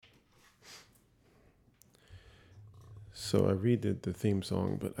So I redid the theme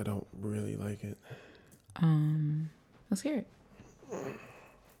song, but I don't really like it. Let's hear it.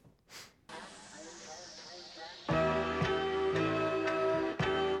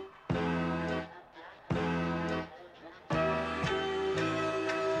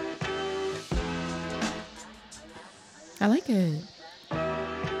 I like it.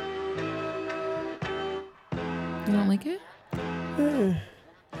 You don't like it?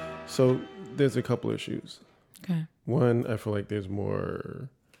 So there's a couple issues. Okay. One, I feel like there's more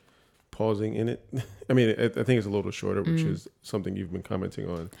pausing in it. I mean, I think it's a little shorter, which is something you've been commenting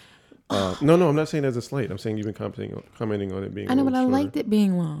on. No, I'm not saying as a slight. I'm saying you've been commenting on it being. I know, but I shorter. liked it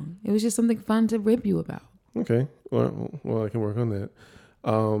being long. It was just something fun to rib you about. Okay, well, I can work on that.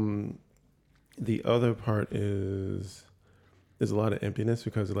 The other part is there's a lot of emptiness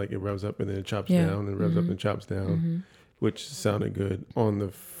because it revs up and then it chops down and revs up and chops down, which sounded good on the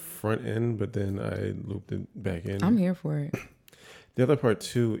front end, but then I looped it back in. I'm here for it. The other part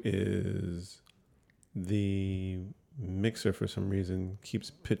too is the mixer for some reason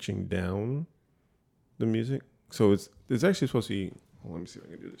keeps pitching down the music. So it's actually supposed to be. Let me see if I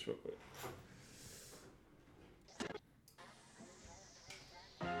can do this real quick.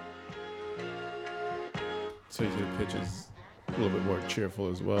 So you see the pitch is a little bit more cheerful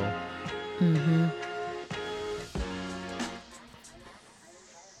as well. Mm-hmm.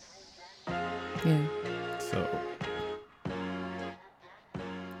 Yeah. So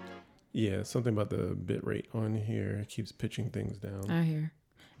yeah, something about the bit rate on here keeps pitching things down. I hear.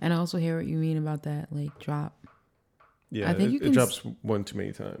 And I also hear what you mean about that drop. Yeah, I think it drops one too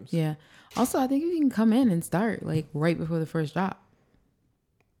many times. Yeah. Also, I think you can come in and start right before the first drop.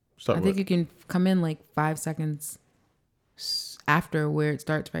 I think you can come in 5 seconds after where it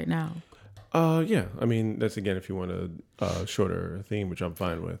starts right now. Yeah. I mean, that's again if you want a shorter theme, which I'm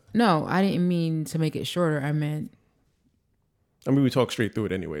fine with. No, I didn't mean to make it shorter. I meant. I mean, we talk straight through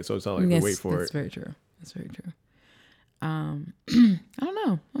it anyway, so it's not like we wait for it. That's very true. That's very true. I don't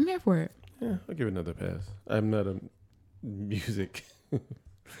know. I'm here for it. Yeah, I'll give it another pass. I'm not a music.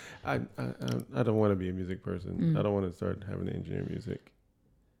 I don't want to be a music person. I don't want to start having to engineer music.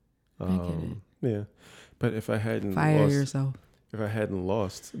 I get it. Yeah, but if I hadn't Fire yourself. If I hadn't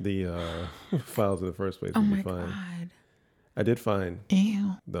lost the files in the first place, Oh it'd my be fine. God. I did fine.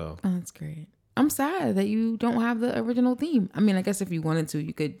 Ew. Though. Oh, that's great. I'm sad that you don't have the original theme. I mean, I guess if you wanted to,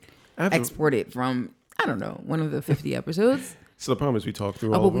 you could export it from, I don't know, one of the 50 episodes. So the problem is we talked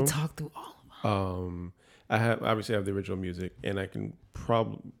through all of them. We talked through all of them. I have the original music, and I can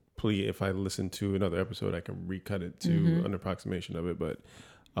probably, if I listen to another episode, I can recut it to an approximation of it. But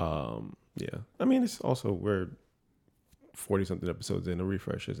yeah, I mean, it's also we're 40-something episodes in. A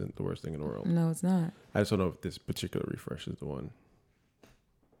refresh isn't the worst thing in the world. No, it's not. I just don't know if this particular refresh is the one.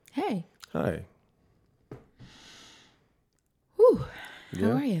 Hey. Hi. Whew. Yeah.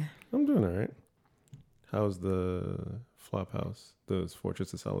 How are you? I'm doing all right. How's the flop house? The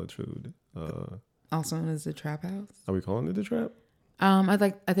Fortress of Solitude? Also known as the Trap House. Are we calling it the Trap? I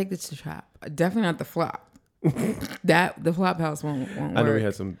think it's the Trap. Definitely not the flop. The flop house won't work. I know we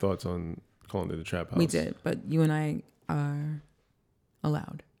had some thoughts on calling it the Trap House. We did, but you and I are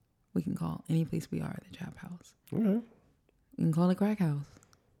allowed. We can call any place we are the Trap House. Okay. We can call it Crack House.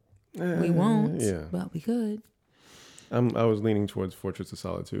 We won't, but we could. I was leaning towards Fortress of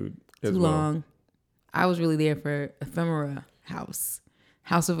Solitude as Too well. long. I was really there for Ephemera House.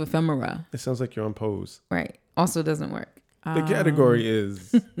 House of Ephemera. It sounds like you're on Pose. Right. Also doesn't work. The category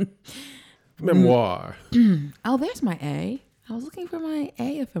is memoir. Oh, there's my A. I was looking for my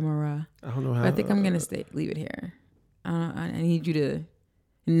A ephemera. I don't know how. But I think I'm going to leave it here. I need you to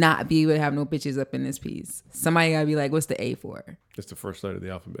not be able to have no bitches up in this piece. Somebody got to be like, what's the A for? It's the first letter of the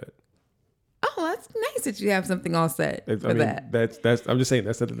alphabet. Oh, that's nice that you have something all set for that. That's. I'm just saying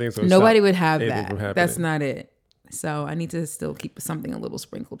that's not the thing. So nobody would have that. That's not it. So I need to still keep something a little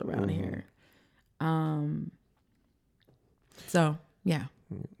sprinkled around here. So yeah.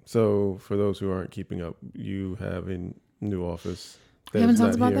 So for those who aren't keeping up, you have a new office. We haven't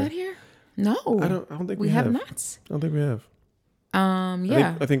talked about that here. No, I don't think we have not. I don't think we have.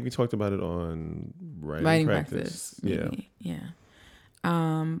 Yeah. I think we talked about it on writing practice. Maybe. Yeah.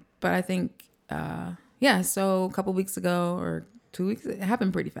 But I think, yeah. So a couple weeks ago or 2 weeks, it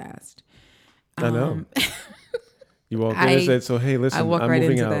happened pretty fast. I know. You walked in and said, "So hey, listen, I walked I'm right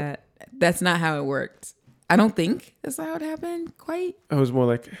moving into out." that. That's not how it worked. I don't think that's how it happened. Quite. I was more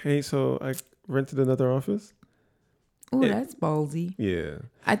like, "Hey, so I rented another office." Oh, that's ballsy. Yeah.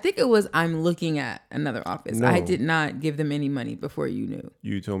 I think it was I'm looking at another office. No. I did not give them any money before you knew.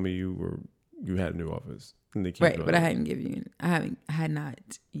 You told me you had a new office. And they keep right, but I hadn't given you. I had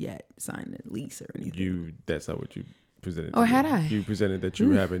not yet signed a lease or anything. That's not what you. presented. Or had I? You presented that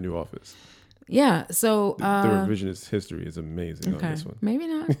you have a new office. Yeah. So the revisionist history is amazing on this one. Maybe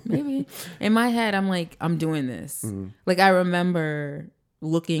not. Maybe. In my head, I'm like, I'm doing this. Mm-hmm. Like, I remember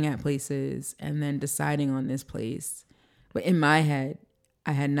looking at places and then deciding on this place. But in my head,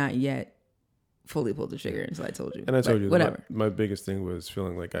 I had not yet fully pulled the trigger until I told you. And I told you, whatever. My biggest thing was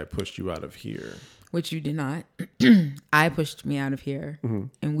feeling like I pushed you out of here. Which you did not. I pushed me out of here. Mm-hmm.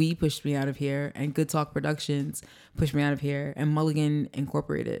 And we pushed me out of here. And Good Talk Productions pushed me out of here. And Mulligan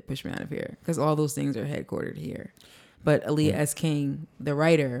Incorporated pushed me out of here. Because all those things are headquartered here. But Aaliyah S. King, the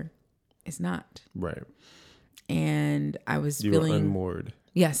writer, is not. Right. And I was feeling... You were unmoored.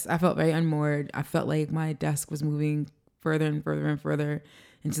 Yes, I felt very unmoored. I felt like my desk was moving further and further and further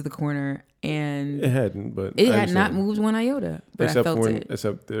into the corner. And it hadn't, but it had not moved one iota. But I felt it.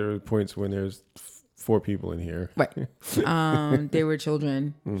 Except there are points when there's 4 people in here. Right. There were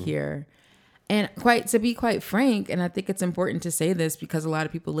children here. And to be quite frank, and I think it's important to say this because a lot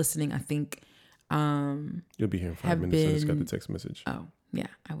of people listening, I think... You'll be here in 5 minutes. I just got the text message. Oh, yeah,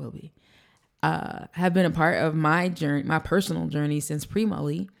 I will be. Have been a part of my journey, my personal journey since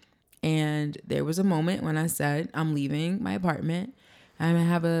pre-Mully. And there was a moment when I said, I'm leaving my apartment. I'm going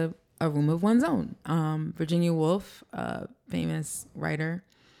to have a room of one's own. Virginia Woolf, a famous writer,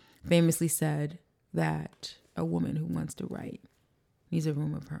 famously said that a woman who wants to write needs a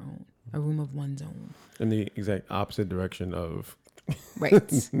room of her own, a room of one's own. In the exact opposite direction of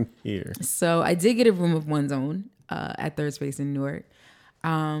right here. So I did get a room of one's own at Third Space in Newark.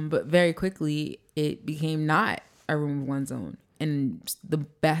 But very quickly, it became not a room of one's own in the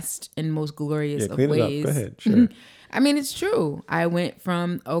best and most glorious of ways. Go ahead, sure. I mean, it's true. I went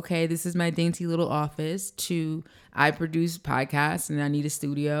from, okay, this is my dainty little office to I produce podcasts and I need a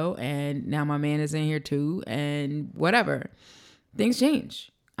studio and now my man is in here too and whatever. Things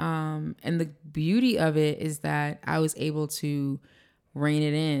change. And the beauty of it is that I was able to rein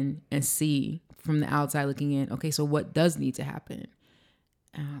it in and see from the outside looking in, okay, so what does need to happen?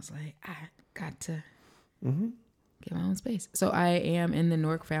 And I was like, I got to get my own space. So I am in the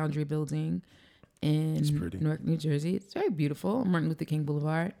Newark Foundry building in Newark, New Jersey. It's very beautiful. Martin Luther King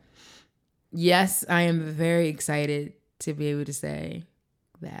Boulevard. Yes, I am very excited to be able to say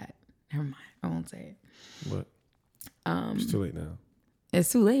that. Never mind. I won't say it. What? It's too late now.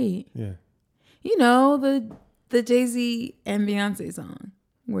 It's too late. Yeah. You know, the Jay-Z and Beyonce song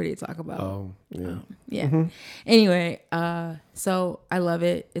where they talk about. Oh, yeah. Yeah. Mm-hmm. Anyway, so I love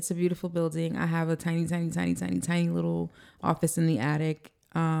it. It's a beautiful building. I have a tiny little office in the attic.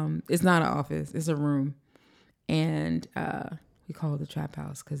 It's not an office. It's a room. And we call it the trap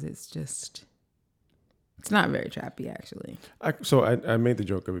house because it's not very trappy, actually. I made the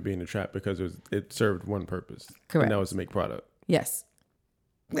joke of it being a trap because it served one purpose. Correct. And that was to make product. Yes.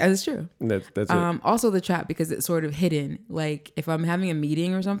 That is true. That's it. Also the trap because it's sort of hidden. Like if I'm having a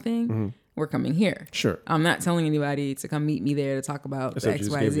meeting or something, we're coming here. Sure. I'm not telling anybody to come meet me there to talk about the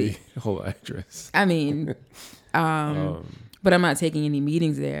XYZ. The whole address. I mean, but I'm not taking any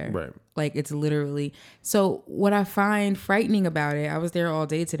meetings there. Right. Like it's literally. So what I find frightening about it, I was there all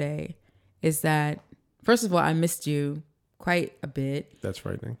day today, is that first of all, I missed you quite a bit. That's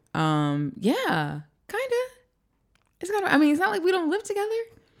frightening. Yeah, kind of. It's kind of. I mean, it's not like we don't live together.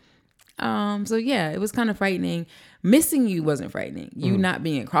 So yeah, it was kind of frightening. Missing you wasn't frightening. You not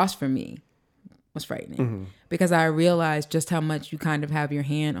being across from me was frightening because I realized just how much you kind of have your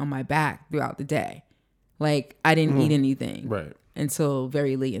hand on my back throughout the day. Like I didn't eat anything until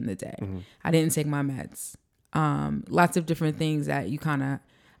very late in the day. I didn't take my meds. Lots of different things that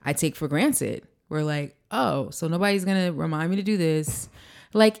I take for granted. We're like, oh, so nobody's going to remind me to do this.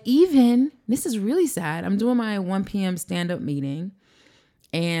 Like even, this is really sad. I'm doing my 1 p.m. stand-up meeting.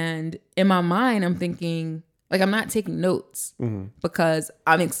 And in my mind, I'm thinking, like, I'm not taking notes because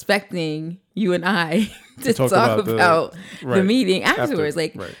I'm expecting you and I to talk about the meeting afterwards.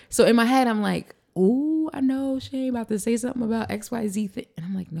 So in my head, I'm like, oh, I know Shane about to say something about XYZ thing. And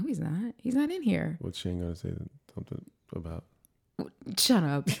I'm like, no, he's not. He's not in here. What's Shane going to say something about? Shut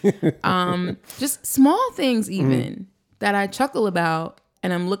up. Just small things even that I chuckle about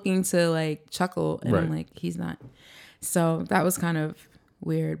and I'm looking to like chuckle and I'm like, he's not. So that was kind of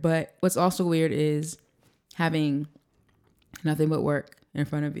weird. But what's also weird is having nothing but work in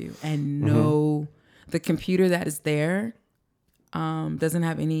front of you and the computer that is there doesn't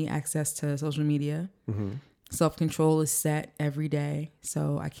have any access to social media. Self-control is set every day.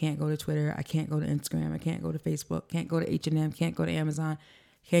 So I can't go to Twitter. I can't go to Instagram. I can't go to Facebook. Can't go to H&M. Can't go to Amazon.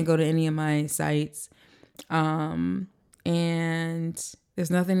 Can't go to any of my sites. And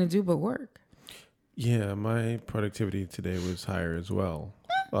there's nothing to do but work. Yeah, my productivity today was higher as well.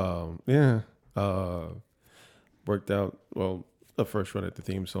 worked out, well, the first run at the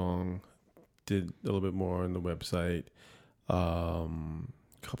theme song, did a little bit more on the website, a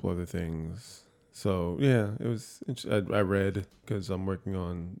couple other things. So yeah, it was, I read because I'm working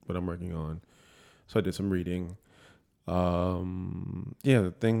on what I'm working on. So I did some reading.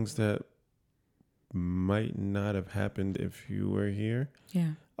 The things that might not have happened if you were here.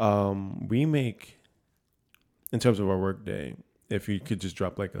 Yeah. We make, in terms of our work day, if you could just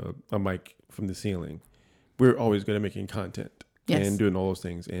drop like a mic from the ceiling, we're always good at making content and doing all those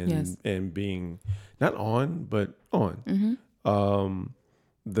things and being not on, but on. Mm-hmm.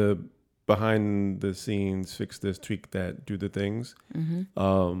 The behind the scenes, fix this, tweak that, do the things.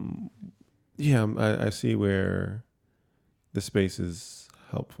 Mm-hmm. I see where the space is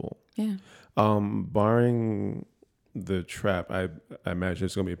helpful. Yeah. Barring the trap, I imagine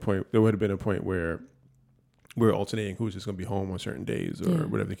it's going to be a point. There would have been a point where we're alternating who's just going to be home on certain days or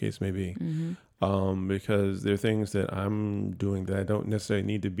whatever the case may be. Mm-hmm. Because there are things that I'm doing that I don't necessarily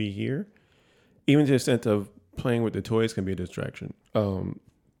need to be here. Even to the extent of playing with the toys can be a distraction.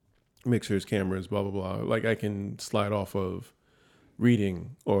 Mixers, cameras, blah, blah, blah. Like I can slide off of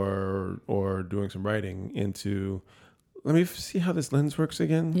reading or doing some writing into, let me see how this lens works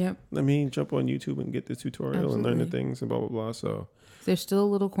again. Yep. Let me jump on YouTube and get the tutorial and learn the things and blah, blah, blah. So there's still a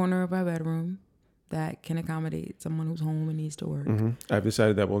little corner of our bedroom that can accommodate someone who's home and needs to work. Mm-hmm. I've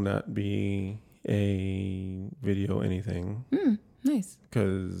decided that will not be a video anything. Nice.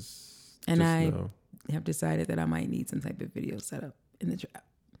 And I have decided that I might need some type of video setup in the trap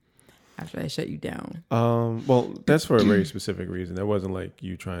after I shut you down. Well, that's for a very specific reason. That wasn't like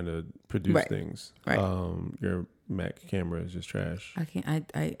you trying to produce things. Right. Your Mac camera is just trash.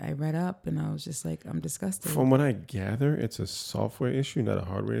 I read up and I was just like, I'm disgusted. From what I gather, it's a software issue, not a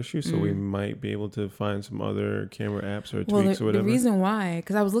hardware issue. So we might be able to find some other camera apps or tweaks or whatever. The reason why,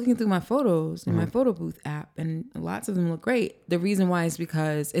 because I was looking through my photos in my photo booth app and lots of them look great. The reason why is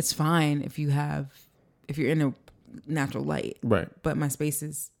because it's fine if you're in a natural light. Right. But my space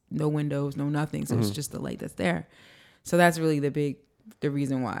is no windows, no nothing. So it's just the light that's there. So that's really the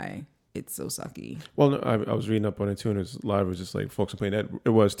reason why it's so sucky. Well, no, I was reading up on it too, and a lot of it was just like folks complaining that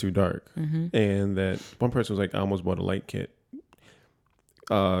it was too dark, and that one person was like, "I almost bought a light kit.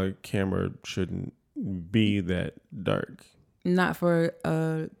 Camera shouldn't be that dark. Not for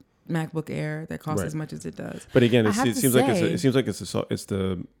a MacBook Air that costs as much as it does." But again, it seems like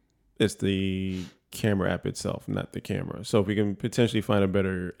it's the camera app itself, not the camera. So if we can potentially find a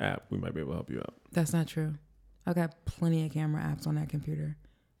better app, we might be able to help you out. That's not true. I got plenty of camera apps on that computer.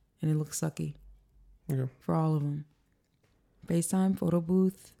 And it looks sucky for all of them. FaceTime, Photo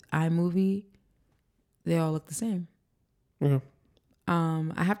Booth, iMovie, they all look the same. Okay.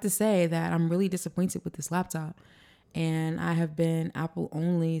 I have to say that I'm really disappointed with this laptop. And I have been Apple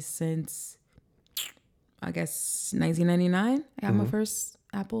only since, I guess, 1999. I got my first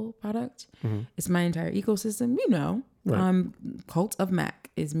Apple product. It's my entire ecosystem. Cult of Mac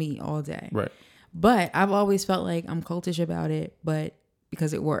is me all day. Right. But I've always felt like I'm cultish about it, but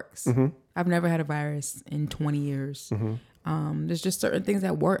because it works. I've never had a virus in 20 years. There's just certain things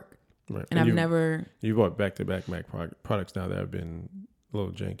that work. Right. And you bought back-to-back Mac products now that have been a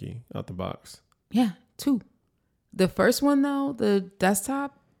little janky out the box. Yeah, 2. The first one, though, the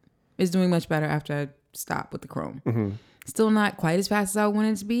desktop, is doing much better after I stopped with the Chrome. Still not quite as fast as I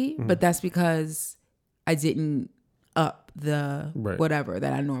wanted it to be, but that's because I didn't up the whatever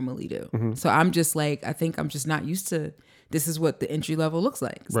that I normally do. So I'm just like, I think I'm just not used to, this is what the entry level looks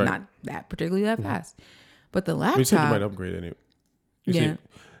like. It's not that particularly that fast. But the laptop... You said you might upgrade anyway.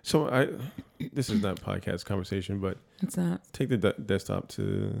 This is not podcast conversation, but it's not. Take the desktop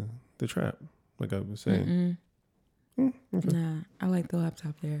to the trap, like I was saying. Okay. Nah, I like the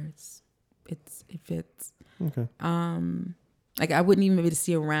laptop there. It fits. Okay. Like I wouldn't even be able to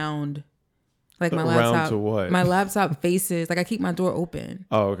see around. Like my around laptop. To what? My laptop faces. Like I keep my door open.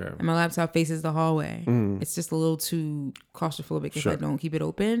 Oh, okay. And my laptop faces the hallway. It's just a little too claustrophobic if I don't keep it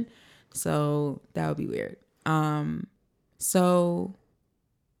open. So that would be weird. So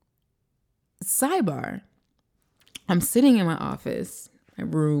sidebar. I'm sitting in my office, my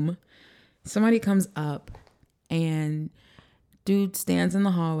room. Somebody comes up and dude stands in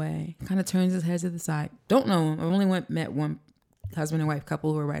the hallway, kind of turns his head to the side. Don't know him. I've only met one husband and wife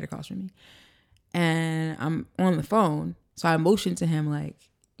couple who are right across from me. And I'm on the phone. So I motioned to him like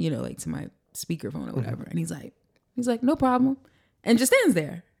to my speakerphone or whatever. And he's like, no problem. And just stands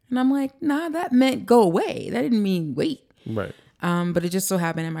there. And I'm like, nah, that meant go away. That didn't mean wait. Right. But it just so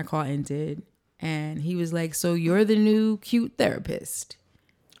happened that my call ended. And he was like, so you're the new cute therapist.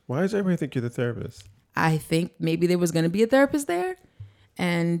 Why does everybody think you're the therapist? I think maybe there was going to be a therapist there.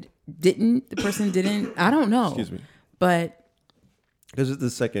 and the person didn't, I don't know. Excuse me. But this is the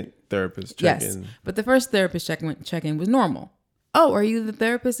second therapist yes, check-in. but the first therapist check-in was normal. Oh, are you the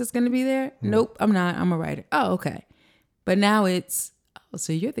therapist that's going to be there? Nope, I'm not. I'm a writer. Oh, okay. But now it's, oh,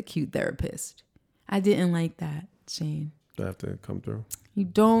 so you're the cute therapist. I didn't like that, Shane. Do I have to come through? You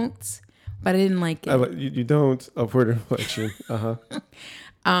don't, but I didn't like it. You don't. Upward inflection.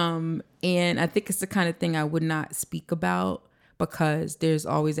 And I think it's the kind of thing I would not speak about because there's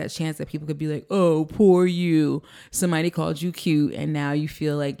always that chance that people could be like, oh, poor you. Somebody called you cute and now you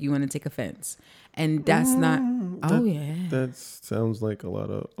feel like you want to take offense. And that's That sounds like a lot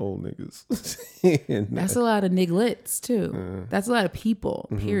of old niggas. That's a lot of nigglets too. That's a lot of people,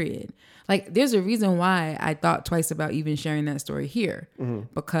 period. Like there's a reason why I thought twice about even sharing that story here.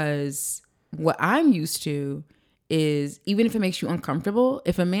 Because what I'm used to is even if it makes you uncomfortable,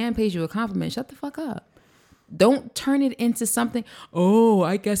 if a man pays you a compliment, shut the fuck up. Don't turn it into something, oh,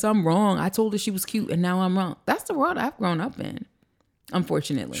 I guess I'm wrong. I told her she was cute and now I'm wrong. That's the world I've grown up in,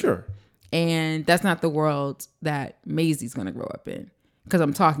 unfortunately. Sure. And that's not the world that Maisie's going to grow up in because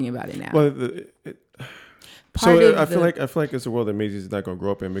I'm talking about it now. Well, I feel like it's a world that Maisie's not going to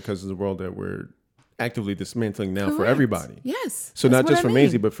grow up in because it's a world that we're actively dismantling now for everybody. Yes. So not just for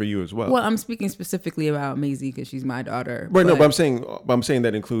Maisie, but for you as well. Well, I'm speaking specifically about Maisie because she's my daughter. Right. No, but I'm saying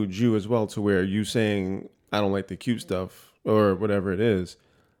that includes you as well, to where you saying I don't like the cute stuff or whatever it is.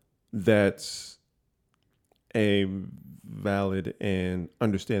 That's a valid and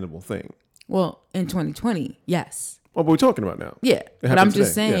understandable thing. Well, in 2020, yes. Well, but we're talking about now. Yeah, but I'm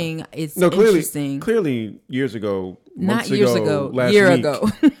just saying it's interesting. Clearly, years ago, not years ago, last year week, ago,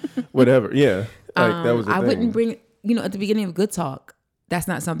 whatever. Yeah, like that was. I wouldn't bring. At the beginning of Good Talk, that's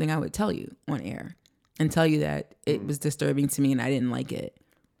not something I would tell you on air and tell you that it was disturbing to me and I didn't like it,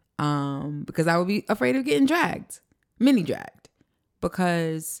 because I would be afraid of getting mini dragged.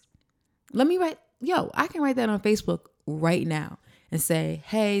 Because I can write that on Facebook right now and say,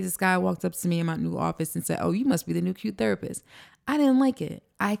 hey, this guy walked up to me in my new office and said, oh, you must be the new cute therapist. I didn't like it.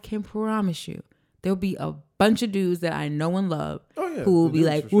 I can promise you there'll be a bunch of dudes that I know and love who will be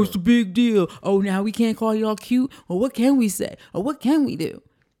like, what's the big deal? Oh, now we can't call y'all cute? Or what can we say? Or what can we do?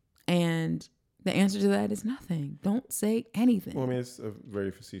 And the answer to that is nothing. Don't say anything. Well, I mean, it's a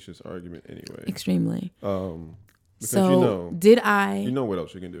very facetious argument anyway. Extremely. Because so did I... You know what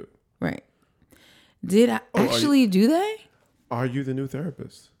else you can do. Right. Did I actually do they? Are you the new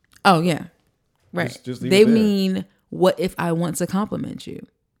therapist? Oh, yeah. Right. Just they mean, what if I want to compliment you?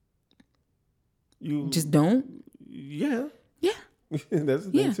 You just don't? Yeah. Yeah. That's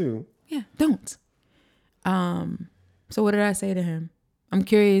the thing too. Yeah, don't. So what did I say to him? I'm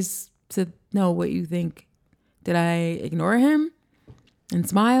curious to know what you think. Did I ignore him and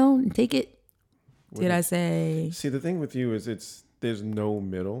smile and take it? Did I say... See, the thing with you is there's no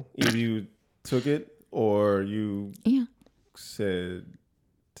middle. Either you took it or you said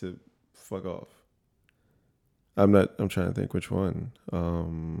to fuck off. I'm trying to think which one.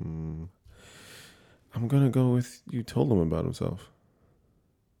 I'm gonna go with you told him about himself.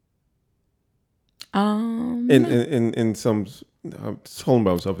 In some told him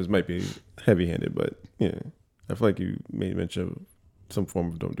about himself is might be heavy-handed, but yeah, I feel like you made mention of some form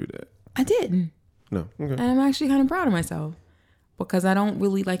of don't do that. I didn't. No. Okay. And I'm actually kind of proud of myself because I don't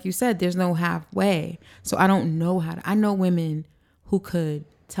really, like you said, there's no halfway. So I don't know how to. I know women who could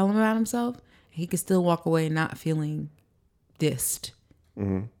tell him about himself and he could still walk away not feeling dissed.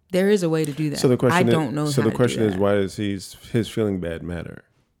 Mm-hmm. There is a way to do that. So the question I don't know. So the question is, why does his feeling bad matter?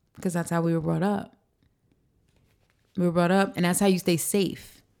 Because that's how we were brought up. We were brought up, and that's how you stay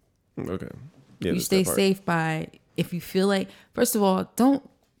safe. Okay. Yeah, you stay safe by, if you feel like, first of all, don't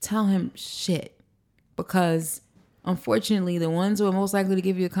tell him shit. Because unfortunately, the ones who are most likely to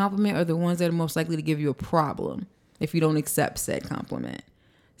give you a compliment are the ones that are most likely to give you a problem if you don't accept said compliment.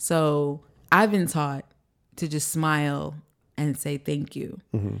 So I've been taught to just smile and say thank you.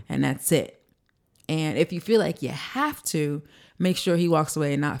 Mm-hmm. And that's it. And if you feel like you have to, make sure he walks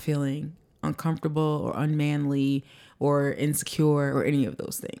away not feeling uncomfortable or unmanly or insecure or any of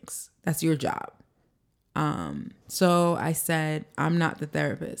those things. That's your job. So I said, I'm not the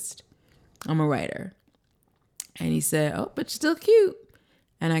therapist. I'm a writer. And he said, oh, but you're still cute.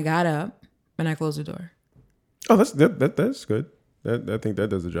 And I got up and I closed the door. Oh, that's good. I think that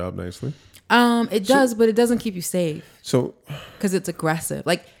does the job nicely. It does, but it doesn't keep you safe. So, because it's aggressive.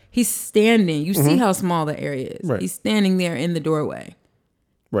 Like he's standing. You see how small the area is. Right. He's standing there in the doorway.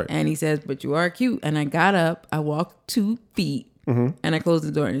 Right. And he says, but you are cute. And I got up. I walked 2 feet and I closed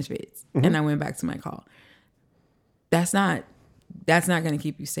the door in his face. And I went back to my call. That's not going to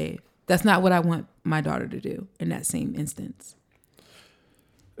keep you safe. That's not what I want my daughter to do in that same instance.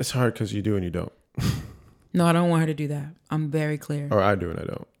 It's hard because you do and you don't. No, I don't want her to do that. I'm very clear. Or I do and I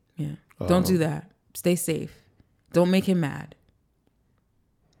don't. Yeah. Don't do that. Stay safe. Don't make him mad.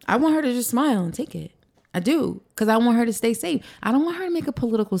 I want her to just smile and take it. I do. Because I want her to stay safe. I don't want her to make a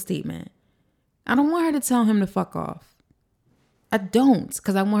political statement. I don't want her to tell him to fuck off. I don't.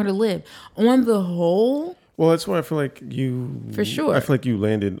 Because I want her to live. On the whole. Well, that's why I feel like you. For sure. I feel like you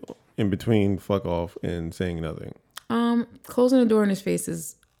landed in between fuck off and saying nothing. Closing the door in his face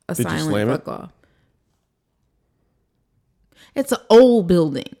is a Did you silent slam fuck it? off. It's an old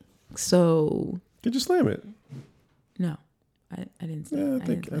building. So. Did you slam it? No. I didn't slam Yeah, it.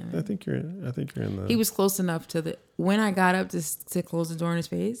 I think you're in the. He was close enough to the. When I got up to close the door in his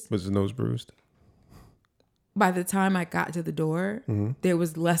face. Was his nose bruised? By the time I got to the door, there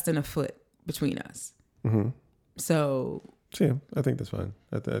was less than a foot between us. Mm-hmm. So. Yeah, I think that's fine.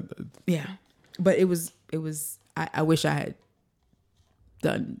 Yeah. But it was. I wish I had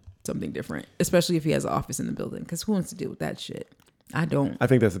done something different, especially if he has an office in the building. Because who wants to deal with that shit? I don't. I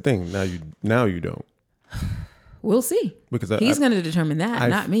think that's the thing. Now you don't. We'll see. Because he's going to determine that,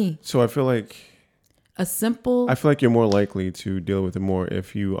 not me. So I feel like I feel like you're more likely to deal with it more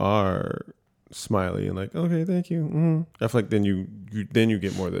if you are smiley and like, okay, thank you. Mm-hmm. I feel like then you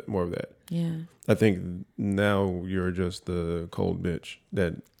get more of that. Yeah. I think now you're just the cold bitch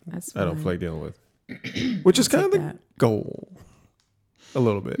that I don't feel like dealing with, which is kind of the goal. A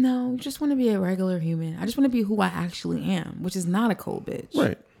little bit. No, I just want to be a regular human. I just want to be who I actually am, which is not a cold bitch.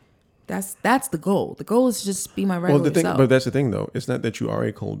 Right. That's the goal. The goal is to just be my regular self. But that's the thing, though. It's not that you are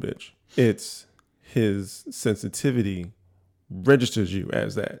a cold bitch. It's his sensitivity registers you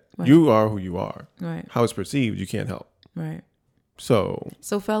as that. Right. You are who you are. Right. How it's perceived, you can't help. Right. So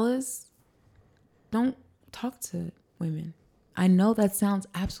fellas, don't talk to women. I know that sounds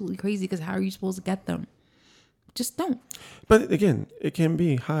absolutely crazy because how are you supposed to get them? Just don't. But again, it can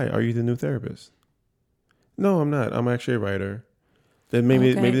be, hi, are you the new therapist? No, I'm not. I'm actually a writer. Then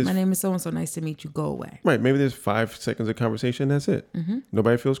maybe my name is so and so. Nice to meet you. Go away. Right. Maybe there's 5 seconds of conversation. That's it. Mm-hmm.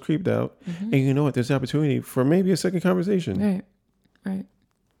 Nobody feels creeped out. Mm-hmm. And you know what? There's opportunity for maybe a second conversation. Right.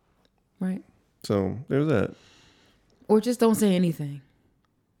 So there's that. Or just don't say anything.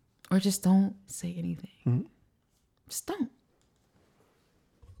 Mm-hmm. Just don't.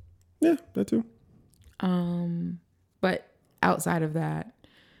 Yeah, that too. But outside of that,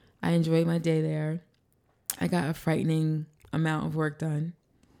 I enjoyed my day there. I got a frightening amount of work done.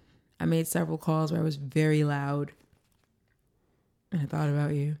 I made several calls where I was very loud. And I thought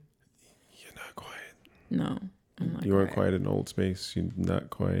about you. You're not quiet. No, I'm not. You weren't quiet in Old Space. You're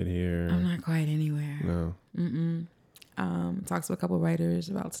not quiet here. I'm not quiet anywhere. No. Talked to a couple writers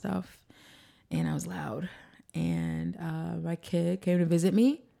about stuff, and I was loud. And my kid came to visit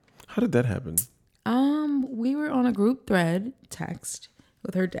me. How did that happen? We were on a group thread text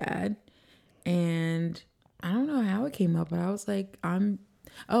with her dad, and I don't know how it came up, but I was like, I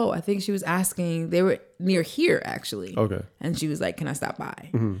think she was asking, they were near here actually. Okay. And she was like, can I stop by?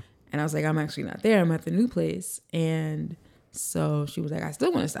 Mm-hmm. And I was like, I'm actually not there. I'm at the new place. And so she was like, I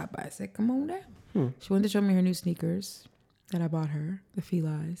still want to stop by. I said, come on down. She wanted to show me her new sneakers that I bought her, the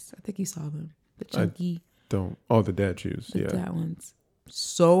Felines. I think you saw them. The chunky. The dad shoes. The dad ones.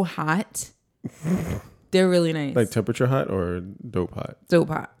 So hot. They're really nice. Like temperature hot or dope hot? Dope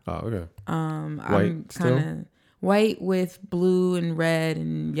hot. Oh, okay. I'm kind of white with blue and red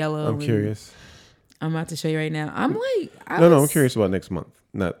and yellow. I'm curious. I'm about to show you right now. I'm like, I'm curious about next month,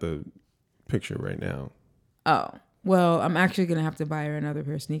 not the picture right now. Oh, well, I'm actually going to have to buy her another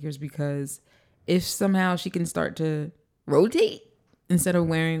pair of sneakers because if somehow she can start to rotate instead of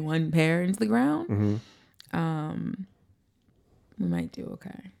wearing one pair into the ground, we might do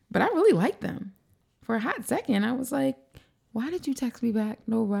okay. But I really like them. For a hot second, I was like, why did you text me back?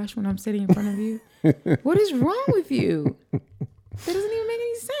 No rush when I'm sitting in front of you. What is wrong with you? That doesn't even make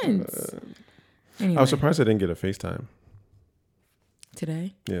any sense. Anyway. I was surprised I didn't get a FaceTime.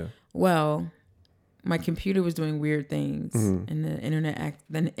 Today? Yeah. Well, my computer was doing weird things and the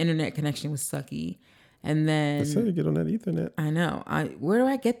internet connection was sucky. And then... I said to get on that Ethernet. I know. Where do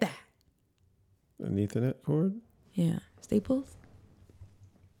I get that? An Ethernet cord? Yeah. Staples?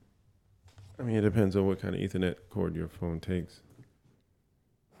 I mean, it depends on what kind of Ethernet cord your phone takes.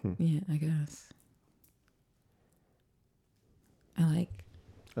 Yeah, I guess. I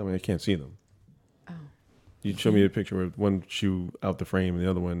can't see them. Oh. You'd show me a picture with one shoe out the frame and the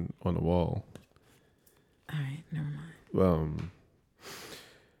other one on the wall. All right, never mind.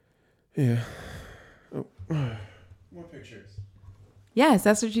 Yeah. Oh. More pictures. Yes,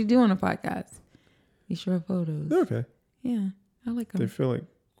 that's what you do on a podcast. You share photos. They're okay. Yeah, I like them. They feel like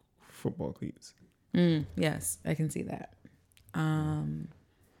football cleats. Yes, I can see that.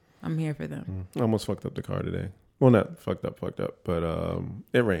 I'm here for them. I almost fucked up the car today. Well, not fucked up, but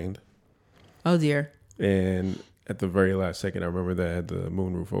it rained. Oh dear. And at the very last second, I remember that I had the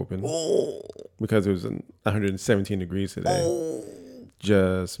moonroof open because it was 117 degrees today.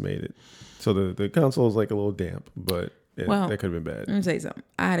 Just made it. So the console is like a little damp, but that could have been bad. Let me tell you something.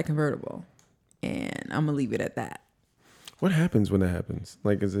 I had a convertible, and I'm gonna leave it at that. What happens when that happens?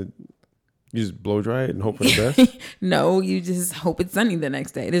 Like, is it you just blow dry it and hope for the best? No, you just hope it's sunny the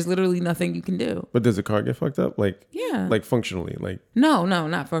next day. There's literally nothing you can do. But does the car get fucked up? Like, yeah, like functionally, like no,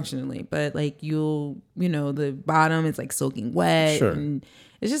 not functionally, but like the bottom is like soaking wet, sure. And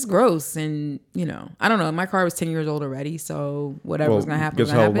it's just gross. And I don't know. My car was 10 years old already, so whatever was gonna happen. Guess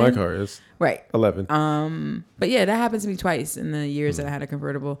how old my car is? Right, 11. But yeah, that happened to me twice in the years that I had a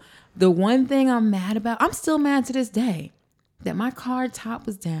convertible. The one thing I'm mad about, I'm still mad to this day, that my car top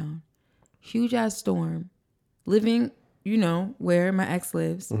was down. Huge ass storm, living, where my ex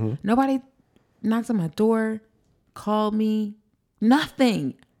lives. Mm-hmm. Nobody knocked on my door, called me,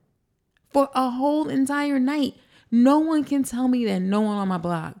 nothing for a whole entire night. No one can tell me that no one on my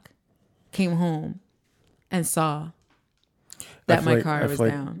block came home and saw that my car was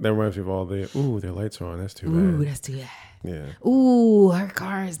down. That reminds me of all their lights are on. That's too bad. Ooh, that's too bad. Yeah. Ooh,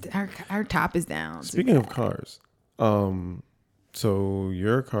 her top is down. Speaking of cars, so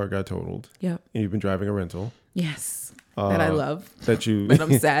your car got totaled. Yep. And you've been driving a rental. That I love. That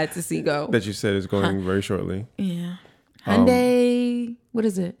I'm sad to see go. That you said is going very shortly. Yeah. Hyundai, what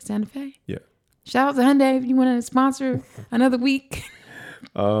is it? Santa Fe? Yeah. Shout out to Hyundai if you want to sponsor another week.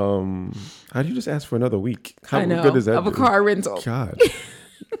 How do you just ask for another week? How good is that? Of a car rental. God.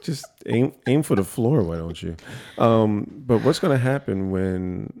 Just aim for the floor, why don't you? But what's going to happen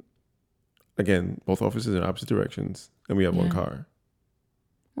when, again, both offices in opposite directions and we have one car?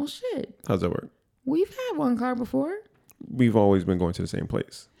 Well, shit. How's that work? We've had one car before. We've always been going to the same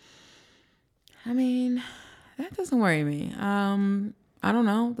place. I mean, that doesn't worry me. I don't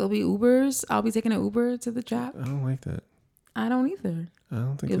know. There'll be Ubers. I'll be taking an Uber to the job. I don't like that. I don't either. I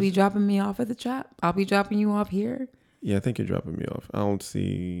don't think you'll be dropping me off at the job. I'll be dropping you off here. Yeah, I think you're dropping me off. I don't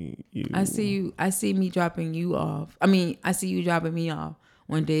see you. I see me dropping you off. I mean, I see you dropping me off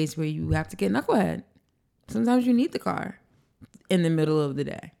on days where you have to get knucklehead. Sometimes you need the car in the middle of the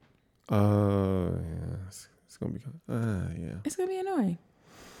day. Yeah, it's gonna be. Yeah, it's gonna be annoying.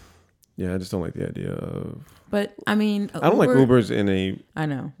 Yeah, I just don't like the idea of. But I mean, I don't like Ubers in a. I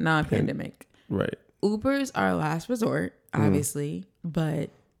know, non-pandemic. Right. Ubers are last resort, obviously, but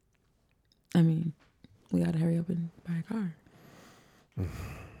I mean, we gotta hurry up and buy a car.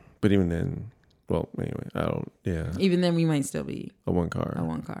 But even then, well, anyway, I don't. Yeah. Even then, we might still be a one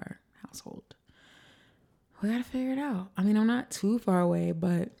car household. We gotta figure it out. I mean, I'm not too far away,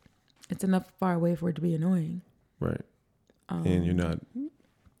 but it's enough far away for it to be annoying. Right. And you're not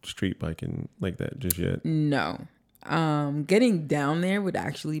street biking like that just yet. No. Getting down there would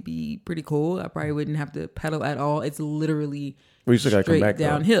actually be pretty cool. I probably wouldn't have to pedal at all. It's literally straight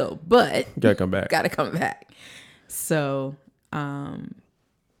downhill, but you gotta come back. Gotta come back. So, and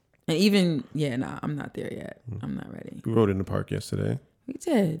even I'm not there yet. I'm not ready. We rode in the park yesterday. We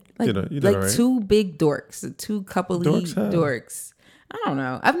did. You did all right. Two big dorks, two coupley dorks. I don't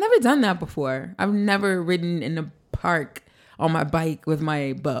know. I've never done that before. I've never ridden in the park on my bike with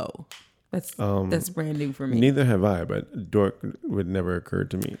my bow. That's brand new for me. Neither have I, but dork would never occur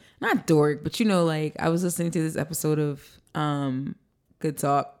to me. Not dork, but I was listening to this episode of Good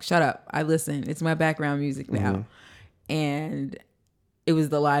Talk. Shut up. I listen. It's my background music now. And it was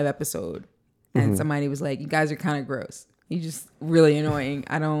the live episode. And somebody was like, you guys are kind of gross. You're just really annoying.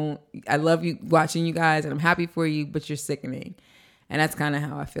 I love you watching you guys and I'm happy for you, but you're sickening. And that's kind of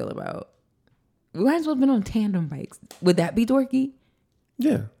how I feel about. We might as well have been on tandem bikes. Would that be dorky?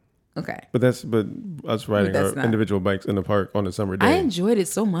 Yeah. Okay. But us riding our individual bikes in the park on a summer day. I enjoyed it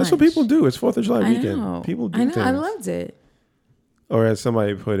so much. That's what people do. It's 4th of July weekend. Know. People do things. I loved it. Or as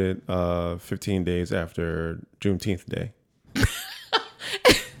somebody put it, 15 days after Juneteenth Day.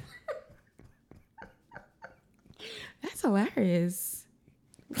 That's hilarious.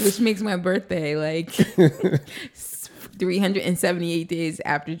 Which makes my birthday 378 days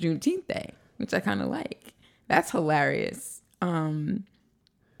after Juneteenth Day, which I kind of like. That's hilarious.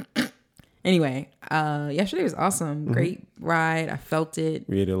 Anyway, yesterday was awesome. Great ride. I felt it.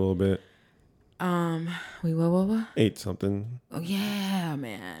 We ate a little bit. We what? Ate something. Oh yeah,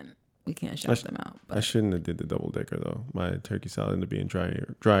 man. We can't shout them out. But. I shouldn't have did the double decker though. My turkey salad ended up being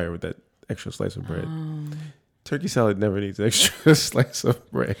drier with that extra slice of bread. Turkey salad never needs extra slice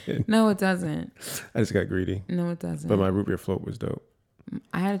of bread. No, it doesn't. I just got greedy. No, it doesn't. But my root beer float was dope.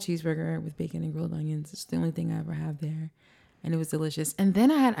 I had a cheeseburger with bacon and grilled onions. It's the only thing I ever have there. and it was delicious. And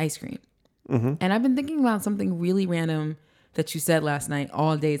then I had ice cream. And I've been thinking about something really random that you said last night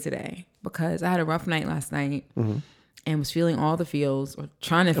all day today, because I had a rough night last night and was feeling all the feels, or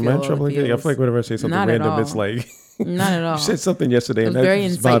trying to feel all the feels. I feel like whenever I say something random, it's like... Not at all. You said something yesterday and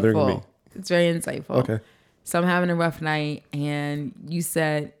that's bothering me. It's very insightful. Okay. So I'm having a rough night, and you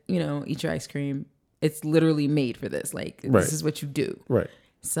said, eat your ice cream. It's literally made for this. Like, this is what you do. Right.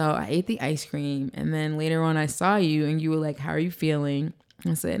 So I ate the ice cream, and then later on I saw you, and you were like, how are you feeling?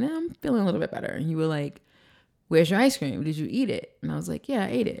 I said, I'm feeling a little bit better. And you were like, where's your ice cream? Did you eat it? And I was like, yeah, I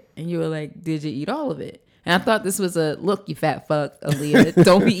ate it. And you were like, did you eat all of it? And I thought this was a, look, you fat fuck, Aaliyah,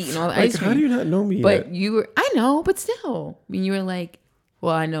 don't be eating all the ice cream. How do you not know me But yet? you were, I know, but still. I mean, you were like,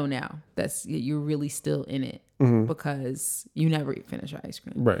 well, I know now. You're really still in it because you never finish your ice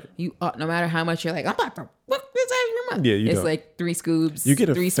cream. Right. You, no matter how much you're like, I'm about to whip this ice cream up. Yeah, It's don't. like 3 scoops. You get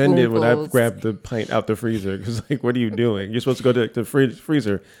 3 offended when I spoonfuls. grab the pint out the freezer because, like, what are you doing? You're supposed to go to the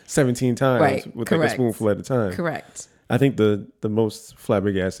freezer 17 times Right, with like a spoonful at a time. Correct. I think the most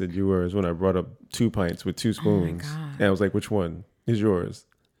flabbergasted you were is when I brought up 2 pints with 2 spoons. God. And I was like, which one is yours?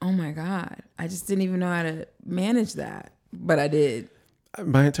 Oh my God. I just didn't even know how to manage that. But I did.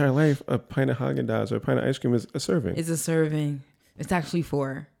 My entire life, a pint of Haagen-Dazs or a pint of ice cream is a serving. It's a serving. It's actually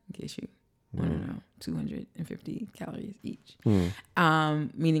 4, in case you I don't know, 250 calories each.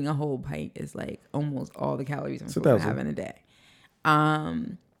 Meaning a whole pint is like almost all the calories I'm supposed to have in a day.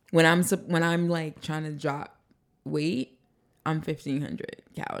 When I'm like trying to drop weight, I'm 1,500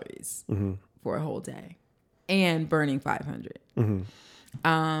 calories for a whole day and burning 500.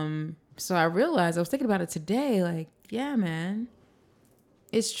 So I realized, I was thinking about it today, like, yeah, man,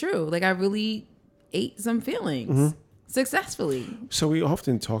 it's true. Like, I really ate some feelings successfully. So we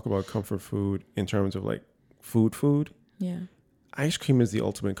often talk about comfort food in terms of like food. Yeah. Ice cream is the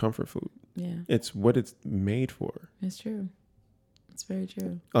ultimate comfort food. Yeah. It's what it's made for. It's true. It's very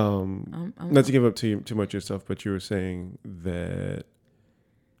true. Not to give up too much of your stuff, but you were saying that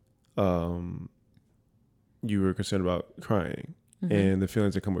you were concerned about crying and the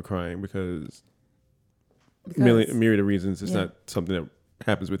feelings that come with crying because myriad of reasons. It's not something that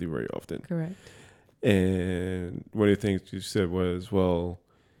happens with you very often. Correct. And one of the things you said was, well,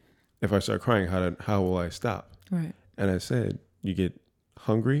 if I start crying, how will I stop? Right. And I said, you get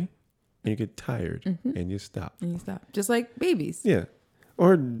hungry and you get tired and you stop. And you stop. Just like babies. Yeah.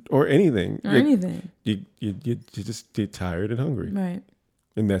 Or anything. Or anything. You just get tired and hungry. Right.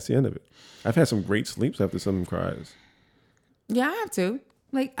 And that's the end of it. I've had some great sleeps after some cries. Yeah, I have to.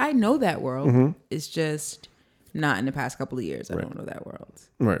 Like, I know that world. It's just not in the past couple of years. I don't know that world.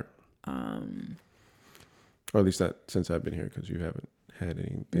 Right. Or at least not since I've been here, because you haven't had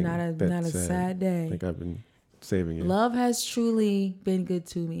anything. Not a sad day. Like I've been saving you. Love has truly been good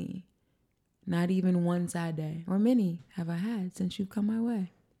to me. Not even one sad day, or many have I had since you've come my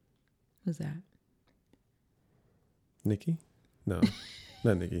way. Who's that? Nikki? No,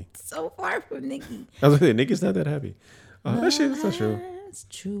 not Nikki. So far from Nikki. I was like, Nikki's not that happy. That's not true. Has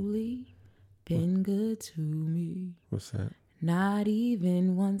truly been good to me. What's that? Not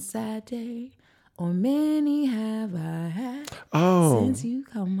even one sad day, or many have I had since you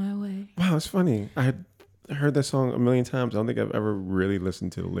come my way. Wow, it's funny. I had heard that song a million times. I don't think I've ever really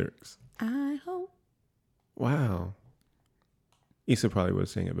listened to the lyrics. I hope. Wow. Issa probably would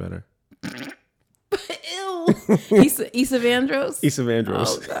sing it better. Ew. Issa Vandross? Issa Vandross.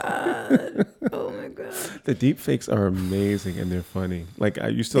 Oh, God. Oh, my God. The deep fakes are amazing and they're funny. Like,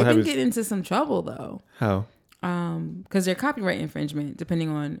 you still they have can get into some trouble, though. How? Because they're copyright infringement, depending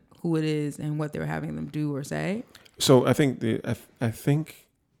on who it is and what they're having them do or say. So I think I think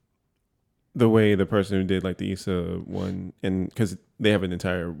the way the person who did like the Issa one, and because they have an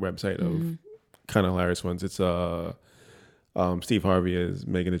entire website of kind of hilarious ones. It's Steve Harvey as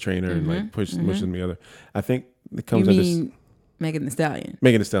Megan the Trainer and like pushing the other. I think it comes you under mean Megan Thee Stallion.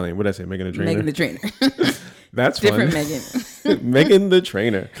 Megan Thee Stallion. What did I say? Megan the Trainer. Megan the Trainer. That's different fun. Megan. Megan the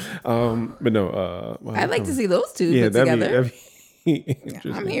Trainer. But no. Well, I'd like to see those two put that'd together. Be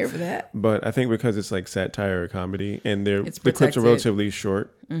interesting. I'm here for that. But I think because it's like satire or comedy, and the clips protected. are relatively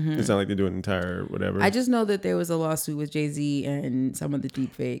short. It's not like they do an entire whatever. I just know that there was a lawsuit with Jay-Z and some of the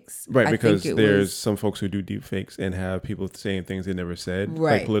deep fakes. Right, because there's some folks who do deep fakes and have people saying things they never said,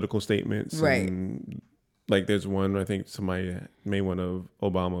 like political statements. Right. And like there's one, I think somebody made one of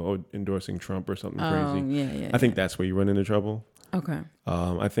Obama endorsing Trump or something crazy. Yeah. I think that's where you run into trouble. Okay.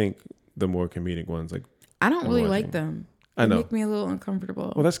 I think the more comedic ones, like I don't really like them. I know. They make me a little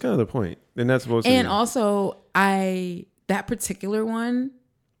uncomfortable. Well, that's kind of the point. They're not supposed to. And also, that particular one,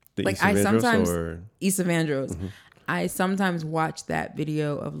 The like Issa I Vandross sometimes or? Issa Vandross, I sometimes watch that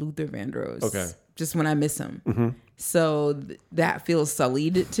video of Luther Vandross. Okay. Just when I miss him. So that feels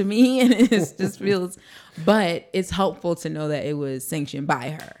sullied to me, and it just feels. But it's helpful to know that it was sanctioned by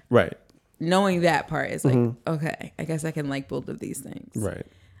her. Right. Knowing that part is like, okay, I guess I can like both of these things. Right.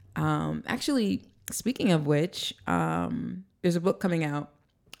 Actually, speaking of which, there's a book coming out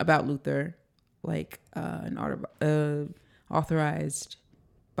about Luther, like an authorized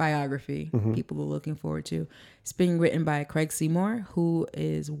biography people are looking forward to. It's being written by Craig Seymour, who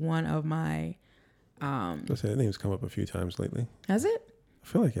is one of my That name's come up a few times lately. Has it? I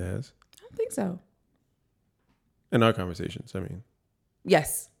feel like it has. I don't think so. In our conversations, I mean.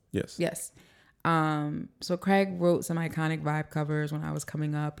 Yes. Yes. So Craig wrote some iconic Vibe covers when I was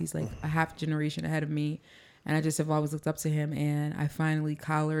coming up. He's like a half generation ahead of me. And I just have always looked up to him. And I finally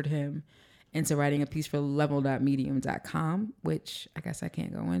collared him into writing a piece for level.medium.com, which I guess I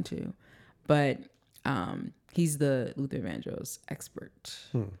can't go into. But he's the Luther Vandross expert.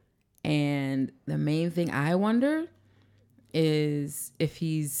 And the main thing I wonder is if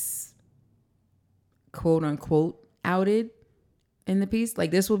he's quote unquote outed in the piece.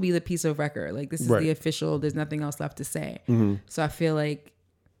 Like, this will be the piece of record. Like, this is the official, there's nothing else left to say. So I feel like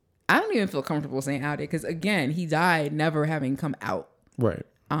I don't even feel comfortable saying outed, because again, he died never having come out. Right.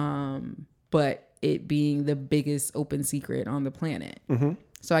 But it being the biggest open secret on the planet.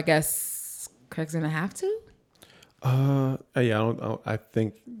 So I guess Craig's gonna have to. Yeah, I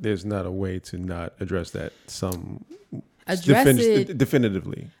think there's not a way to not address that.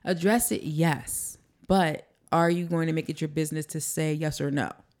 Definitively. Address it, yes. But are you going to make it your business to say yes or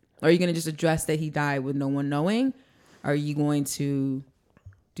no? Are you going to just address that he died with no one knowing? Are you going to?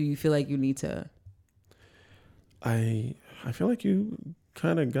 Do you feel like you need to? I feel like you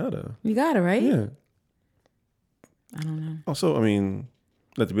kind of gotta. You gotta, right? Yeah. I don't know. Also, I mean,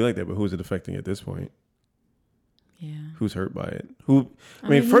 not to be like that, but who's it affecting at this point? Yeah. Who's hurt by it? I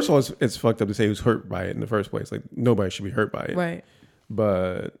mean, first of all, it's fucked up to say who's hurt by it in the first place. Like, nobody should be hurt by it. Right.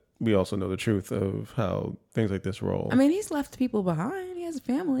 But we also know the truth of how things like this roll. I mean, he's left people behind. He has a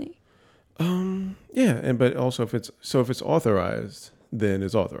family. Yeah, but also if it's authorized, then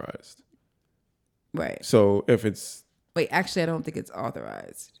it's authorized. Right. So if it's actually, I don't think it's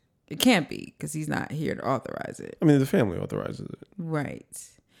authorized. It can't be, because he's not here to authorize it. I mean, the family authorizes it. Right.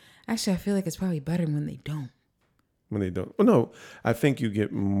 Actually, I feel like it's probably better when they don't. When they don't. Well, no, I think you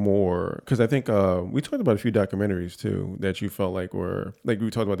get more, because I think we talked about a few documentaries too that you felt like were, like we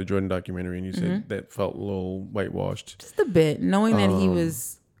talked about the Jordan documentary, and you said that felt a little whitewashed. Just a bit, knowing that he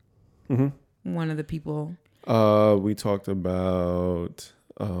was one of the people. We talked about,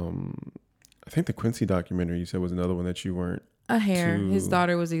 I think the Quincy documentary you said was another one that you weren't. His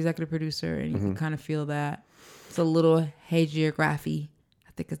daughter was the executive producer, and you can kind of feel that. It's a little hagiography,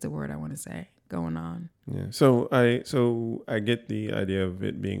 I think is the word I want to say, going on. Yeah. So I get the idea of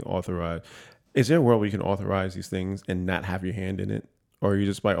it being authorized. Is there a world where you can authorize these things and not have your hand in it? Or are you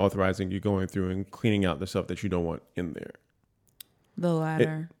just by authorizing, you're going through and cleaning out the stuff that you don't want in there? The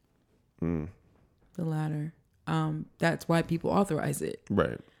latter. The latter. That's why people authorize it.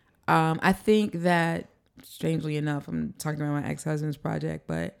 Right. I think that, strangely enough, I'm talking about my ex-husband's project,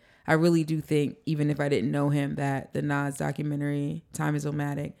 but I really do think, even if I didn't know him, that the Nas documentary, Time is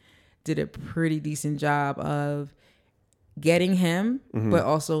Omatic, did a pretty decent job of getting him, but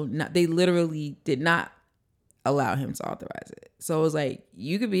also they literally did not allow him to authorize it. So it was like,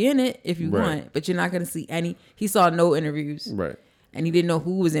 you could be in it if you want, but you're not going to see he saw no interviews. Right. And he didn't know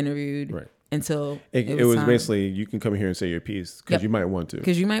who was interviewed until it was basically, you can come here and say your piece because you might want to.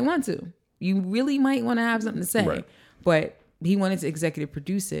 Because you might want to. You really might want to have something to say. Right. But he wanted to executive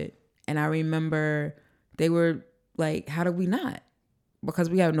produce it. And I remember they were like, how do we not?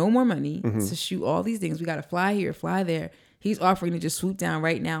 Because we have no more money to shoot all these things. We got to fly here, fly there. He's offering to just swoop down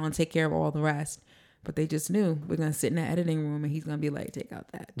right now and take care of all the rest. But they just knew we're going to sit in the editing room and he's going to be like, take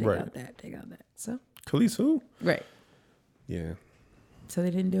out that, take out that, take out that. So. Khalees who? Right. Yeah. So they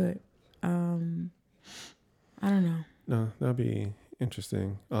didn't do it. I don't know. No, that'd be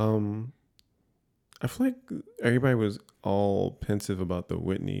interesting. I feel like everybody was all pensive about the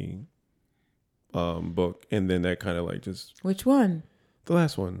Whitney book. And then that kind of like just. Which one? The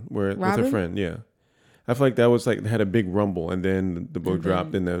last one, where Robin? with a friend, yeah. I feel like that was like, had a big rumble, and then the book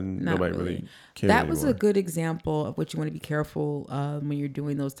dropped, and then nobody really cared That anymore. was a good example of what you want to be careful when you're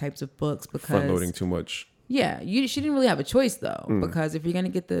doing those types of books, because front loading too much. Yeah, she didn't really have a choice though, because if you're gonna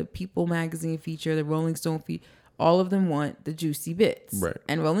get the People magazine feature, the Rolling Stone feature, all of them want the juicy bits, right?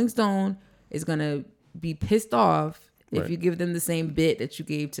 And Rolling Stone is gonna be pissed off if you give them the same bit that you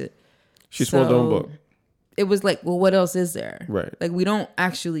gave to. She spoiled her own book. It was like, well, what else is there? Right. Like, we don't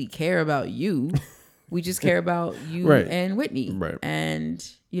actually care about you. We just care about you Right. and Whitney. Right. And,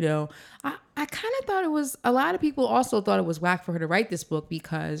 you know, I kind of thought it was, a lot of people also thought it was whack for her to write this book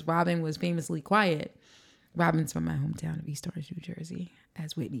because Robin was famously quiet. Robin's from my hometown of East Orange, New Jersey,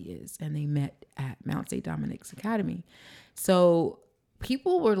 as Whitney is. And they met at Mount St. Dominic's Academy. So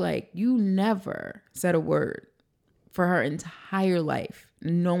people were like, you never said a word for her entire life.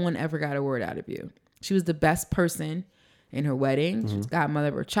 No one ever got a word out of you. She was the best person in her wedding. She was godmother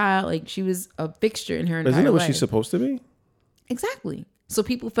of her child. Like, she was a fixture in her entire life. Isn't that what she's supposed to be? Exactly. So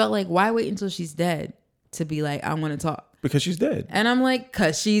people felt like, why wait until she's dead to be like, I want to talk? Because she's dead. And I'm like,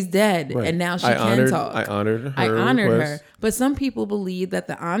 because she's dead. Right. And now she can talk. I honored her. I honored request. her. But some people believe that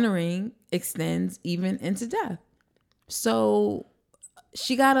the honoring extends even into death. So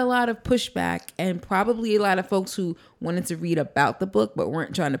she got a lot of pushback and probably a lot of folks who wanted to read about the book but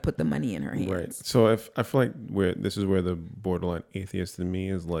weren't trying to put the money in her hands. Right. So if I feel like this is where the borderline atheist in me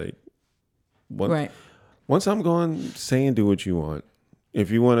is like, once I'm gone, say and do what you want. If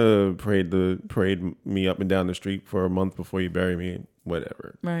you want to parade me up and down the street for a month before you bury me,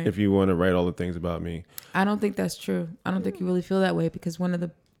 whatever. Right. If you want to write all the things about me. I don't think that's true. I don't think you really feel that way because one of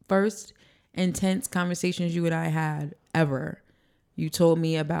the first intense conversations you and I had ever, you told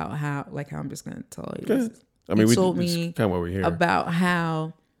me about how I'm just going to tell you this. I mean, you told me kind of why we're here. about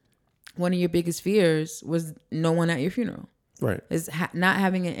how one of your biggest fears was no one at your funeral. Right. Is not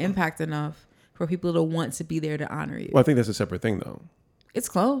having an impact enough for people to want to be there to honor you. Well, I think that's a separate thing, though. It's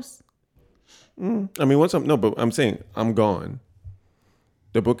close. I mean, but I'm saying I'm gone.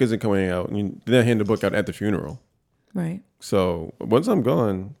 The book isn't coming out. You didn't hand the book out at the funeral. Right. So once I'm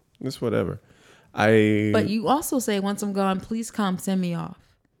gone, it's whatever. But you also say, once I'm gone, please come send me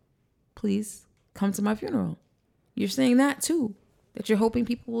off. Please come to my funeral. You're saying that too, that you're hoping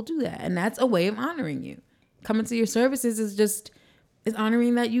people will do that. And that's a way of honoring you. Coming to your services is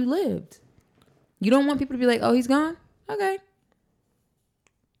honoring that you lived. You don't want people to be like, oh, he's gone? Okay.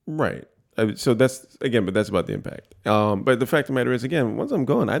 Right. So that's about the impact. But the fact of the matter is, again, once I'm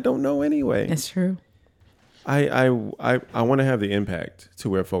gone, I don't know anyway. That's true. I want to have the impact to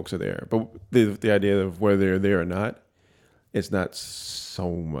where folks are there, but the idea of whether they're there or not, it's not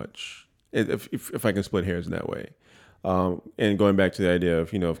so much. If I can split hairs in that way, and going back to the idea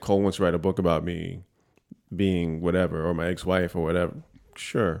of if Cole wants to write a book about me being whatever or my ex-wife or whatever,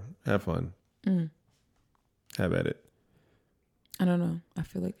 sure, have fun, have at it. I don't know. I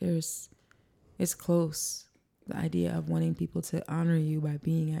feel like it's close. The idea of wanting people to honor you by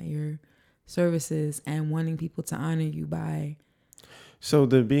being at your services and wanting people to honor you by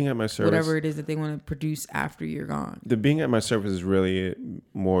the being at my service, whatever it is that they want to produce after you're gone. The being at my service is really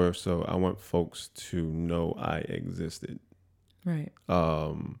more so I want folks to know I existed. Right.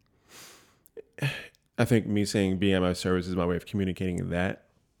 I think me saying being at my service is my way of communicating that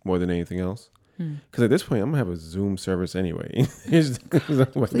more than anything else. Because at this point, I'm going to have a Zoom service anyway. Please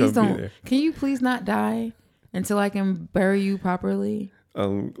don't. Can you please not die until I can bury you properly?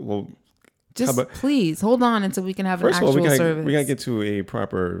 Well, please hold on until we can have an actual service. We got to get to a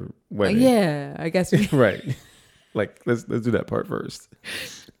proper wedding. Yeah, I guess. Right. Like, let's do that part first.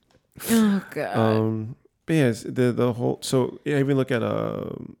 Oh, God. But yes, the whole... So, I even look at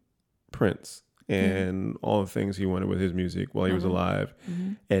Prince and all the things he wanted with his music while he was alive.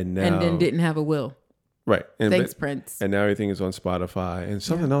 And now... And then didn't have a will. Right. Thanks, Prince. And now everything is on Spotify. And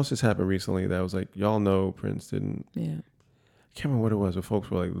something else just happened recently that was like, y'all know Prince didn't... Yeah. I can't remember what it was, but folks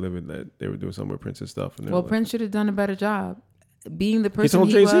were like living that they were doing some with Prince's stuff. And well, Prince should have done a better job. Being the person told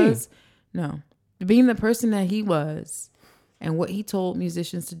he Jay-Z. was... No. Being the person that he was and what he told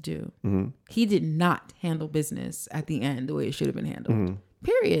musicians to do, he did not handle business at the end the way it should have been handled.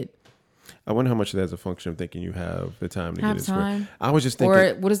 Period. I wonder how much of that is a function of thinking you have the time to have get it time. I was just thinking...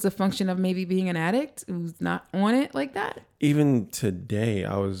 Or what is the function of maybe being an addict who's not on it like that? Even today,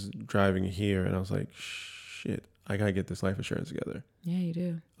 I was driving here and I was like, shit, I got to get this life insurance together. Yeah, you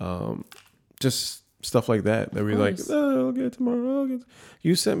do. Just stuff like that. That we're like, I'll get it tomorrow.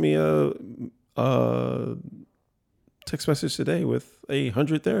 You sent me a text message today with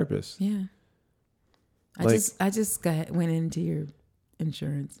 100 therapists. Yeah. I just went into your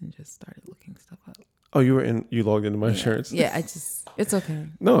insurance and just started looking stuff up. Oh, you logged into my insurance? Yeah, it's okay.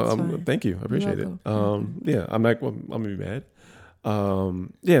 No, thank you. I appreciate it. Yeah, I'm gonna be mad.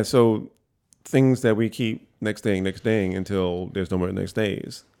 Yeah, so things that we keep next day until there's no more next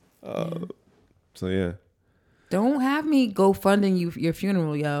days. So yeah. Don't have me go funding your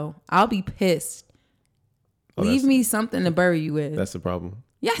funeral, yo. I'll be pissed. Leave me something to bury you with. That's the problem.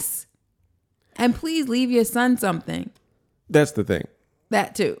 Yes. And please leave your son something. That's the thing.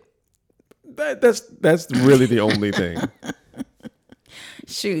 That too. That's really the only thing.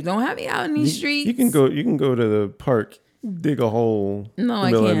 Shoot, don't have me out in these streets. You can go to the park, dig a hole. No,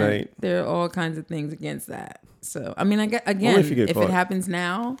 in the middle I of the can't. night. There are all kinds of things against that. So, I mean, again, if if caught. it happens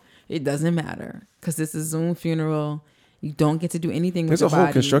now, it doesn't matter because this is Zoom funeral. You don't get to do anything with There's the a whole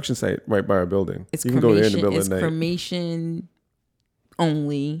body. construction site right by our building. It's you can go there in the middle it's of the night. cremation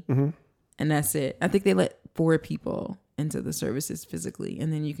only, and that's it. I think they let 4 people into the services physically,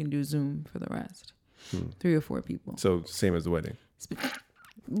 and then you can do Zoom for the rest. 3 or 4 people. So same as the wedding.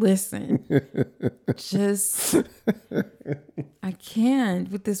 Listen, just I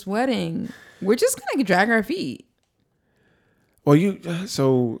can't with this wedding. We're just gonna drag our feet. Well,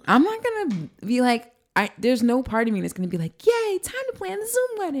 I'm not gonna be like, there's no part of me that's gonna be like, yay, time to plan the Zoom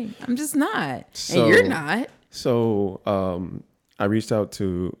wedding. I'm just not, and you're not. So I reached out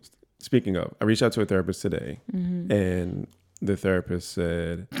to a therapist today, and the therapist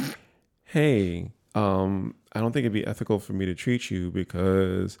said, "Hey, I don't think it'd be ethical for me to treat you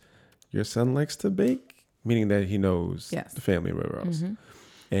because your son likes to bake," meaning that he knows the family and whatever else.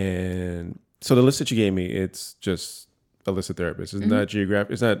 And so the list that you gave me, it's just a list of therapists. It's not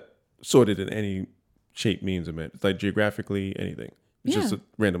geographic. It's not sorted in any shape, means, or meant. It's like geographically anything. It's just a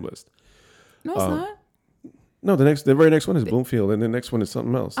random list. No, it's not. No, the very next one is Bloomfield, and the next one is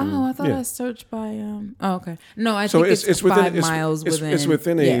something else. Oh, I thought I searched by. Oh, okay. No, I think it's 5 miles within. It's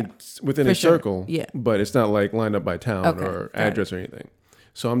within a circle. Yeah, but it's not like lined up by town or address or anything.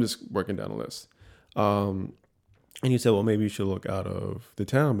 So I'm just working down a list. And you said, well, maybe you should look out of the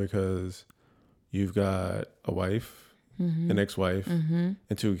town because you've got a wife, an ex-wife, and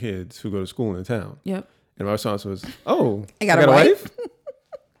 2 kids who go to school in the town. Yep. And my response was, "Oh, I got a wife?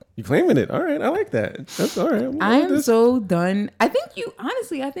 You claiming it? All right, I like that. That's all right. I am so done. I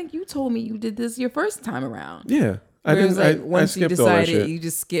think you told me you did this your first time around. Yeah, once you decided, you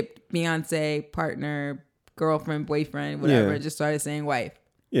just skipped Beyonce, partner, girlfriend, boyfriend, whatever. Just started saying wife.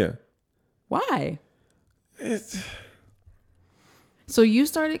 Yeah. Why? So you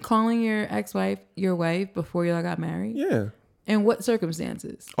started calling your ex-wife your wife before y'all got married? Yeah. In what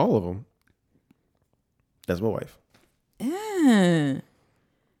circumstances? All of them. That's my wife.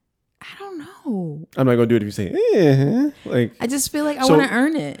 I don't know. I'm not gonna do it if you say like. I just feel like I want to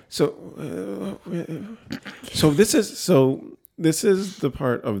earn it. So this is the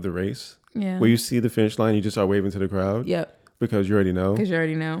part of the race where you see the finish line, you just start waving to the crowd. Yep. Because you already know.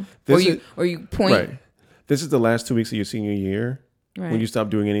 Or you point. Right. This is the last 2 weeks of your senior year when you stop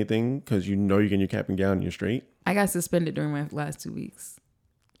doing anything because you know you're getting your cap and gown and you're straight. I got suspended during my last 2 weeks.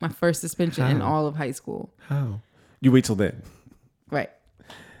 My first suspension in all of high school. How? You wait till then. Right.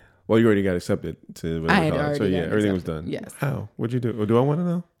 Well, you already got accepted to I had already. So yeah, everything was done. Yes. How? What'd you do? Or do I want to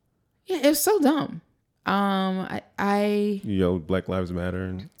know? Yeah, it was so dumb. You yelled Black Lives Matter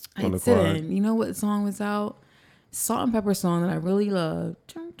and on the quad. quad. You know what song was out? Salt and Pepper song that I really love.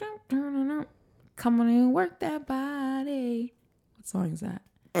 Come on and work that body. What song is that?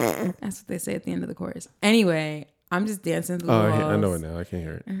 That's what they say at the end of the chorus. Anyway, I'm just dancing through the walls. I know it now. I can't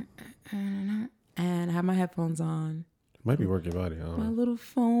hear it. And I have my headphones on. Might be Work Your Body. I don't know. My little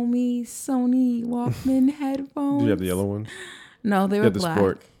foamy Sony Walkman headphones. Do you have the yellow one? No, they were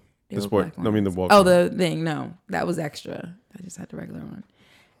black. The sport. I mean the Walkman. Oh, the thing. No, that was extra. I just had the regular one.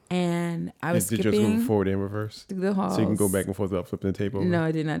 And I was skipping. Did you just go forward and reverse? Through the halls. So you can go back and forth without flipping the tape over? No,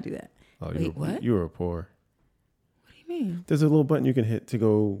 I did not do that. Oh, Wait, what? You were poor. What do you mean? There's a little button you can hit to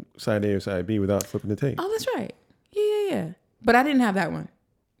go side A or side B without flipping the tape. Oh, that's right. Yeah. But I didn't have that one.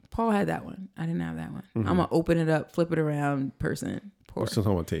 Paul had that one. I didn't have that one. I'm gonna open it up, flip it around, person. Poor. We're still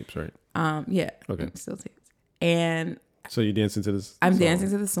talking about tapes, right? Yeah. Okay. Still tapes. And so you dancing to this? I'm dancing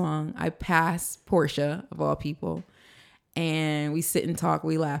to the song. I pass Portia, of all people, and we sit and talk.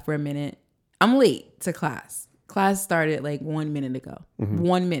 We laugh for a minute. I'm late to class. Class started like 1 minute ago.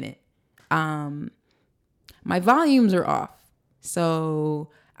 1 minute. My volumes are off,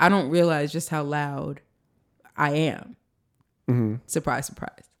 so I don't realize just how loud I am. Surprise,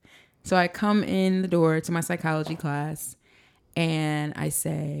 surprise. So I come in the door to my psychology class and I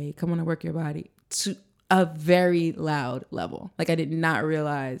say, come on and work your body, to a very loud level. Like I did not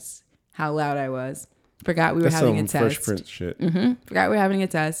realize how loud I was. Forgot we were having a test. Fresh Prince shit. Forgot we were having a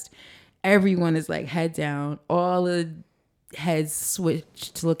test. Everyone is like head down. All the heads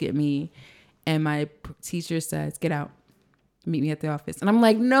switch to look at me. And my teacher says, get out. Meet me at the office. And I'm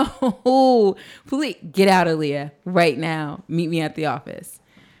like, no, please get out, Aaliyah, right now. Meet me at the office.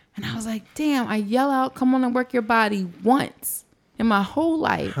 And I was like, damn, I yell out, come on and work your body once in my whole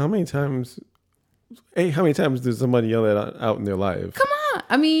life. How many times does somebody yell that out in their life? Come on.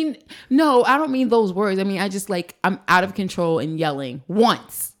 I mean, no, I don't mean those words. I mean, I just like, I'm out of control and yelling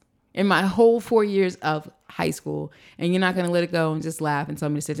once. in my whole 4 years of high school, and you're not going to let it go and just laugh and tell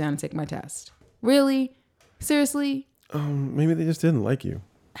me to sit down and take my test. Really? Seriously? Maybe they just didn't like you.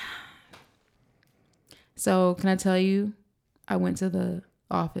 So can I tell you, I went to the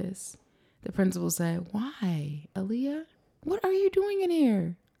office. The principal said, "Why, Aaliyah? What are you doing in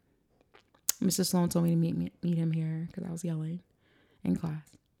here?" Mr. Sloan told me to meet him here because I was yelling in class.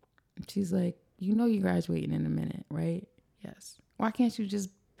 And she's like, "You know you're graduating in a minute, right?" "Yes." "Why can't you just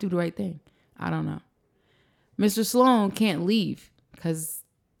do the right thing?" "I don't know." Mr. Sloan can't leave because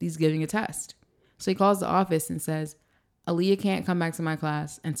he's giving a test. So he calls the office and says, "Aaliyah can't come back to my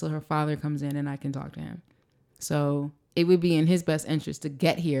class until her father comes in and I can talk to him." So it would be in his best interest to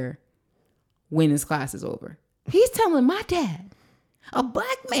get here when his class is over. He's telling my dad, a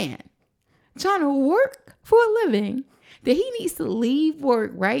black man trying to work for a living, that he needs to leave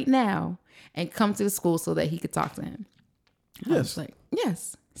work right now and come to the school so that he could talk to him. Yes. I was like,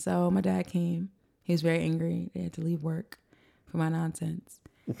 yes. So my dad came. He was very angry. They had to leave work for my nonsense.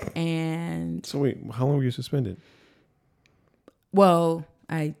 And so wait, how long were you suspended? Well,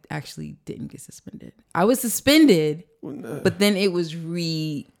 I actually didn't get suspended. I was suspended, but then it was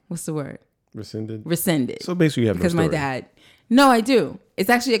what's the word? Rescinded. So basically you have because no story. my dad. No, I do. It's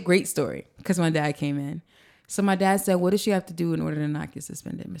actually a great story because my dad came in. So my dad said, "What does she have to do in order to not get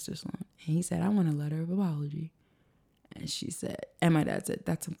suspended, Mr. Sloan?" And he said, "I want a letter of apology." And my dad said,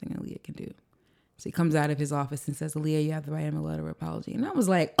 "That's something Aaliyah can do." So he comes out of his office and says, "Aaliyah, you have to write him a letter of apology." And I was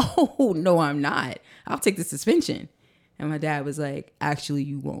like, "Oh, no, I'm not. I'll take the suspension." And my dad was like, "Actually,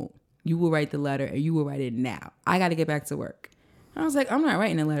 you won't. You will write the letter and you will write it now. I got to get back to work." And I was like, "I'm not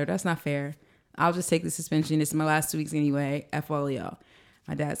writing a letter. That's not fair. I'll just take the suspension. It's my last 2 weeks anyway. F all y'all."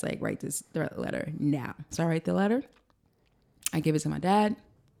 My dad's like, "Write this letter now." So I write the letter. I give it to my dad.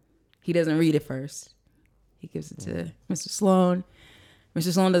 He doesn't read it first. He gives it to Mr. Sloan.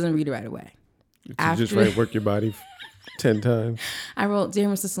 Mr. Sloan doesn't read it right away. Just write "work your body" 10 times. I wrote, "Dear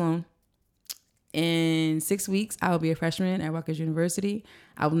Mr. Sloan, in 6 weeks, I will be a freshman at Rutgers University.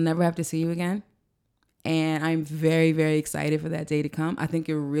 I will never have to see you again. And I'm very, very excited for that day to come. I think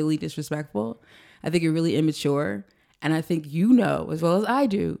you're really disrespectful. I think you're really immature. And I think you know, as well as I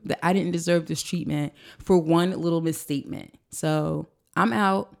do, that I didn't deserve this treatment for one little misstatement. So I'm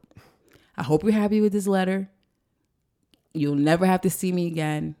out. I hope you're happy with this letter. You'll never have to see me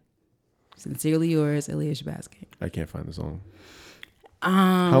again. Sincerely yours, Aaliyah Shabazky." I can't find the song.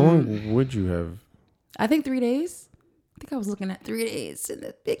 How long would you have? I think 3 days. I think I was looking at 3 days in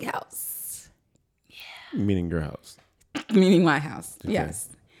the big house. Yeah. Meaning your house. Meaning my house. Okay. Yes.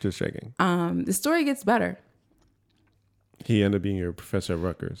 Just checking. The story gets better. He ended up being your professor at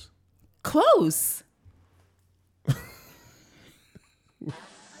Rutgers. Close.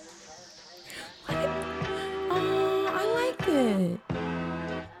 Oh, I like it.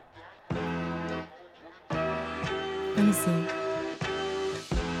 Let me see.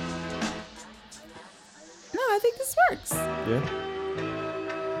 No, I think this works. Yeah.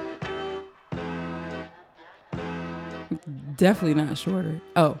 Definitely not shorter.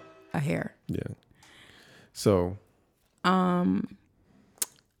 Oh, a hair. Yeah. So.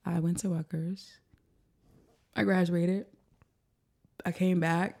 I went to Rutgers. I graduated. I came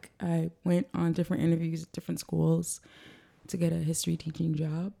back. I went on different interviews at different schools to get a history teaching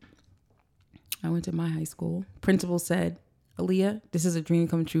job. I went to my high school. Principal said, "Aaliyah, this is a dream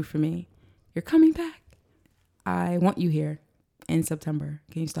come true for me. You're coming back. I want you here in September.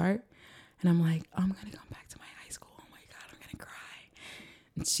 Can you start?" And I'm like, "I'm going to come back to my high school. Oh my God, I'm going to cry."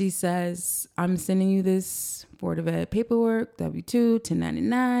 And she says, "I'm sending you this Board of Ed paperwork, W-2,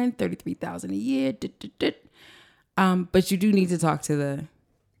 1099, $33,000 a year. But you do need to talk to the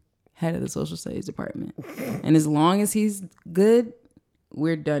head of the social studies department. And as long as he's good,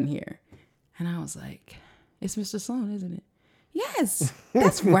 we're done here." And I was like, "It's Mr. Sloan, isn't it?" "Yes,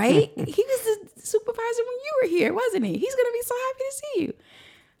 that's right. He was the supervisor when you were here, wasn't he? He's going to be so happy to see you."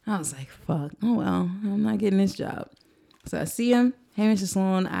 I was like, fuck, oh well, I'm not getting this job. So I see him. "Hey, Mr.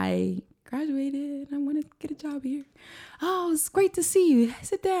 Sloan, I graduated. I want to get a job here." "Oh, it's great to see you.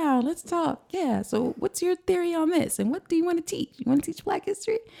 Sit down. Let's talk. Yeah. So what's your theory on this? And what do you want to teach? You want to teach Black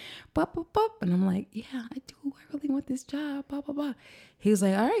history?" Bop, bop, bop. And I'm like, "Yeah, I do. I really want this job. Blah, blah, blah." He was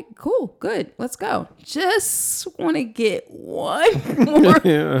like, "All right, cool. Good. Let's go. Just want to get one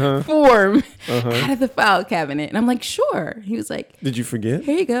more form out of the file cabinet." And I'm like, "Sure." He was like, "Did you forget?"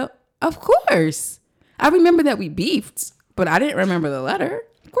 "Here you go." Of course. I remember that we beefed, but I didn't remember the letter.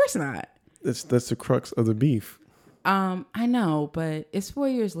 Of course not. That's the crux of the beef. I know, but it's 4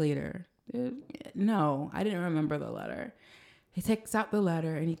 years later. No, I didn't remember the letter. He takes out the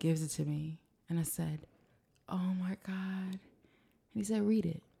letter and he gives it to me. And I said, "Oh my God." And he said, "Read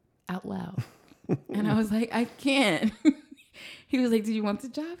it." out loud. And I was like, I can't. He was like, do you want the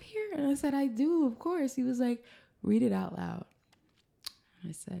job here? And I said, I do, of course. He was like, read it out loud.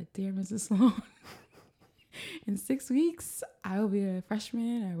 I said, dear Mrs. Sloan, in 6 weeks, I will be a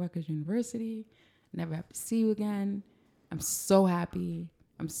freshman at Rutgers University. Never have to see you again. I'm so happy.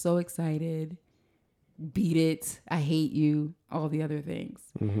 I'm so excited. Beat it. I hate you. All the other things.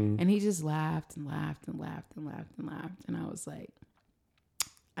 Mm-hmm. And he just laughed and laughed and laughed and laughed and laughed. And I was like,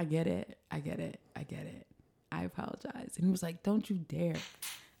 I get it. I get it. I get it. I apologize. And he was like, don't you dare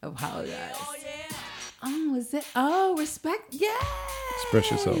apologize. Oh, yeah. Oh, is it? Oh, respect. Yes.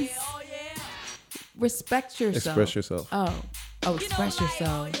 Express yourself. Respect yourself. Express yourself. Oh, express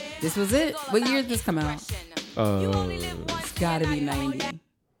yourself. This was it? What year did this come out? It's gotta be 90.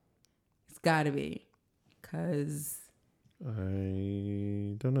 It's gotta be. Cause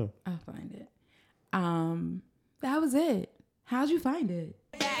I don't know. I'll find it. That was it. How'd you find it?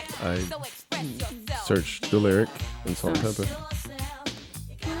 I searched the lyric in Salt and Pepper.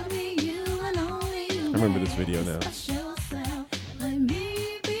 I remember this video now.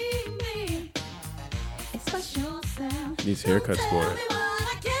 These haircuts for it.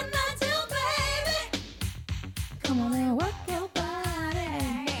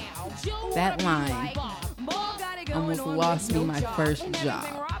 That line almost lost me my first job.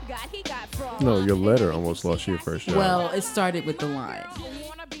 No, your letter almost lost you your first job. Well, it started with the line.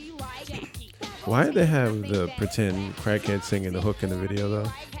 Why did they have the pretend crackhead singing the hook in the video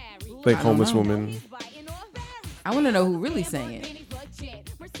though? Like homeless woman. I want to know who really sang it.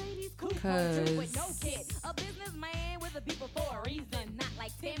 Because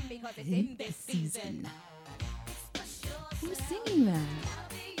this season. Who's singing that?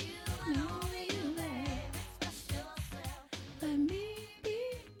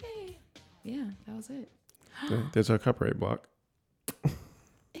 Yeah, that was it. There's our copyright block.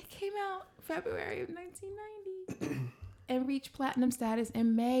 It came out February of 1990 and reached platinum status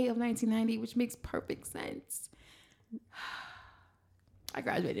in May of 1990, which makes perfect sense. I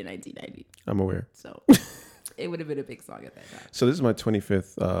graduated in 1990. I'm aware. So it would have been a big song at that time. So this is my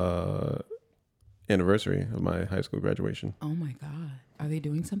 25th anniversary of my high school graduation. Oh my God. Are they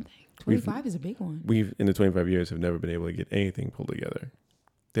doing something? 25 is a big one. We've, in the 25 years, have never been able to get anything pulled together.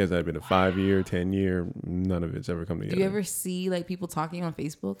 There's not been a 5-year, 10-year. None of it's ever come together. Do you ever see like people talking on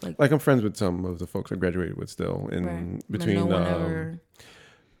Facebook? Like I'm friends with some of the folks I graduated with still. And right. between no one ever...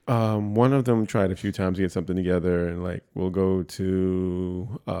 one of them tried a few times to get something together, and like we'll go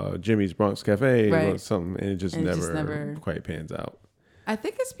to Jimmy's Bronx Cafe or something, and it just never quite pans out. I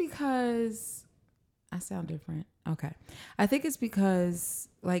think it's because I sound different. Okay, I think it's because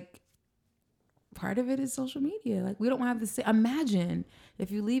like part of it is social media. Like we don't have the same. Imagine if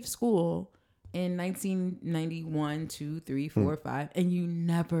you leave school in 1991, 2, 3, 4, 5, and you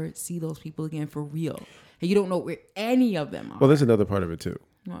never see those people again for real, and you don't know where any of them are. Well, there's another part of it too.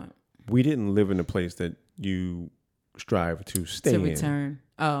 What? We didn't live in a place that you strive to stay in. Return.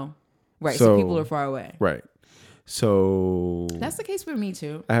 Oh, right. So people are far away. Right. So that's the case for me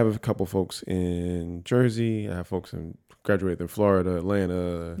too. I have a couple folks in Jersey. I have folks in graduated in Florida,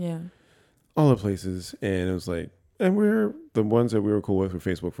 Atlanta. Yeah. All the places. And it was like, and we're the ones that we were cool with, we're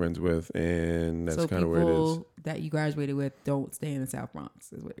Facebook friends with. And that's kind of where it is. That you graduated with don't stay in the South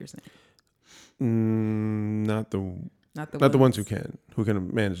Bronx is what you're saying. Not the ones who can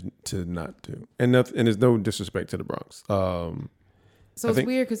manage to not do, and there's no disrespect to the Bronx. So it's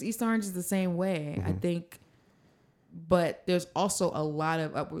weird because East Orange is the same way, I think, but there's also a lot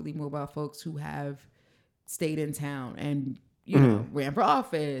of upwardly mobile folks who have stayed in town and you know ran for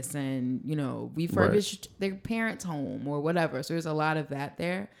office and you know refurbished their parents' home or whatever. So there's a lot of that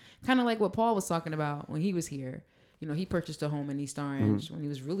there, kind of like what Paul was talking about when he was here. You know, he purchased a home in East Orange when he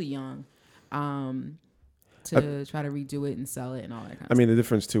was really young. To try to redo it and sell it and all that kind of stuff. I mean, the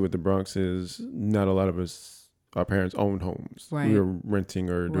difference too with the Bronx is not a lot of us, our parents owned homes. Right. We were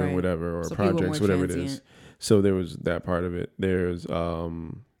renting or doing whatever or so projects, whatever transient. It is. So there was that part of it. There's,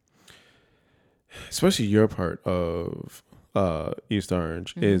 especially your part of East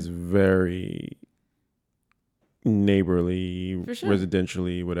Orange is very neighborly,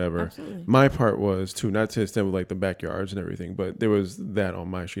 residentially, whatever. Absolutely. My part was too, not to the extent with like the backyards and everything, but there was that on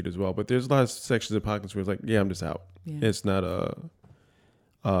my street as well. But there's a lot of sections of pockets where it's like, I'm just out. Yeah. It's not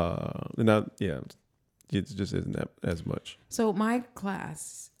it just isn't that as much. So my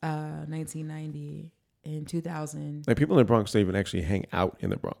class, 1990 and 2000. Like people in the Bronx don't even actually hang out in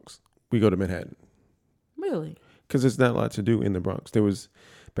the Bronx. We go to Manhattan. Really? Because there's not a lot to do in the Bronx. There was,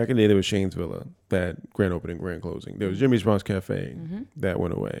 back in the day, there was Shane's Villa, that grand opening, grand closing. There was Jimmy's Bronx Cafe, that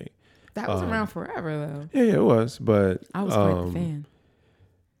went away. That was around forever, though. Yeah, it was, but... I was quite the fan.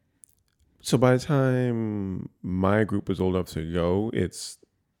 So by the time my group was old enough to go, it's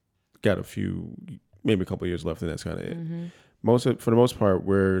got maybe a couple of years left, and that's kind of it. Mm-hmm. For the most part,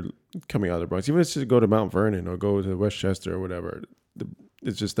 we're coming out of the Bronx. Even if it's just go to Mount Vernon or go to Westchester or whatever,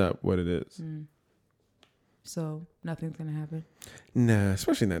 it's just not what it is. Mm. So nothing's gonna happen. Nah,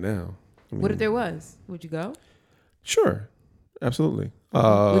 especially not now. What if there was? Would you go? Sure, absolutely.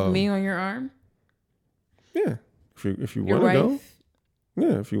 With me on your arm? Yeah, if you want to go.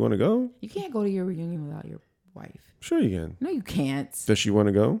 Yeah, if you want to go. You can't go to your reunion without your wife. Sure, you can. No, you can't. Does she want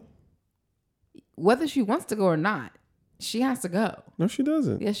to go? Whether she wants to go or not, she has to go. No, she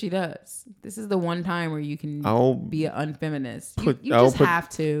doesn't. Yes, she does. This is the one time where you can be an unfeminist. You have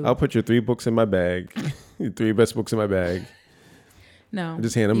to. I'll put your 3 books in my bag. Your 3 best books in my bag. No.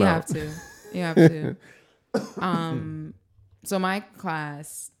 Just hand them out. You have to. So my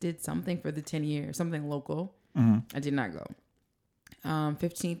class did something for the 10 years, something local. Mm-hmm. I did not go.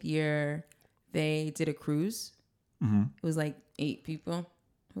 15th year, they did a cruise. Mm-hmm. It was like 8 people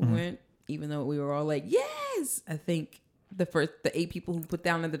who went, even though we were all like, yes. I think the 8 people who put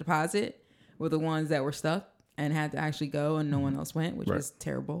down the deposit were the ones that were stuck and had to actually go, and no one else went, which was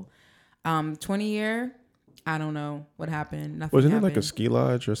terrible. 20 year, I don't know what happened. Nothing Wasn't happened. it like a ski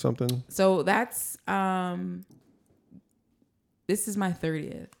lodge or something? So that's this is my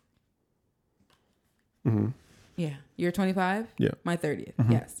 30th. Mm-hmm. Yeah. You're 25? Yeah. My 30th.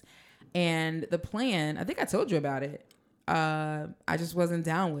 Mm-hmm. Yes. And the plan, I think I told you about it. I just wasn't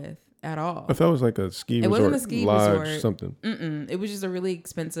down with at all. I thought it was like a ski resort. It wasn't a ski lodge resort. Something. It was just a really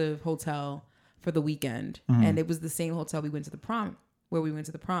expensive hotel for the weekend. Mm-hmm. And it was the same hotel we went to the prom,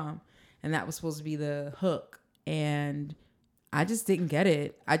 And that was supposed to be the hook. And I just didn't get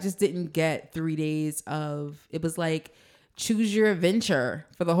it. I just didn't get 3 days of, it was like, choose your adventure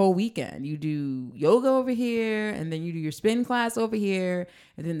for the whole weekend. You do yoga over here, and then you do your spin class over here,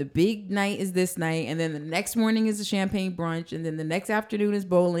 and then the big night is this night, and then the next morning is a champagne brunch, and then the next afternoon is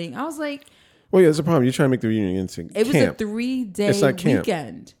bowling. I was like, well, yeah, that's the problem. You're trying to make the reunion into camp. It was a 3-day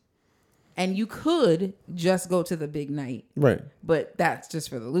weekend, and you could just go to the big night, right? But that's just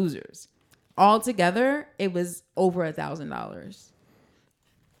for the losers. Altogether, it was over $1,000,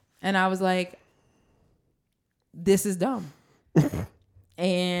 and I was like, this is dumb.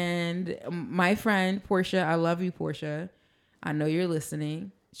 And my friend Portia, I love you, Portia. I know you're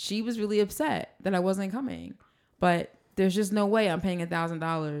listening. She was really upset that I wasn't coming, but there's just no way I'm paying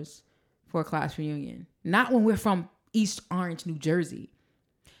 $1,000 for a class reunion. Not when we're from East Orange, New Jersey.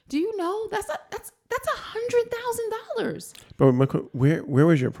 Do you know that's $100,000? But where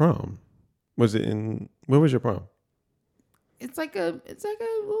was your prom? Where was your prom? It's like a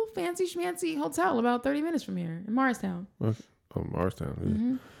little fancy schmancy hotel about 30 minutes from here in Morristown. Okay. Oh,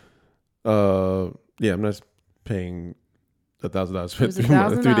 Morristown. Mm-hmm. Yeah, I'm not paying $1,000 for 3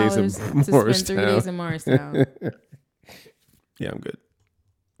 days in Morristown. To spend 3 days in Morristown. Yeah, I'm good.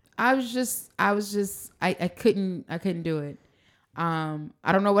 I couldn't do it. I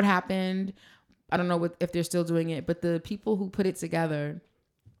don't know what happened. I don't know if they're still doing it, but the people who put it together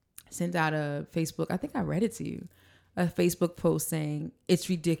sent out a Facebook. I think I read it to you. A Facebook post saying it's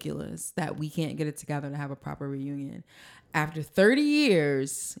ridiculous that we can't get it together to have a proper reunion. After 30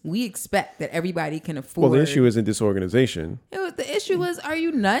 years, we expect that everybody can afford. Well, the issue isn't disorganization. The issue was, are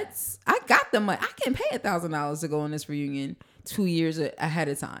you nuts? I got the money. I can pay $1,000 to go on this reunion 2 years ahead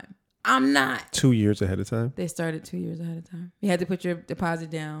of time. I'm not. 2 years ahead of time? They started 2 years ahead of time. You had to put your deposit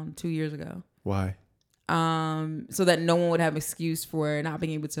down 2 years ago. Why? So that no one would have excuse for not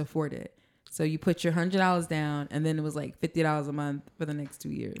being able to afford it. So you put your $100 down, and then it was like $50 a month for the next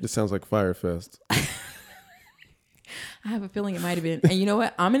 2 years. This sounds like Firefest. I have a feeling it might have been. And you know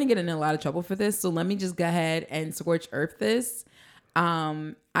what? I'm going to get in a lot of trouble for this. So let me just go ahead and scorch earth this.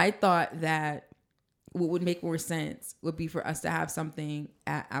 I thought that what would make more sense would be for us to have something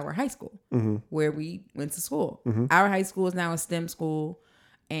at our high school where we went to school. Mm-hmm. Our high school is now a STEM school.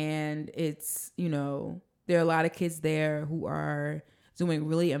 And it's, there are a lot of kids there who are doing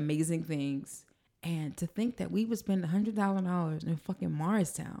really amazing things. And to think that we would spend $100,000 in fucking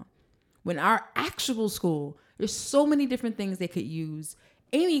Morristown when our actual school, there's so many different things they could use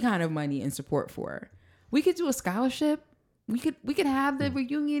any kind of money and support for. We could do a scholarship. We could have the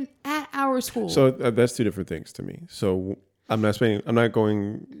reunion at our school. So that's two different things to me. So I'm not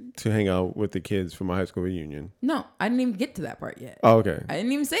going to hang out with the kids from my high school reunion. No, I didn't even get to that part yet. Oh, okay. I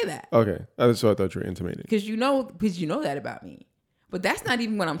didn't even say that. Okay. So I thought you were intimating. Because you know that about me. But that's not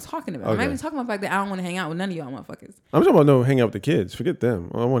even what I'm talking about. Okay. I'm not even talking about the fact that I don't want to hang out with none of y'all motherfuckers. I'm talking about hang out with the kids. Forget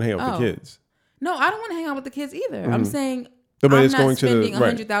them. I want to hang out with the kids. No, I don't want to hang out with the kids either. Mm-hmm. I'm saying The money I'm is not going to spending the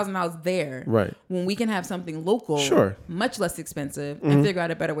right. $100,000 there, Right. when we can have something local, Sure. much less expensive, and figure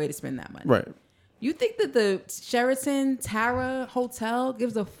out a better way to spend that money. Right. You think that the Sheraton Tara Hotel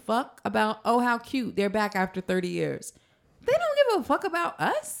gives a fuck about, oh, how cute, they're back after 30 years? They don't give a fuck about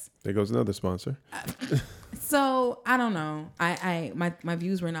us. There goes another sponsor. So I don't know. My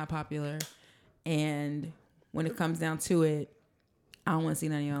views were not popular, and when it comes down to it, I don't want to see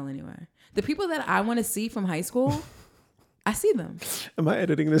none of y'all anyway. The people that I want to see from high school, I see them. Am I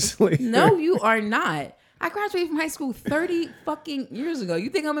editing this later? No, you are not. I graduated from high school 30 fucking years ago. You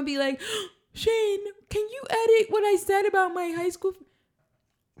think I'm gonna be like, Shane, can you edit what I said about my high school?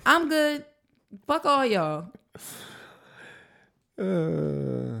 I'm good. Fuck all y'all.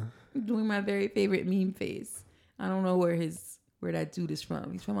 Doing my very favorite meme face. I don't know where that dude is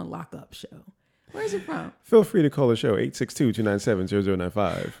from. He's from a lockup show. Where's it from? Feel free to call the show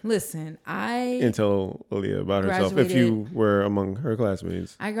 862-297-0095. Listen, and tell Aaliyah about herself if you were among her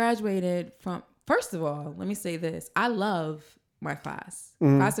classmates. I graduated from, first of all, let me say this. I love my class.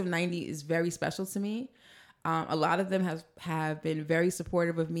 Class of 90 is very special to me. A lot of them have been very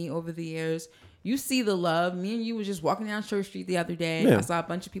supportive of me over the years. You see the love. Me and you were just walking down Church Street the other day. Yeah. I saw a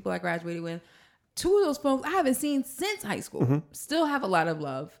bunch of people I graduated with. Two of those folks I haven't seen since high school. Still have a lot of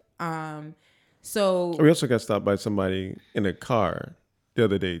love. So we also got stopped by somebody in a car the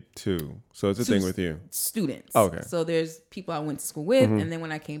other day too. So it's a thing with you. Students. Oh, okay. So there's people I went to school with, and then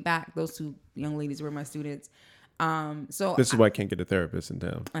when I came back, those two young ladies were my students. So this is why I can't get a therapist in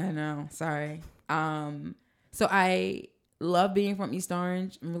town. I know. Sorry. So I love being from East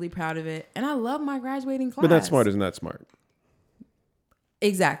Orange. I'm really proud of it. And I love my graduating class. But not smart is not smart.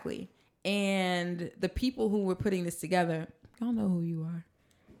 Exactly. And the people who were putting this together, y'all know who you are.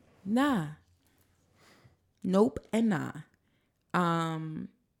 Nah. Nope and nah.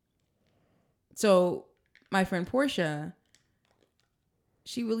 So my friend Portia,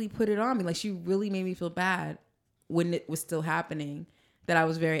 she really put it on me. Like, she really made me feel bad when it was still happening, that I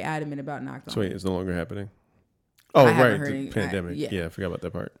was very adamant about not going. So wait, it's no longer happening? Oh, right. The pandemic. Yeah, I forgot about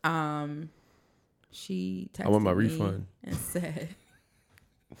that part. She texted I want my me refund and said,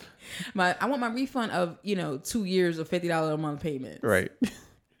 I want my refund of, 2 years of $50 a month payments. Right.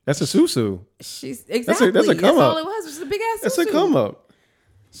 That's a susu. She's exactly. That's a come up. That's all it was. It was a big ass susu. That's a come up.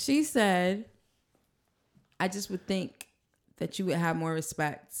 She said, I just would think that you would have more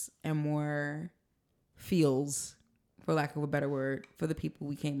respect and more feels, for lack of a better word, for the people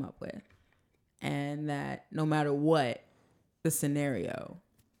we came up with. And that no matter what the scenario,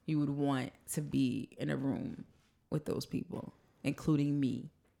 you would want to be in a room with those people, including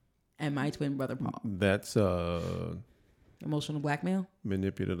me and my twin brother Paul. That's emotional blackmail.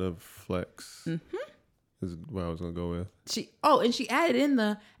 Manipulative flex. Is what I was gonna go with. She added in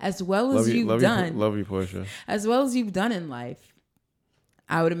the as well as you've done. Love you, Portia. As well as you've done in life.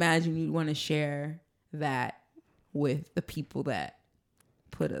 I would imagine you'd want to share that with the people that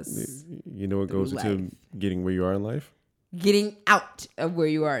put us. You know what goes into getting where you are in life? Getting out of where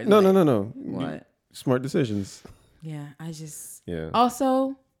you are in life. No. What? Smart decisions. Yeah, I just... Yeah.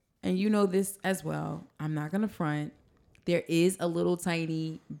 Also, and you know this as well, I'm not going to front. There is a little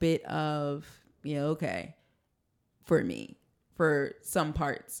tiny bit of, okay, for me, for some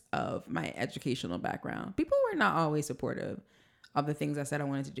parts of my educational background. People were not always supportive of the things I said I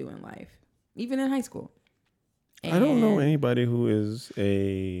wanted to do in life, even in high school. And I don't know anybody who is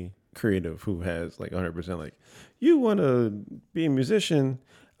a creative who has like 100% like, you want to be a musician?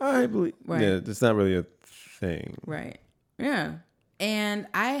 I believe. Right. Yeah, it's not really a thing. Right. Yeah. And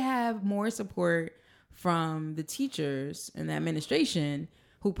I have more support from the teachers and the administration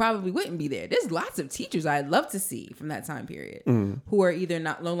who probably wouldn't be there. There's lots of teachers I'd love to see from that time period who are either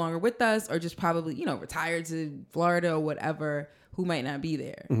no longer with us or just probably, retired to Florida or whatever, who might not be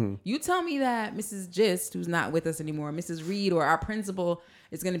there. You tell me that Mrs. Gist, who's not with us anymore, Mrs. Reed or our principal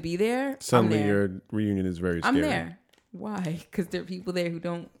is going to be there. Suddenly your reunion is very scary. I'm there. Why? Because there are people there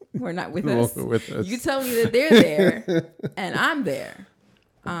who are not with us. You tell me that they're there and I'm there.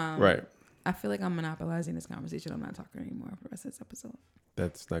 Right. I feel like I'm monopolizing this conversation. I'm not talking anymore for the rest of this episode.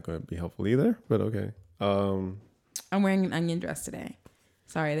 That's not going to be helpful either, but okay. I'm wearing an onion dress today.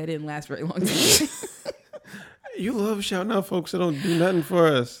 Sorry, that didn't last very long. You love shouting out folks that don't do nothing for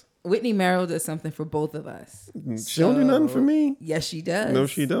us. Whitney Merrill does something for both of us. She don't do nothing for me. Yes, she does. No,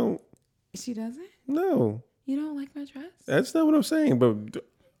 she don't. She doesn't? No. You don't like my dress? That's not what I'm saying, but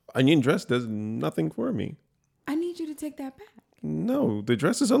onion dress does nothing for me. I need you to take that back. No, the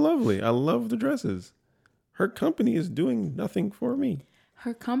dresses are lovely. I love the dresses. Her company is doing nothing for me.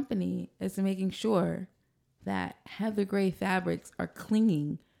 Her company is making sure that heather gray fabrics are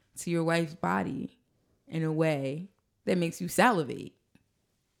clinging to your wife's body in a way that makes you salivate.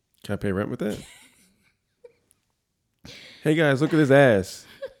 Can I pay rent with that? Hey guys, look at his ass.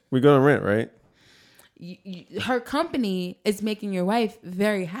 We going to rent, right? Her company is making your wife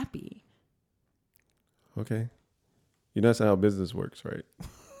very happy. Okay. You know that's how business works, right?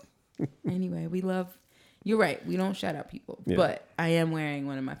 Anyway, you're right. We don't shout out people, but I am wearing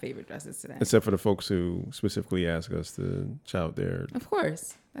one of my favorite dresses today. Except for the folks who specifically ask us to shout their. Of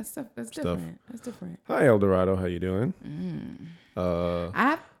course, that's different. That's different. Hi, Eldorado. How you doing?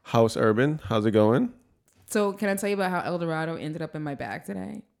 House Urban. How's it going? So can I tell you about how Eldorado ended up in my bag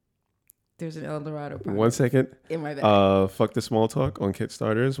today? There's an Eldorado product 1 second. In my bag. Fuck the small talk on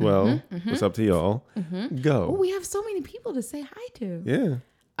Kickstarter as well. What's up to y'all? Go. Oh, we have so many people to say hi to. Yeah.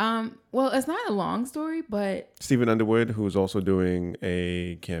 Well, it's not a long story, but Stephen Underwood, who's also doing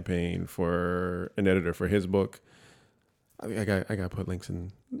a campaign for an editor for his book. I got to put links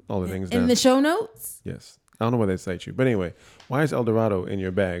in all the things in the show notes. Yes. I don't know why they cite you, but anyway, why is Eldorado in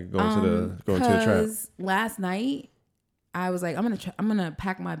your bag going to the trap? Because last night I was like, I'm gonna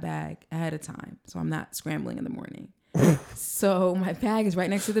pack my bag ahead of time, so I'm not scrambling in the morning. So my bag is right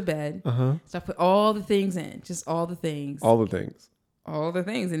next to the bed. So I put all the things in, just all the things. All the things. All the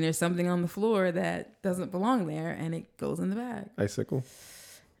things, and there's something on the floor that doesn't belong there, and it goes in the bag. Icicle?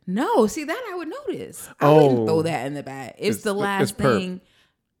 No, see that I would notice. I wouldn't throw that in the bag. It's the last thing.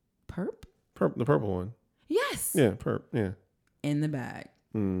 Perp? The purple one. Yes. Yeah, perp. Yeah. In the bag.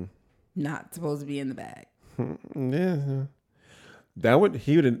 Not supposed to be in the bag. Yeah.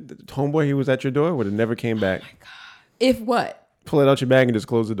 Homeboy, he was at your door, would have never came back. Oh my God. If what? Pull it out your bag and just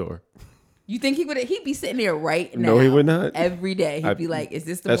close the door. You think he'd be sitting there right now? No, he would not. Every day. He'd be like, is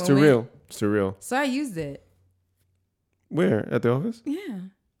this the That's moment? too real. It's too real. So I used it. Where? At the office? Yeah.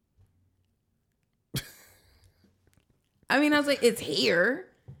 I mean, I was like, it's here.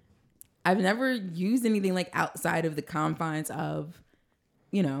 I've never used anything like outside of the confines of,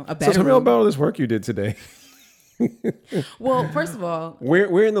 a bedroom. So tell me about all this work you did today. Well, first of all,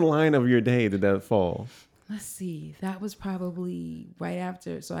 where in the line of your day did that fall? Let's see. That was probably right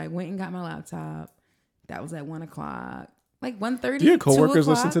after. So I went and got my laptop. That was at 1:00, like 1:30. Do your coworkers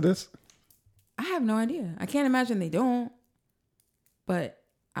listen to this? I have no idea. I can't imagine they don't. But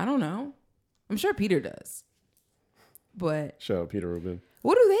I don't know. I'm sure Peter does. But shout out Peter Rubin.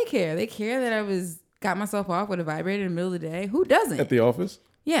 What do they care? They care that I got myself off with a vibrator in the middle of the day. Who doesn't? At the office?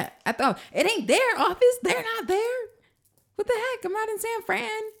 Yeah, it ain't their office. They're not there. What the heck? I'm not in San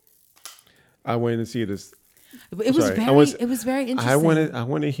Fran. I wanted to see this. It was very interesting. I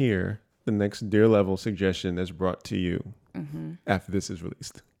want to hear the next Dear Level suggestion that's brought to you after this is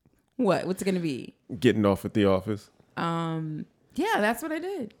released. What's it gonna be? Getting off at the office. Yeah, that's what I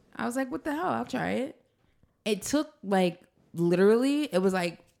did. I was like, what the hell? I'll try it. It took literally, it was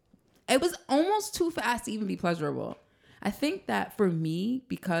almost too fast to even be pleasurable. I think that for me,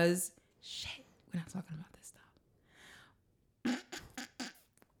 because we're not talking about this stuff.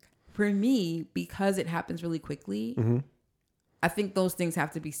 For me, because it happens really quickly, I think those things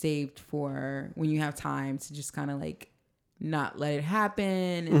have to be saved for when you have time to just kind of not let it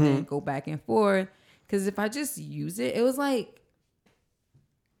happen and then go back and forth. Because if I just use it, it was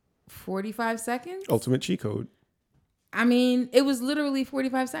 45 seconds. Ultimate cheat code. I mean, it was literally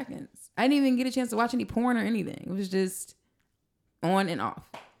 45 seconds. I didn't even get a chance to watch any porn or anything. It was just on and off.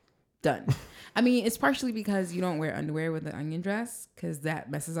 Done. I mean, it's partially because you don't wear underwear with an onion dress because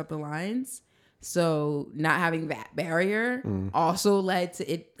that messes up the lines. So not having that barrier also led to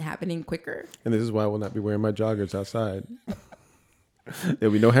it happening quicker. And this is why I will not be wearing my joggers outside.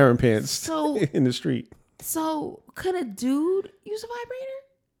 There'll be no harem pants in the street. So could a dude use a vibrator?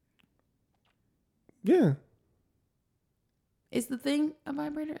 Yeah. Is the thing a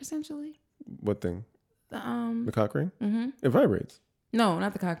vibrator essentially? What thing? The cock ring? Mm-hmm. It vibrates. No,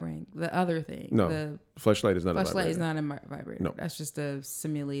 not the cock ring. The other thing. No, the fleshlight is not a vibrator. Fleshlight is not a vibrator. No. That's just a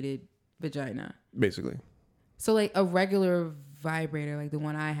simulated vagina. Basically. So a regular vibrator, like the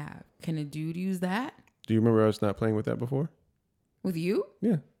one I have, can a dude use that? Do you remember us not playing with that before? With you?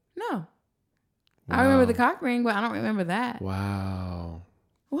 Yeah. No. Wow. I remember the cock ring, but I don't remember that. Wow.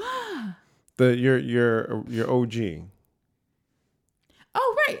 Wow. Your OG.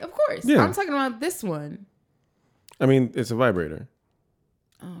 Oh, right. Of course. Yeah. I'm talking about this one. I mean, it's a vibrator.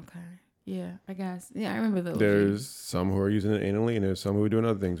 Okay. Yeah, I guess. Yeah, I remember those. There's some who are using it anally, and there's some who are doing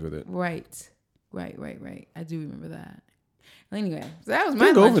other things with it. Right. I do remember that. Well, anyway, so that was my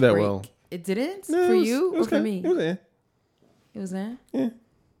didn't go lunch over that break. well. It didn't? No, for you or for me? It was in. It was in? Yeah.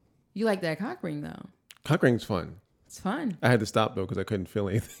 You like that cock ring, though. Cock ring's fun. It's fun. I had to stop, though, because I couldn't feel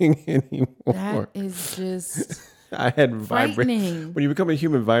anything anymore. That is just... I had vibrate. Frightening. When you become a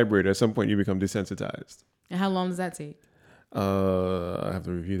human vibrator, at some point you become desensitized. And how long does that take? I have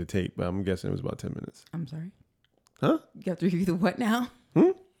to review the tape, but I'm guessing it was about 10 minutes. I'm sorry. Huh? You have to review the what now?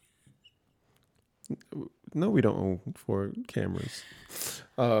 No, we don't own 4 cameras.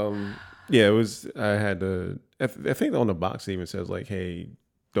 Yeah, it was. I had to. I think on the box it even says like, "Hey,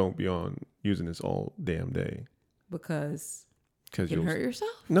 don't be on using this all damn day Because you you'll hurt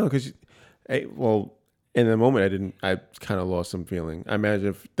yourself." No, because well, in the moment I kind of lost some feeling. I imagine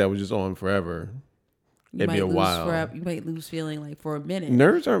if that was just on forever, it'd be a while. You might lose feeling like for a minute.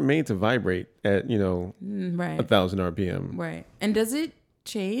 Nerves aren't made to vibrate at right 1,000 RPM. Right. And does it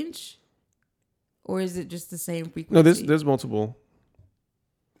change, or is it just the same frequency? No, there's multiple.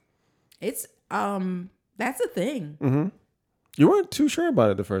 It's that's a thing. Mm-hmm. You weren't too sure about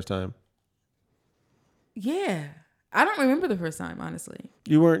it the first time. Yeah, I don't remember the first time, honestly.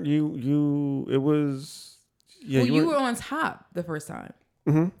 You weren't. You. It was. Yeah. Well, you were on top the first time.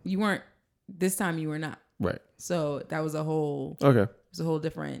 Mm-hmm. You weren't. This time you were not. Right. So that was a whole. Okay. It was a whole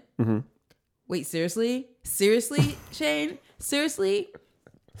different. Mm-hmm. Wait, seriously, Shane, seriously.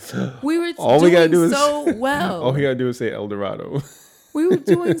 We were all we gotta do is so well. All we gotta do is say El Dorado. We were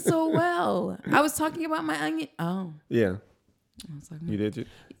doing so well. I was talking about my onion. Oh. Yeah. I was like, You did.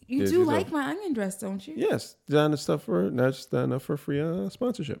 You do like my onion dress, don't you? Yes. Not just enough for free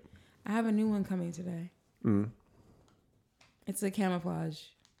sponsorship. I have a new one coming today. Mm. It's a camouflage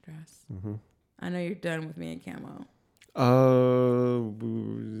dress. Mm-hmm. I know you're done with me in camo.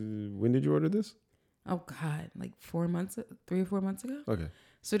 When did you order this? Oh God, like 3 or 4 months ago. Okay.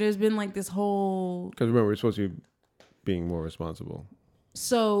 So there's been like this whole. Because remember, we're supposed to be being more responsible.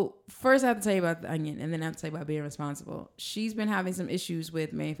 So first I have to tell you about the onion, and then I have to tell you about being responsible. She's been having some issues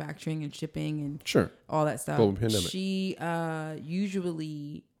with manufacturing and shipping and all that stuff. Global pandemic. She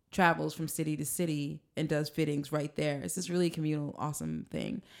usually travels from city to city and does fittings right there. It's this really communal, awesome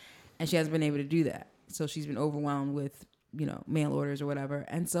thing. And she hasn't been able to do that. So she's been overwhelmed with, mail orders or whatever.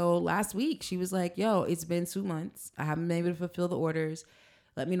 And so last week she was like, yo, it's been 2 months. I haven't been able to fulfill the orders.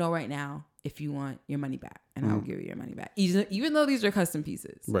 Let me know right now if you want your money back, and I'll give you your money back. Even though these are custom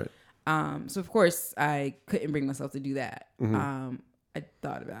pieces. Right. So of course I couldn't bring myself to do that. Mm-hmm. I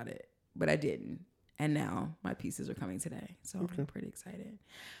thought about it, but I didn't. And now my pieces are coming today. So I'm pretty excited.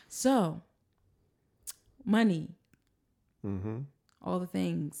 So money, all the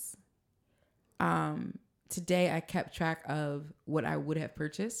things. Today I kept track of what I would have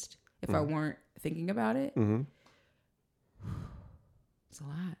purchased if I weren't thinking about it. Mm-hmm. It's a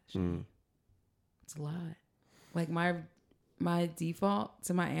lot. It's a lot. Like my default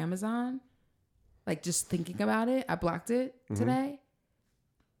to my Amazon, like just thinking about it, I blocked it today.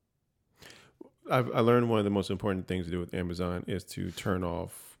 I learned one of the most important things to do with Amazon is to turn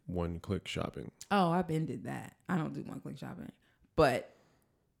off one-click shopping. Oh, I've been did that. I don't do one-click shopping. But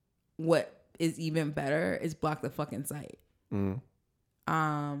what is even better is block the fucking site.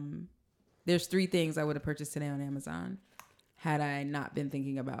 There's 3 things I would have purchased today on Amazon had I not been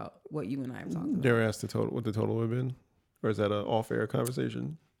thinking about what you and I have talked about. Dare I ask what the total would have been? Or is that an off-air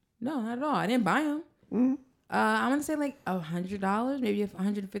conversation? No, not at all. I didn't buy them. I'm going to say like $100, maybe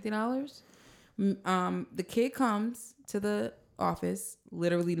 $150. The kid comes to the office,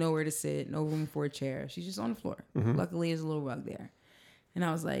 literally nowhere to sit, no room for a chair. She's just on the floor. Luckily, there's a little rug there. And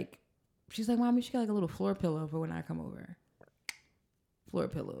I was like, she's like, Mommy, she got like a little floor pillow for when I come over. Floor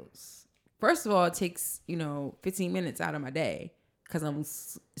pillows. First of all, it takes, 15 minutes out of my day because I'm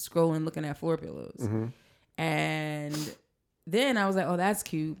scrolling, looking at floor pillows. And then I was like, oh, that's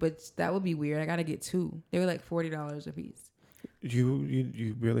cute, but that would be weird. I got to get 2. They were like $40 a piece.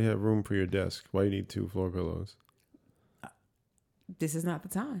 You barely have room for your desk. Why you need 2 floor pillows? This is not the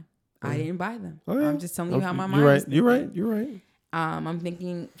time. I didn't buy them. Oh, yeah. I'm just telling you how my mind is. You're right. I'm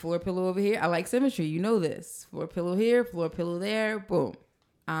thinking floor pillow over here. I like symmetry. You know this. Floor pillow here, floor pillow there. Boom.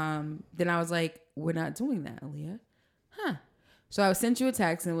 Then I was like, we're not doing that, Aaliyah. Huh. So I sent you a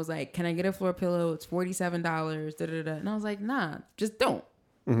text and was like, can I get a floor pillow? It's $47. Da, da, da. And I was like, nah, just don't.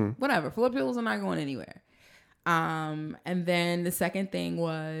 Whatever. Floor pillows are not going anywhere. And then the second thing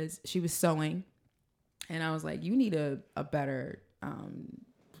was she was sewing. And I was like, you need a better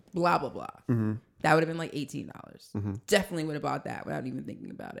blah, blah, blah. That would have been like $18. Definitely would have bought that without even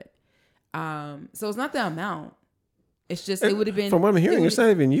thinking about it. So it's not the amount. It's just, it would have been. From what I'm hearing, it's not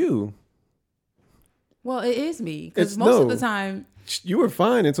even you. Well, it is me. Because most of the time. You were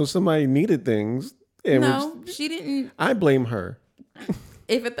fine until somebody needed things. And she didn't. I blame her.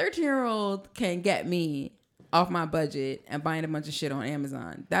 If a 13-year-old can get me off my budget and buying a bunch of shit on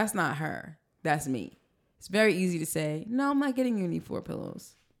Amazon, that's not her. That's me. It's very easy to say, no, I'm not getting you any floor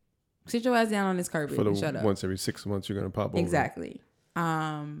pillows. Sit your ass down on this carpet for and shut up. Once every 6 months, you're gonna pop over. Exactly.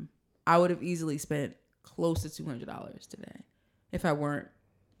 I would have easily spent close to $200 today if I weren't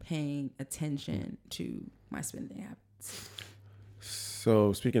paying attention to my spending habits.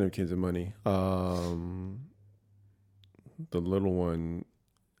 So speaking of kids and money, the little one,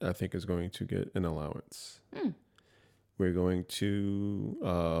 I think, is going to get an allowance. We're going to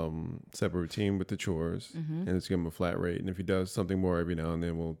set up a routine with the chores, and it's give him a flat rate. And if he does something more every now and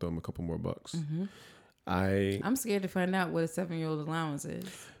then, we'll throw him a couple more bucks. I'm scared to find out what a 7-year-old allowance is.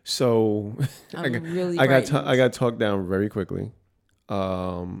 So I got talked down very quickly.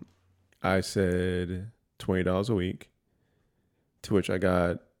 I said $20 a week, to which I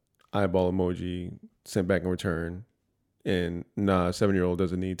got eyeball emoji sent back in return. And a 7-year-old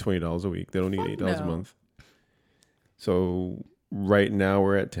doesn't need $20 a week. They don't need $8 a month. So right now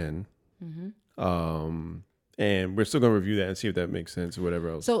we're at 10. And we're still going to review that and see if that makes sense or whatever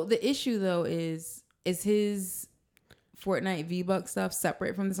else. So the issue though is his Fortnite V-Bucks stuff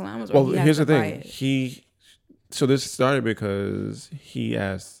separate from this allowance? Well, here's the thing. So this started because he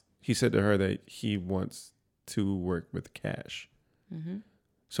said to her that he wants to work with cash.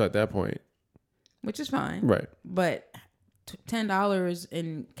 So at that point, which is fine. Right. But $10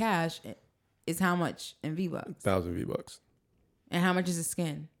 in cash is how much in V-Bucks? 1,000 V-Bucks. And how much is a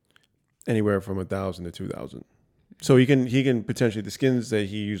skin? Anywhere from 1,000 to 2,000. So he can potentially, the skins that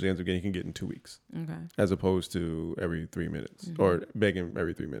he usually ends up getting, he can get in 2 weeks. Okay. As opposed to every 3 minutes or begging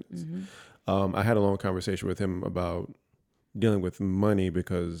every 3 minutes. I had a long conversation with him about dealing with money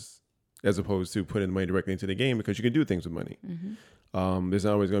because, as opposed to putting money directly into the game, because you can do things with money. There's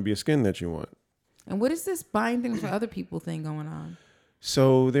not always going to be a skin that you want. And what is this buying things for other people thing going on?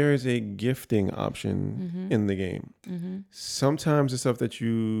 So there is a gifting option in the game. Sometimes the stuff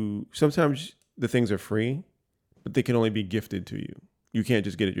sometimes the things are free, but they can only be gifted to you. You can't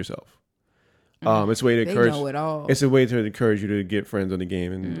just get it yourself. It's a way to encourage. They know it all. It's a way to encourage you to get friends on the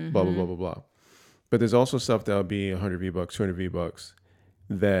game and blah blah blah blah blah. But there's also stuff that'll be 100 V-Bucks, 200 V-Bucks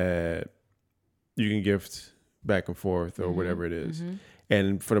that you can gift back and forth or whatever it is.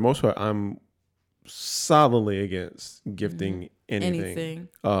 And for the most part, I'm solidly against gifting anything.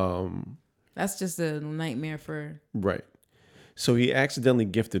 That's just a nightmare for. Right. So he accidentally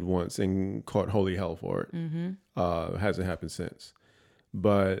gifted once and caught holy hell for it. Hasn't happened since.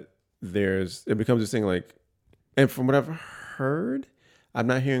 But it becomes this thing like, and from what I've heard, I'm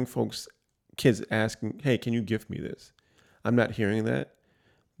not hearing kids asking, hey, can you gift me this? I'm not hearing that.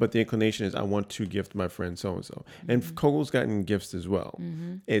 But the inclination is I want to gift my friend so-and-so. And Cole's gotten gifts as well.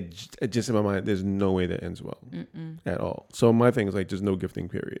 It just in my mind, there's no way that ends well at all. So my thing is like, there's no gifting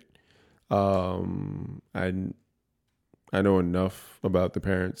period. I know enough about the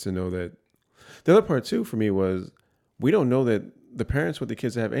parents to know that. The other part too for me was we don't know that the parents want the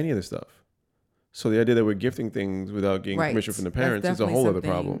kids to have any of this stuff. So the idea that we're gifting things without getting permission from the parents is a whole other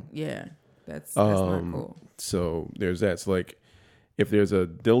problem. Yeah, that's not cool. So there's that. So like, if there's a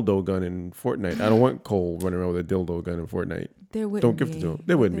dildo gun in Fortnite, I don't want Cole running around with a dildo gun in Fortnite. Don't gift it to him.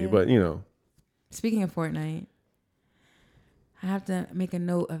 There wouldn't be, but you know. Speaking of Fortnite, I have to make a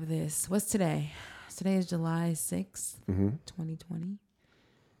note of this. What's today? Today is July 6th, 2020.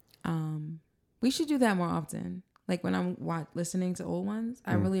 We should do that more often. Like when I'm listening to old ones,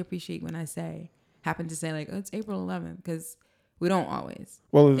 I really appreciate when I happen to say like, oh, it's April 11th, because we don't always.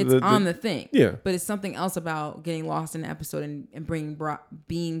 Well, it's on the thing. Yeah. But it's something else about getting lost in the episode and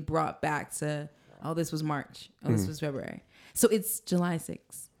being brought back to, oh, this was March. Oh, this was February. So it's July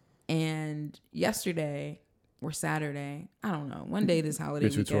 6th. And yesterday or Saturday, I don't know, one day this holiday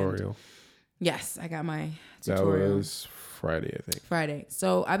weekend. Tutorial. Yes, I got my tutorial. That was Friday, I think. Friday.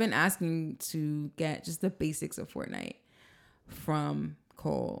 So I've been asking to get just the basics of Fortnite from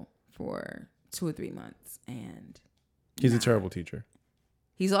Cole for 2 or 3 months. And he's a terrible teacher.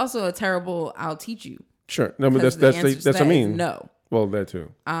 He's also a terrible, I'll teach you. Sure. No, but that's what I mean. No. Well, that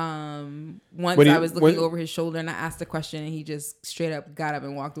too. Once I was looking over his shoulder and I asked a question and he just straight up got up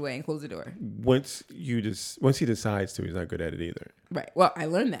and walked away and closed the door. Once he decides to, he's not good at it either. Right. Well, I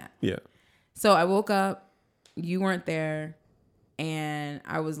learned that. Yeah. So I woke up, you weren't there, and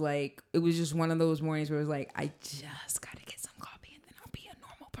I was like, it was just one of those mornings where it was like, I just got to get some coffee and then I'll be a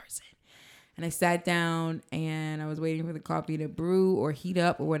normal person. And I sat down and I was waiting for the coffee to brew or heat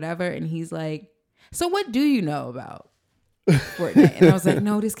up or whatever. And he's like, so what do you know about Fortnite? And I was like,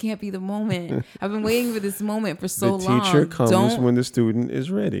 no, this can't be the moment. I've been waiting for this moment for so long. The teacher comes when the student is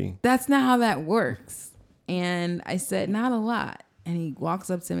ready. That's not how that works. And I said, not a lot. And he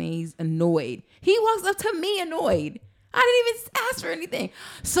walks up to me. He's annoyed. He walks up to me annoyed. I didn't even ask for anything.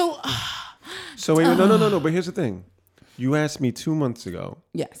 So wait, no. But here's the thing. You asked me 2 months ago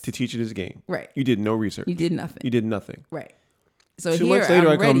Yes. to teach you this game. Right. You did no research. You did nothing. You did nothing. Right. So 2 here, months later,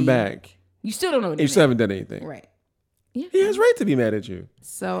 I'm I come ready. back. You still don't know what You still haven't done anything. Right. Yeah. He has right to be mad at you.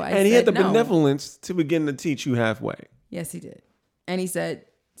 So And he had the no. benevolence to begin to teach you halfway. Yes, he did. And he said,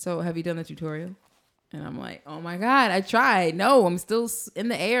 so have you done the tutorial? And I'm like, oh my God, I tried. No, I'm still in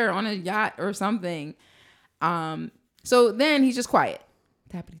the air on a yacht or something. So then he's just quiet.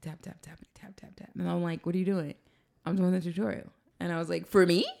 Tappity tap, tap, tappity tap, tap, tap. And I'm like, what are you doing? I'm doing the tutorial. And I was like, for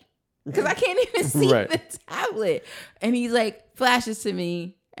me? Because I can't even see the tablet. And he's like, flashes to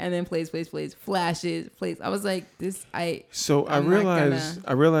me. And then plays, flashes, plays. I was like, I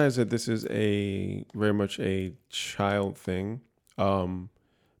realized that this is very much a child thing. Both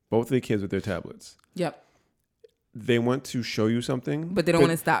of the kids with their tablets. Yep. They want to show you something. But they don't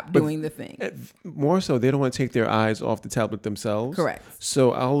want to stop doing the thing. More so, they don't want to take their eyes off the tablet themselves. Correct.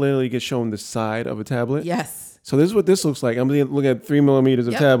 So I'll literally get shown the side of a tablet. Yes. So this is what this looks like. I'm looking at 3 millimeters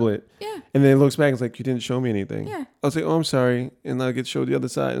of tablet. Yeah. And then it looks back and it's like, you didn't show me anything. Yeah. I'll say, oh, I'm sorry. And I'll get showed the other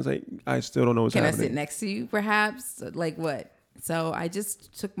side. And it's like, I still don't know what's happening. Can I sit next to you, perhaps? Like what? So I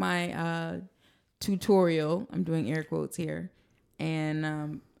just took my tutorial. I'm doing air quotes here. And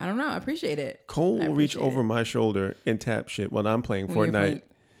I don't know. I appreciate it. Cole will reach over my shoulder and tap shit while I'm playing When you're Fortnite.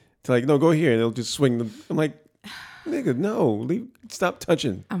 To like, no, go here. And they'll just swing them. I'm like, nigga, no. Stop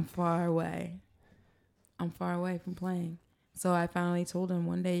touching. I'm far away from playing. So I finally told him,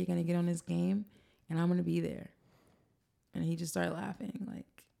 one day you're going to get on this game and I'm going to be there. And he just started laughing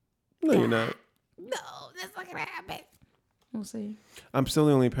like, no, you're not. No, that's not going to happen. We'll see. I'm still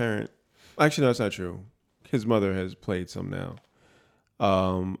the only parent. Actually, no, that's not true. His mother has played some now.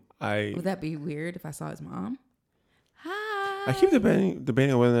 Would that be weird if I saw his mom? Hi. I keep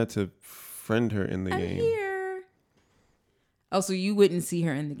debating on whether or not to friend her in the game. I'm here. Oh, so you wouldn't see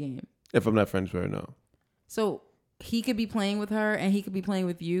her in the game? If I'm not friends with her, no. So he could be playing with her and he could be playing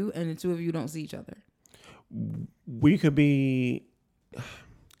with you and the two of you don't see each other. We could be...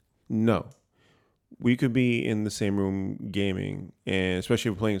 No. We could be in the same room gaming, and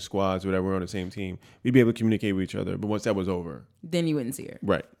especially if we're playing squads or whatever, we're on the same team. We'd be able to communicate with each other. But once that was over... Then you wouldn't see her.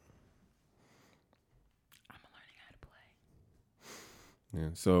 Right. I'm learning how to play. Yeah.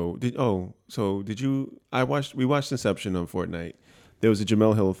 Did you... We watched Inception on Fortnite. There was a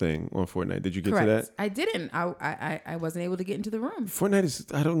Jamel Hill thing on Fortnite. Did you get to that? I didn't. I wasn't able to get into the room. Fortnite is...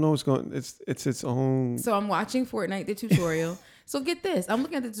 I don't know what's going... It's its own... So I'm watching Fortnite, the tutorial. So get this. I'm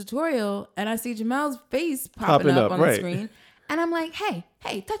looking at the tutorial and I see Jamel's face popping up on the screen. And I'm like, hey,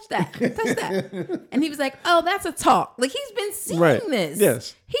 touch that. Touch that. And he was like, oh, that's a talk. Like, he's been seeing this.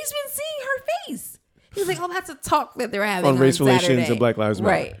 Yes. He's been seeing her face. He was like, oh, that's a talk that they're having on race relations Saturday. and Black Lives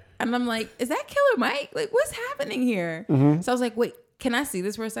Matter. Right. And I'm like, is that Killer Mike? Like, what's happening here? Mm-hmm. So I was like, wait, can I see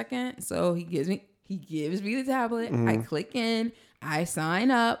this for a second? So he gives me the tablet. Mm-hmm. I click in. I sign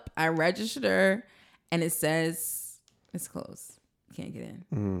up. I register. And it says, it's closed. Can't get in.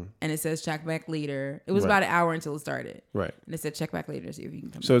 Mm-hmm. And it says check back later. It was about an hour until it started. Right. And it said check back later to see if you can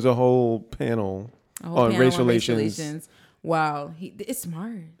come So there's a whole panel on race relations. Wow. It's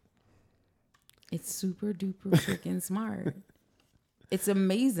smart. It's super duper freaking smart. It's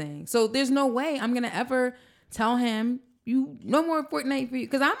amazing. So there's no way I'm going to ever tell him no more Fortnite for you.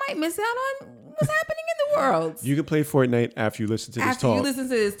 Because I might miss out on what's happening in the world. You can play Fortnite after you listen to this talk. After you listen to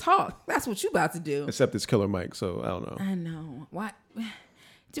this talk. That's what you about to do. Except it's Killer Mike, so I don't know. I know. Why?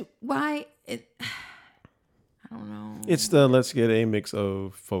 I don't know. It's the let's get a mix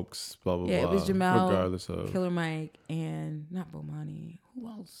of folks, blah, blah, blah. Yeah, it was Jamel, regardless of Killer Mike, and not Bomani. Who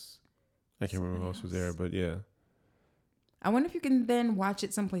else? I can't remember who else was there, but yeah. I wonder if you can then watch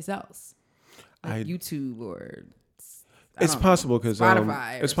it someplace else. Like YouTube or... It's possible because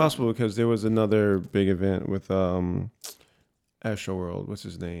Spotify. It's possible because there was another big event with Astroworld. What's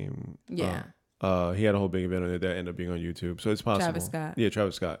his name? Yeah. He had a whole big event on it that ended up being on YouTube, so it's possible. Travis Scott. Yeah,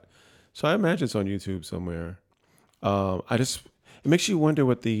 Travis Scott. So I imagine it's on YouTube somewhere. It makes you wonder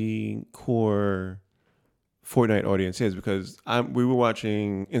what the core Fortnite audience is because we were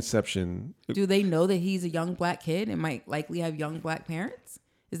watching Inception. Do they know that he's a young black kid and might likely have young black parents?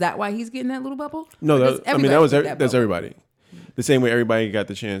 Is that why he's getting that little bubble? No, that's everybody. The same way everybody got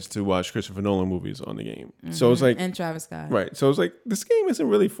the chance to watch Christopher Nolan movies on the game. Mm-hmm. So it's like, and Travis Scott. Right. So it's like this game isn't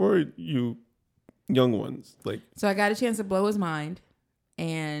really for you young ones. Like, so I got a chance to blow his mind.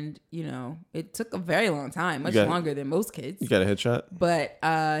 And, it took a very long time, much longer than most kids. You got a headshot? But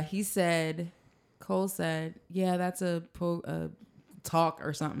Cole said, yeah, that's a talk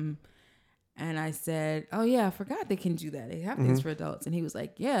or something. And I said, oh, yeah, I forgot they can do that. They have things for adults. And he was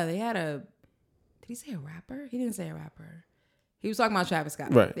like, yeah, they had did he say a rapper? He didn't say a rapper. He was talking about Travis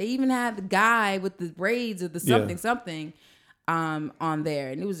Scott. Right. They even had the guy with the braids of the something on there.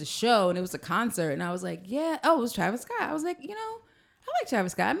 And it was a show and it was a concert. And I was like, yeah. Oh, it was Travis Scott. I was like, I like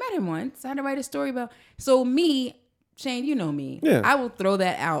Travis Scott. I met him once. I had to write a story about. So me, Shane, you know me. Yeah. I will throw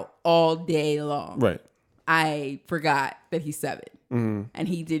that out all day long. Right. I forgot that he's 7. Mm-hmm. And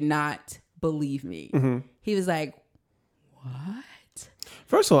he did not believe me. Mm-hmm. He was like, what?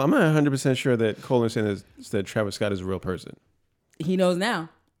 First of all, I'm not 100% sure that Cole said that Travis Scott is a real person. He knows now.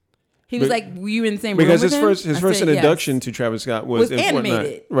 He was like, were you in the same room because with him? his first introduction to Travis Scott was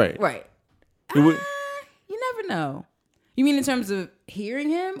animated. Right. You never know. You mean in terms of hearing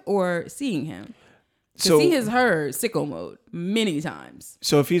him or seeing him? Because he has heard Sicko Mode many times.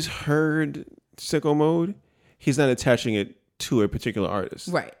 So if he's heard Sicko Mode, he's not attaching it to a particular artist.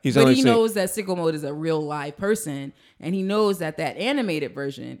 Right. But he knows that Sicko Mode is a real live person, and he knows that animated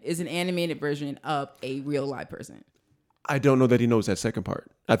version is an animated version of a real live person. I don't know that he knows that second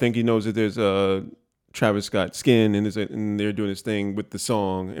part. I think he knows that there's a Travis Scott skin and they're doing this thing with the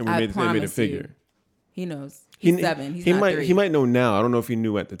song, and they made a figure. He knows. He's 7. He's not 3. He might know now. I don't know if he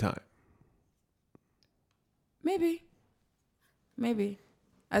knew at the time. Maybe.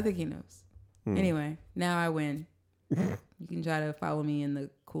 I think he knows. Anyway, now I win. You can try to follow me in the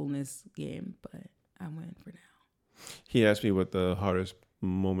coolness game, but I win for now. He asked me what the hardest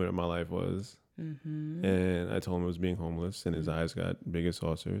moment of my life was. Mm-hmm. And I told him it was being homeless, and his eyes got big as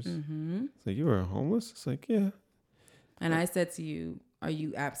saucers. Mm-hmm. It's like, you were homeless? It's like, yeah. And I said to you, are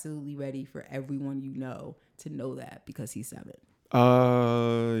you absolutely ready for everyone you know to know that because he's 7?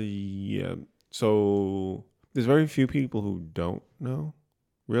 Yeah. So there's very few people who don't know,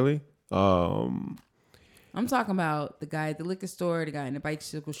 really. I'm talking about the guy at the liquor store, the guy in the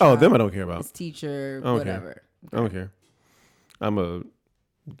bicycle shop. Oh, them I don't care about. His teacher, whatever. Okay. I don't care. I'm a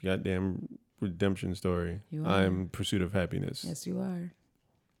goddamn redemption story. I'm pursuit of happiness. Yes, you are.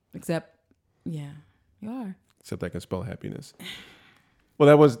 Except, yeah, you are. Except I can spell happiness. Well,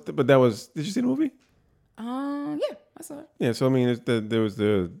 that was. Did you see the movie? Yeah, I saw it. Yeah, so I mean, there was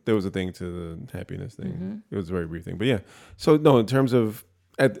a thing to the happiness thing. Mm-hmm. It was a very brief thing, but yeah. So no, in terms of,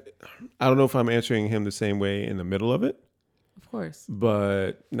 I don't know if I'm answering him the same way in the middle of it. Of course.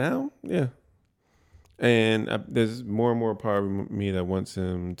 But now, yeah. And there's more and more part of me that wants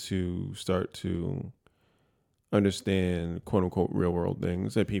him to start to understand, quote unquote, real world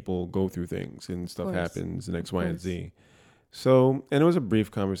things, that people go through things and stuff happens and X, Y, and Z. So, and it was a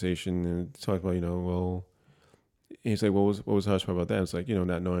brief conversation and talked about, well, he's like, what was the hardest part about that? It's like,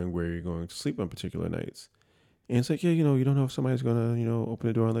 not knowing where you're going to sleep on particular nights. And it's like, yeah, you don't know if somebody's going to, open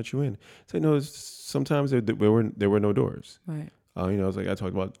the door and let you in. It's like, no, sometimes there were no doors. Right. I was like, I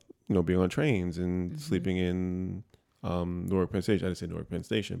talked about, being on trains and sleeping in Newark Penn Station. I didn't say Newark Penn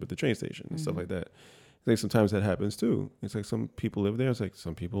Station, but the train station and stuff like that. It's like sometimes that happens too. It's like some people live there. It's like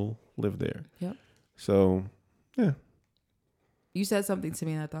some people live there. Yep. So, yeah. You said something to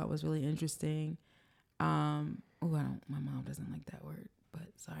me that I thought was really interesting. My mom doesn't like that word, but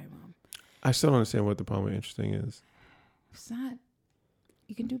sorry, Mom. I still don't understand what the problem with interesting is. It's not.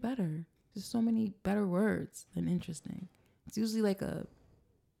 You can do better. There's so many better words than interesting. It's usually like a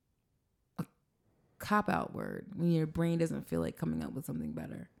cop-out word when your brain doesn't feel like coming up with something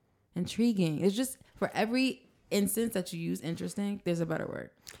better. Intriguing. It's just, for every instance that you use interesting, there's a better word.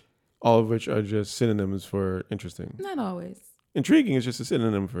 All of which are just synonyms for interesting. Not always. Intriguing is just a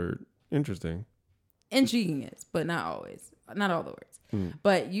synonym for interesting. Intriguing is, but not always. Not all the words.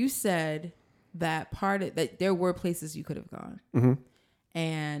 But you said that that there were places you could have gone. Mm-hmm.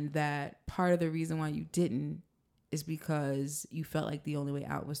 And that part of the reason why you didn't is because you felt like the only way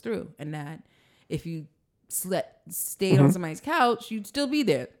out was through. And that if you stayed on somebody's couch, you'd still be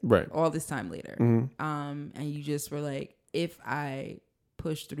there. Right. All this time later. Mm-hmm. And you just were like, if I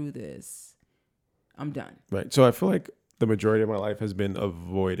push through this, I'm done. Right. So I feel like the majority of my life has been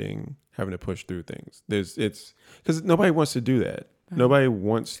avoiding having to push through things. It's because nobody wants to do that. Right. Nobody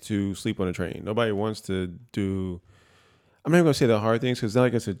wants to sleep on a train. Nobody wants to do, I'm not going to say the hard things because it's not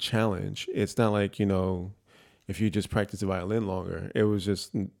like it's a challenge. It's not like, if you just practice the violin longer, it was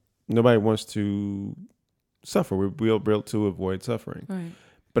just, nobody wants to suffer. We're built to avoid suffering. Right.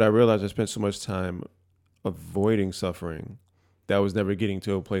 But I realized I spent so much time avoiding suffering that I was never getting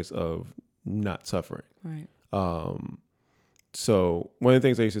to a place of not suffering. Right. So one of the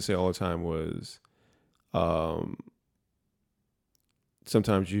things I used to say all the time was,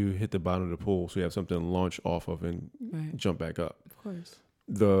 sometimes you hit the bottom of the pool so you have something to launch off of and jump back up. Of course.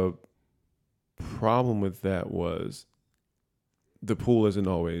 The problem with that was the pool isn't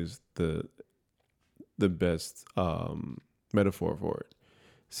always the best metaphor for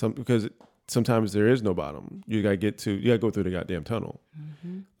it. Because sometimes there is no bottom. You gotta go through the goddamn tunnel.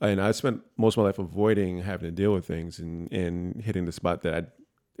 Mm-hmm. And I spent most of my life avoiding having to deal with things and hitting the spot that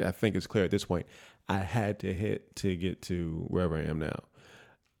I think is clear at this point. I had to hit to get to wherever I am now.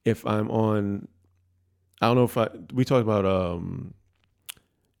 If I'm on, I don't know if we talked about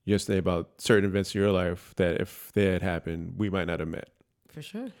yesterday about certain events in your life that if they had happened, we might not have met. For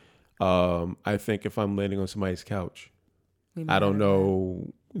sure. I think if I'm landing on somebody's couch, I don't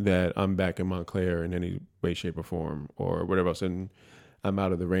know that I'm back in Montclair in any way, shape, or form, or whatever else, and I'm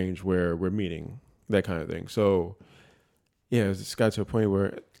out of the range where we're meeting, that kind of thing. So, yeah, it's got to a point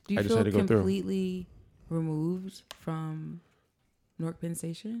where I just had to go through. Do you feel completely removed from Newark Penn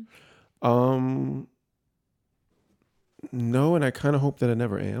Station? No, and I kind of hope that I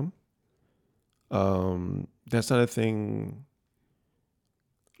never am. That's not a thing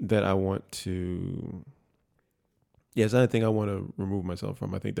that I want to. Yeah, it's not a thing I want to remove myself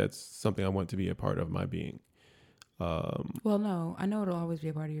from. I think that's something I want to be a part of my being. Well, no, I know it'll always be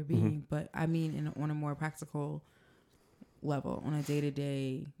a part of your being, but I mean, on a more practical level, on a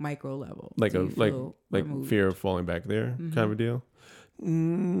day-to-day micro level, like fear of falling back there, kind of a deal.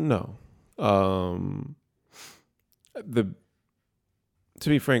 No, to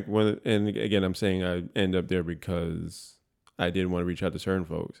be frank, and again, I'm saying I end up there because I didn't want to reach out to certain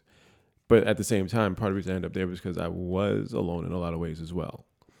folks. But at the same time, part of the reason I ended up there was because I was alone in a lot of ways as well.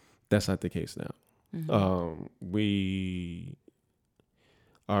 That's not the case now. Mm-hmm.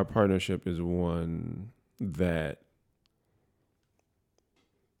 Our partnership is one that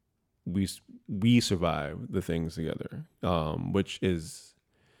we survive the things together, which is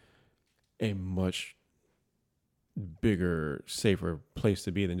a much bigger, safer place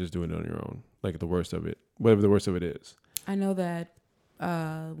to be than just doing it on your own. Like the worst of it, whatever the worst of it is. I know that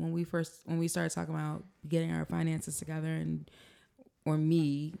when we started talking about getting our finances together or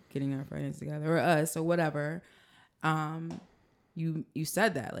me getting our finances together or us or whatever, you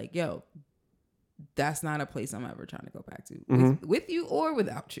said that like, yo, that's not a place I'm ever trying to go back to with you or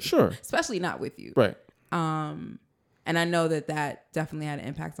without you. Sure. Especially not with you. Right. And I know that definitely had an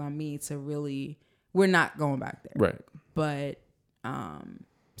impact on me to really, we're not going back there. Right. But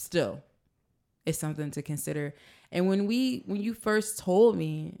still, it's something to consider. And when you first told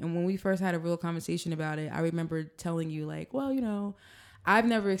me and when we first had a real conversation about it, I remember telling you like, well, you know, I've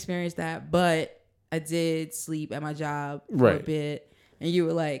never experienced that, but I did sleep at my job for a bit. And you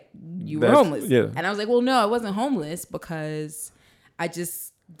were like, you were homeless. Yeah. And I was like, well, no, I wasn't homeless because I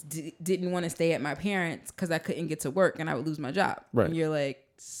just didn't want to stay at my parents because I couldn't get to work and I would lose my job. Right. And you're like,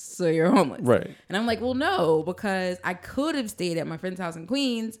 so you're homeless. Right. And I'm like, well, no, because I could have stayed at my friend's house in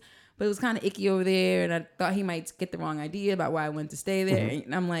Queens, but it was kind of icky over there. And I thought he might get the wrong idea about why I went to stay there. Mm-hmm.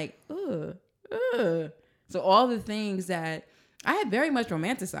 And I'm like, ugh. So all the things that I had very much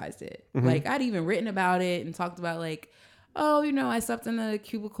romanticized it. Mm-hmm. Like I'd even written about it and talked about like, oh, you know, I slept in a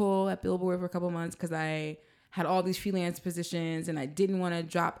cubicle at Billboard for a couple of months because I had all these freelance positions and I didn't want to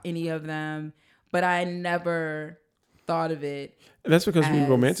drop any of them, but I never thought of it. And that's because we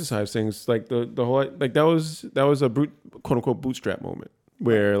romanticize things like the whole, like that was a quote unquote bootstrap moment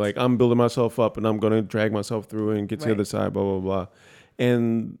where like I'm building myself up and I'm going to drag myself through and get to the other side, blah, blah, blah.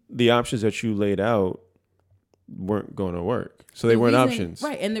 And the options that you laid out weren't going to work. So they weren't options.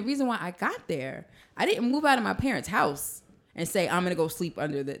 Right. And the reason why I got there, I didn't move out of my parents' house and say, I'm going to go sleep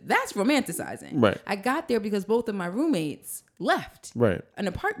under that's romanticizing. Right. I got there because both of my roommates left an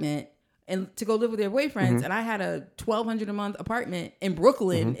apartment and to go live with their boyfriends. Mm-hmm. And I had a $1,200 a month apartment in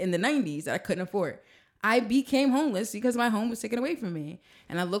Brooklyn in the 90s that I couldn't afford. I became homeless because my home was taken away from me.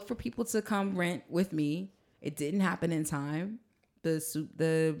 And I looked for people to come rent with me. It didn't happen in time.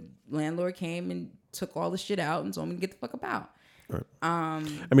 The landlord came and took all the shit out and told me to get the fuck about. Right. I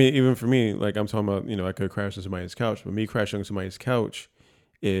mean, even for me, like I'm talking about, you know, I could crash on somebody's couch, but me crashing on somebody's couch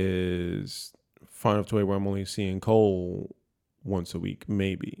is far enough away where I'm only seeing Cole once a week,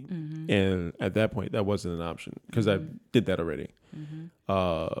 maybe. Mm-hmm. And at that point, that wasn't an option because I did that already. Mm-hmm.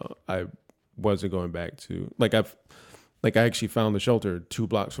 I wasn't going back to I actually found the shelter 2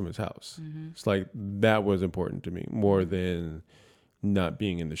 blocks from his house. Mm-hmm. It's like that was important to me more than not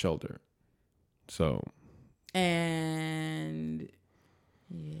being in the shelter. So. And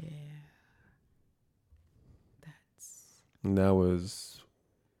that was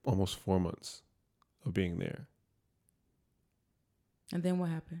almost 4 months of being there. And then what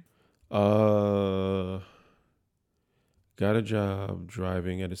happened? Got a job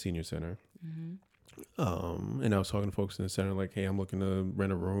driving at a senior center. Mm-hmm. And I was talking to folks in the center like, hey, I'm looking to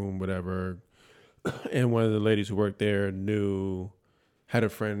rent a room, whatever. And one of the ladies who worked there had a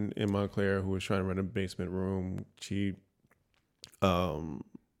friend in Montclair who was trying to rent a basement room. She, I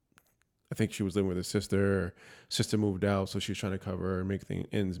I think she was living with her sister. Sister moved out, so she was trying to cover her and make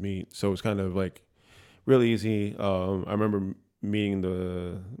ends meet. So it was kind of like really easy. I remember meeting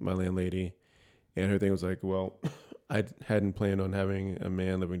my landlady, and her thing was like, well, I hadn't planned on having a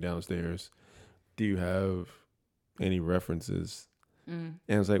man living downstairs. Do you have any references? And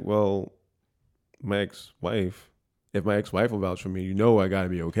I was like, well, my ex-wife, if my ex-wife will vouch for me, I got to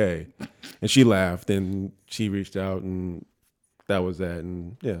be okay. And she laughed, and she reached out, and that was that.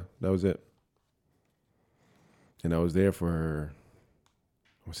 And yeah, that was it. And I was there for,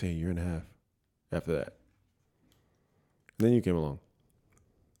 I would say, a year and a half after that. And then you came along.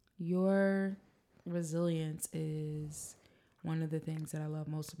 Your resilience is one of the things that I love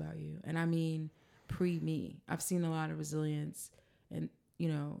most about you. And I mean, pre-me. I've seen a lot of resilience and,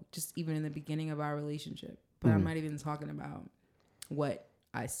 just even in the beginning of our relationship. But I'm not even talking about what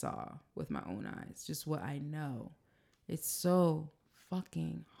I saw with my own eyes, just what I know. It's so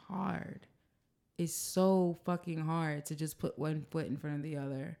fucking hard. It's so fucking hard to just put one foot in front of the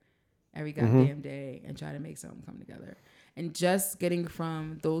other every goddamn day and try to make something come together. And just getting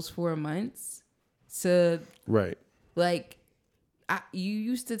from those 4 months to right, like, you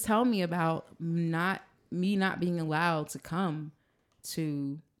used to tell me about not being allowed to come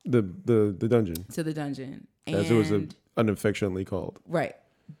to the dungeon, and, as it was unaffectionately called. Right.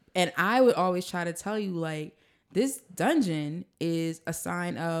 And I would always try to tell you, like, this dungeon is a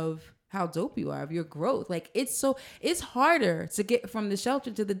sign of how dope you are, of your growth. Like, it's harder to get from the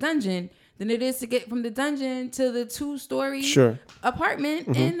shelter to the dungeon than it is to get from the dungeon to the 2-story apartment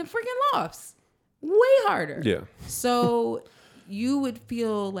in the freaking lofts. Way harder. Yeah. So you would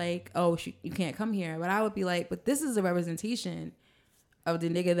feel like, oh, you can't come here. But I would be like, but this is a representation of the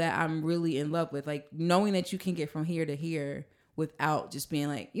nigga that I'm really in love with. Like, knowing that you can get from here to here without just being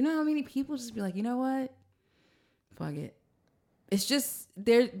like, how many people just be like, you know what? Fuck it. It's just,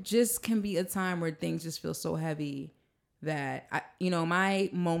 there just can be a time where things just feel so heavy that my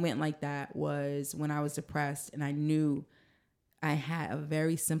moment like that was when I was depressed and I knew I had a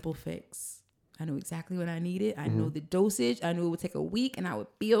very simple fix. I knew exactly what I needed. I knew the dosage. I knew it would take a week and I would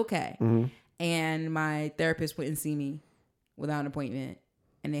be okay. And my therapist wouldn't see me without an appointment,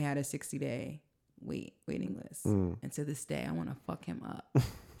 and they had a 60-day waiting list. And to this day, I want to fuck him up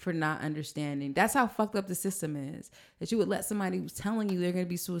for not understanding. That's how fucked up the system is. That you would let somebody who's telling you they're going to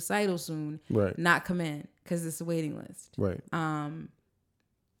be suicidal soon not come in because it's a waiting list. Right.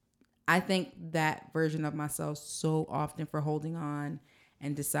 I thank that version of myself so often for holding on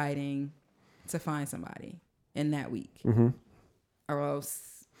and deciding to find somebody in that week, or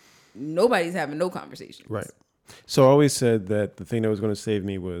else nobody's having no conversations. Right. So I always said that the thing that was going to save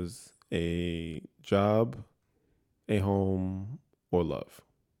me was a job, a home, or love.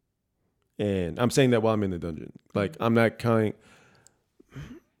 And I'm saying that while I'm in the dungeon. Like, I'm not counting.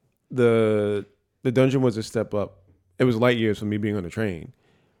 The dungeon was a step up. It was light years from me being on the train,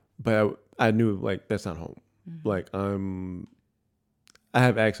 but I knew, like, that's not home. Like, I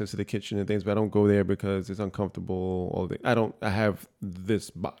have access to the kitchen and things, but I don't go there because it's uncomfortable. I have this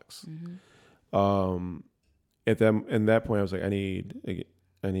box. At that point, I was like, I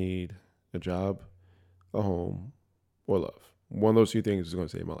need a job, a home, or love. One of those 2 things is going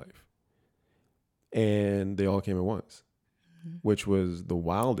to save my life. And they all came at once, which was the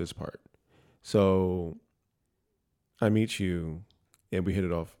wildest part. So I meet you, and we hit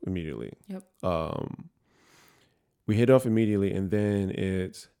it off immediately. Yep. We hit it off immediately, and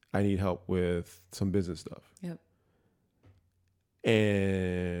then I need help with some business stuff. Yep.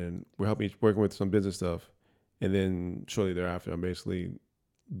 And we're working with some business stuff. And then shortly thereafter, I'm basically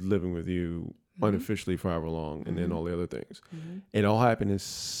living with you unofficially for however long, and then all the other things. It all happened in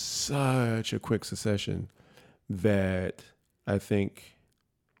such a quick succession that I think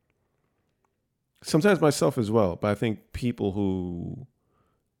sometimes myself as well, but I think people who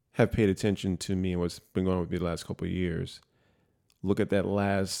have paid attention to me and what's been going on with me the last couple of years look at that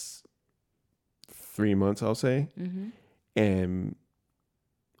last 3 months, I'll say, and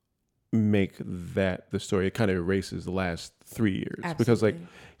make that the story. It kind of erases the last 3 years. Absolutely. Because, like,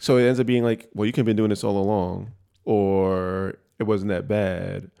 so it ends up being like, well, you can have been doing this all along, or it wasn't that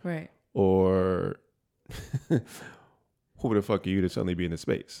bad, right? Or who the fuck are you to suddenly be in this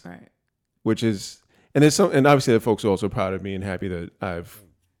space, right? Which is, and there's some, and obviously the folks are also proud of me and happy that I've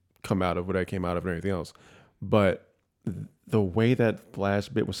come out of what I came out of and everything else, but the way that flash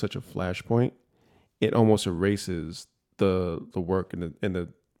bit was such a flashpoint, it almost erases the work and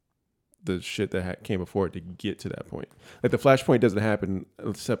the shit that came before it to get to that point. Like, the flashpoint doesn't happen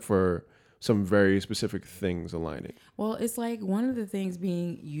except for some very specific things aligning. Well, it's like one of the things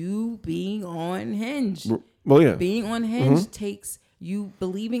being on Hinge. Well, yeah. Being on Hinge takes You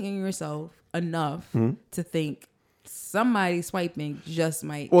believing in yourself enough Mm-hmm. to think somebody swiping just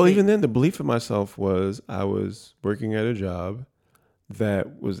might. Well, hit. even then, the belief in myself was I was working at a job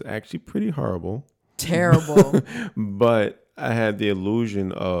that was actually pretty horrible. Terrible. But I had the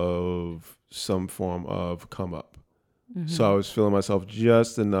illusion of some form of come up. So I was feeling myself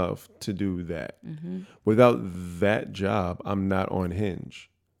just enough to do that. Without that job, I'm not on Hinge.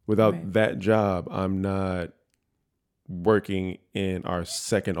 Without that job, I'm not working in our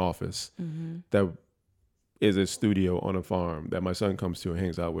second office that is a studio on a farm that my son comes to and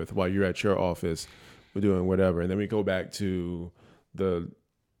hangs out with while you're at your office. We're doing whatever. And then we go back to the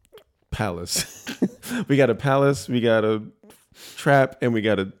palace. We got a palace, we got a trap, and we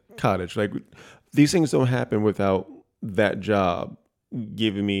got a cottage. Like, these things don't happen without that job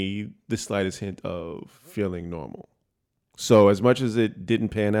giving me the slightest hint of feeling normal. So as much as it didn't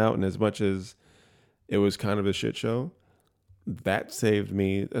pan out and as much as it was kind of a shit show, that saved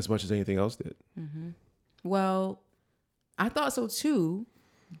me as much as anything else did. Well, I thought so too,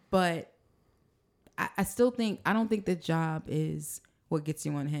 but I still think, I don't think the job is what gets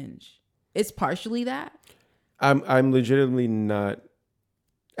you on Hinge. It's partially that. I'm legitimately not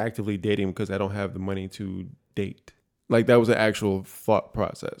actively dating because I don't have the money to date. Like, that was an actual thought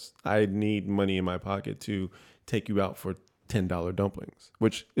process. I need money in my pocket to take you out for $10 dumplings,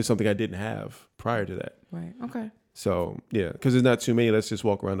 which is something I didn't have prior to that. Right. Okay. So, yeah, because there's not too many. Let's just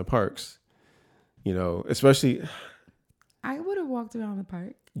walk around the parks, you know, especially. I would have walked around the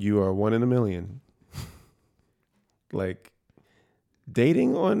park. You are one in a million. Like,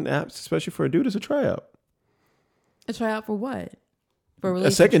 dating on apps, especially for a dude, is a tryout. A tryout for what? For a A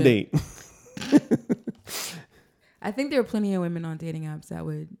relationship? second date. I think there are plenty of women on dating apps that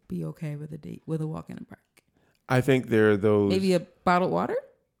would be okay with a date, with a walk in the park. I think there are those. Maybe a bottled water?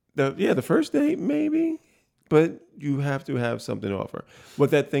 The first date, maybe. But you have to have something to offer.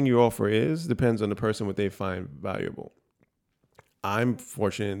 What that thing you offer is depends on the person, what they find valuable. I'm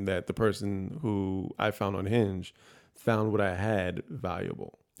fortunate that the person who I found on Hinge found what I had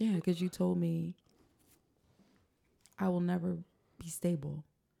valuable. Yeah, because you told me I will never be stable.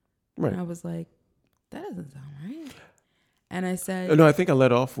 Right. And I was like, that doesn't sound right. And I said, No, I think I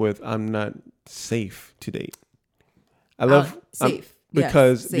let off with I'm not safe to date. I love safe.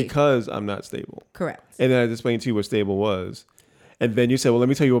 Because I'm not stable. Correct. And then I explained to you what stable was. And then you said, well, let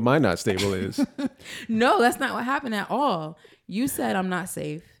me tell you what my not stable is. No, that's not what happened at all. You said I'm not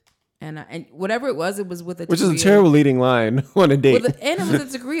safe. And whatever it was with a Which is a terrible leading line on a date. And it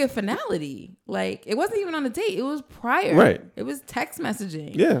was a degree of finality. Like, it wasn't even on a date. It was prior. Right. It was text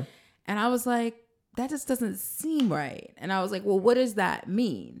messaging. Yeah. And I was like, that just doesn't seem right. And I was like, well, what does that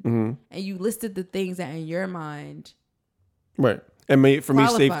mean? Mm-hmm. And you listed the things that in your mind. Right. And for me,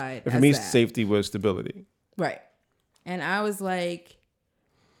 that. safety was stability. Right. And I was like,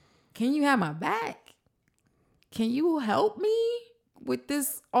 can you have my back? Can you help me with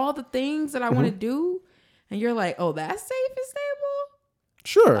this, all the things that I want to do? And you're like, oh, that's safe and stable?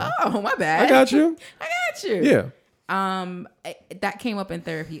 Sure. Oh, my bad. I got you. I got you. Yeah. That came up in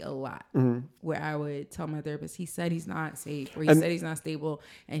therapy a lot, where I would tell my therapist, he said he's not safe, or he said he's not stable,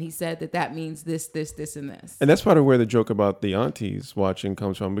 and he said that means this, and this. And that's part of where the joke about the aunties watching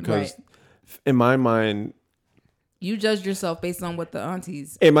comes from, because in my mind, you judged yourself based on what the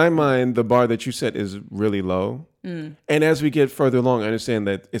aunties. In my mind, the bar that you set is really low, and as we get further along, I understand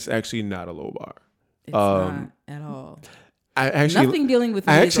that it's actually not a low bar. It's not at all. Nothing dealing with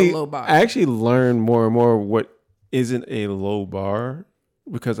me is a low bar. I actually learn more and more what isn't a low bar,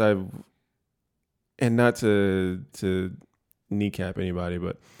 because and not to kneecap anybody,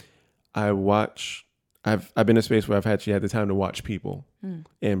 but I've been in a space where I've actually had the time to watch people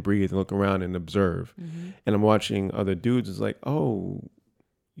and breathe and look around and observe. And I'm watching other dudes. It's like, oh,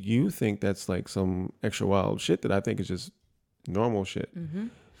 you think that's like some extra wild shit that I think is just normal shit.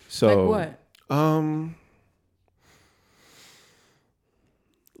 So like what?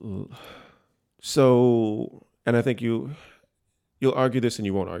 So, and I think you'll argue this and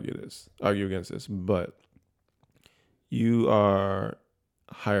you won't argue against this, but you are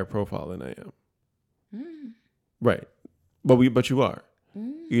higher profile than I am. Right. But you are.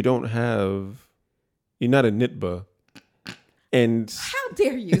 You don't have, you're not a NITBA. And how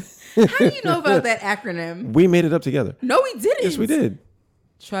dare you? How do you know about that acronym? We made it up together. No, we didn't. Yes, we did.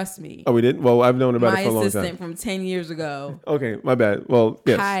 Trust me. Oh, we didn't? Well, I've known about it for a long time. My assistant from 10 years ago. Okay, my bad. Well,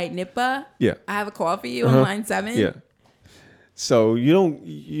 yes. Hi, NIPA. Yeah. I have a call for you on line 7. Yeah. So you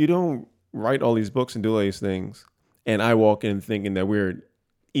don't write all these books and do all these things, and I walk in thinking that we're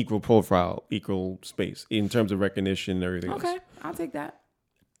equal profile, equal space in terms of recognition and everything else. Okay, I'll take that.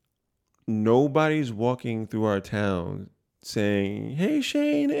 Nobody's walking through our town saying, "Hey,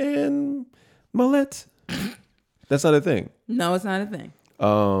 Shane and Molette." That's not a thing. No, it's not a thing.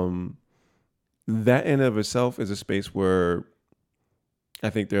 That in of itself is a space where I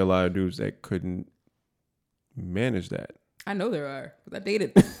think there are a lot of dudes that couldn't manage that. I know there are. I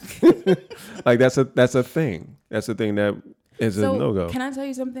dated. Like that's a thing. That's a thing that is a no-go. Can I tell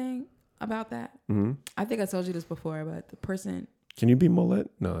you something about that? Mm-hmm. I think I told you this before, but the person. Can you be Molette?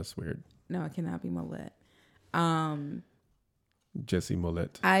 No, that's weird. No, I cannot be Molette. Jesse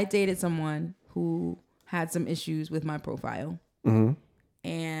Molette. I dated someone who had some issues with my profile,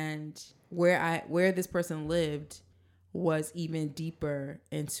 and where this person lived was even deeper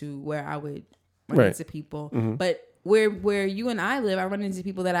into where I would run into people. But where you and I live, I run into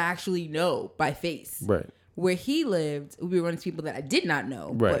people that I actually know by face. Right. Where he lived, we run into people that I did not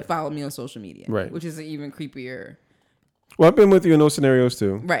know, but follow me on social media. Right. Which is an even creepier. Well, I've been with you in those scenarios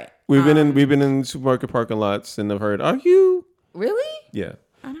too. Right. We've been in supermarket parking lots and I've heard, "Are you?" Really? Yeah.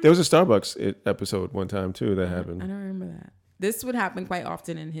 There was a Starbucks episode one time too that happened. I don't remember that. This would happen quite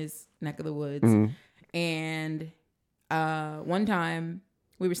often in his neck of the woods. And one time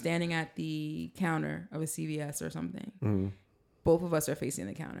we were standing at the counter of a CVS or something. Both of us are facing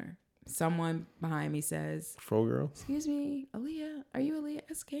the counter. Someone behind me says, "Fro girl." "Excuse me, Aaliyah, are you Aaliyah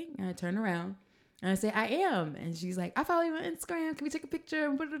S. King?" And I turn around and I say, "I am." And she's like, "I follow you on Instagram. Can we take a picture?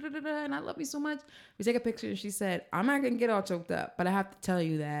 And I love you so much." We take a picture. And she said, "I'm not going to get all choked up, but I have to tell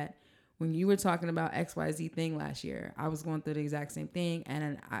you that when you were talking about XYZ thing last year, I was going through the exact same thing.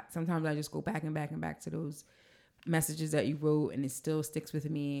 And sometimes I just go back to those messages that you wrote and it still sticks with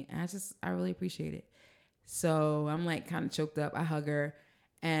me. And I really appreciate it." So I'm like kind of choked up. I hug her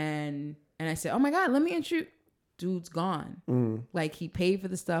and I said, "Oh my God, let me introduce." Dude's gone. Like he paid for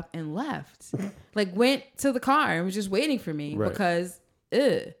the stuff and left. Like went to the car and was just waiting for me because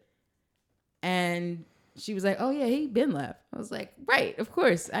and she was like, "Oh yeah, he been left." I was like, "Right, of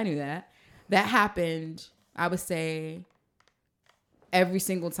course, I knew that." That happened, I would say, every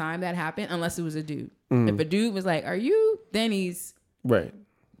single time that happened, unless it was a dude. If a dude was like, "Are you?" Then he's right.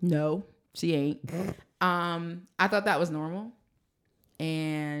 No, she ain't. I thought that was normal.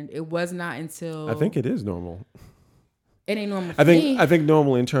 And it was not until I think it is normal. It ain't normal for me. I think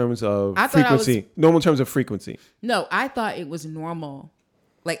normal in terms of frequency. Normal in terms of frequency. No, I thought it was normal.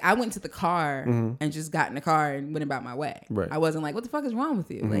 Like I went to the car and just got in the car and went about my way. Right. I wasn't like, "What the fuck is wrong with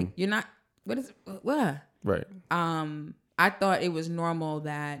you?" Like you're not. What? Right. I thought it was normal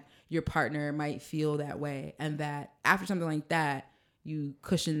that your partner might feel that way, and that after something like that, you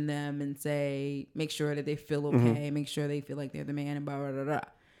cushion them and say, make sure that they feel okay, make sure they feel like they're the man, and blah, blah, blah, blah.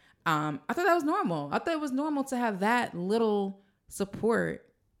 I thought that was normal. I thought it was normal to have that little support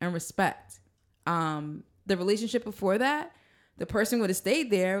and respect. The relationship before that, the person would have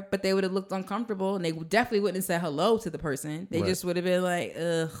stayed there, but they would have looked uncomfortable and they definitely wouldn't have said hello to the person. They just would have been like,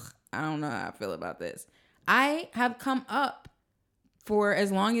 "Ugh, I don't know how I feel about this." I have come up for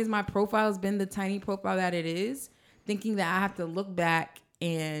as long as my profile has been the tiny profile that it is, thinking that I have to look back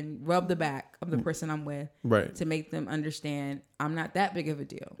and rub the back of the person I'm with to make them understand I'm not that big of a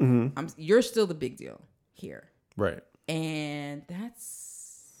deal. You're still the big deal here. Right. And that's...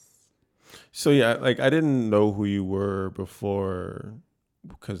 So yeah, like I didn't know who you were before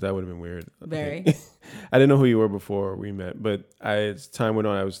because that would have been weird. Very. I didn't know who you were before we met, but as time went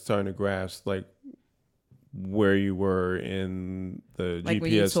on, I was starting to grasp like where you were in the like GPS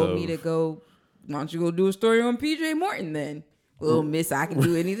when you told me to go, "Why don't you go do a story on PJ Morton then? Little miss, I can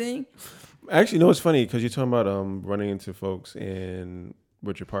do anything." Actually, no, it's funny because you're talking about running into folks and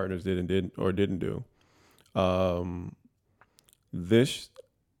what your partners did and didn't do.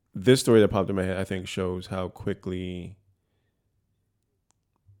 This story that popped in my head, I think, shows how quickly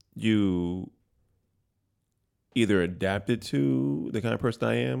you either adapted to the kind of person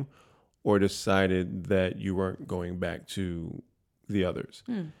I am or decided that you weren't going back to the others.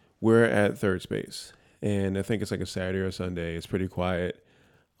 We're at Third Space, and I think it's like a Saturday or Sunday. It's pretty quiet.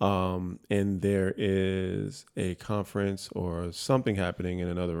 And there is a conference or something happening in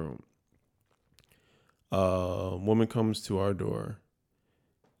another room. A woman comes to our door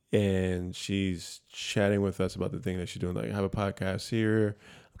and she's chatting with us about the thing that she's doing. Like, I have a podcast here.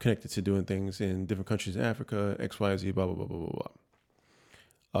 I'm connected to doing things in different countries in Africa, XYZ, blah, blah, blah, blah, blah,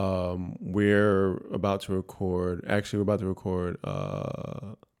 blah. We're about to record. Actually, we're about to record.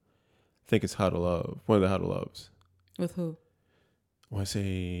 I think it's How to Love. One of the How to Loves. With who? I want to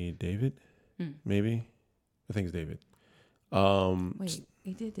say David. Maybe. I think it's David. Wait,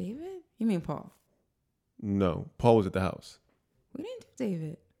 he did David? You mean Paul? No, Paul was at the house. We didn't do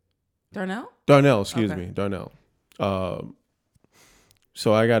David. Darnell? Darnell, excuse me. Darnell.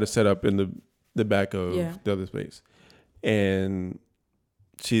 So I got to set up in the back of the other space. and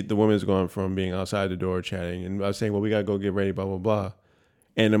the woman's going from being outside the door chatting, and I was saying, well, we gotta go get ready, blah blah blah.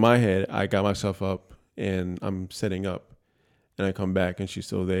 And in my head, I got myself up and I'm setting up, and I come back and she's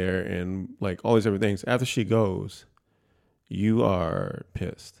still there, and like all these other things. After she goes, you are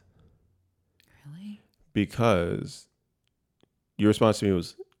pissed. Really? Because your response to me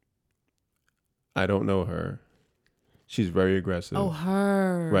was, I don't know her. She's very aggressive. Oh,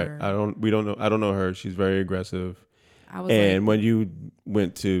 her. Right. I don't know her. She's very aggressive. I was and when you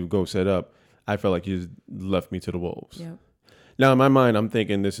went to go set up, I felt like you left me to the wolves. Yep. Now in my mind, I'm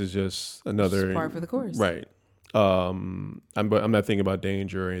thinking this is just another just part for the course. Right. I'm not thinking about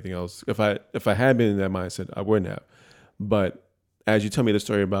danger or anything else. If I had been in that mindset, I wouldn't have. But as you tell me the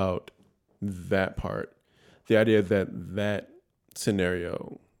story about that part, the idea that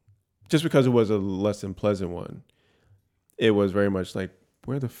scenario, just because it was a less than pleasant one, it was very much like,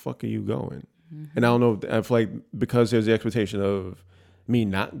 where the fuck are you going? Mm-hmm. And I don't know, I feel like because there's the expectation of me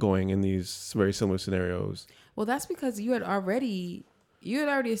not going in these very similar scenarios. Well, that's because you had already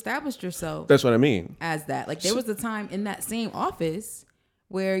established yourself. That's what I mean. As that. Like there was a time in that same office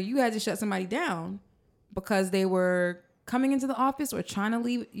where you had to shut somebody down because they were coming into the office or trying to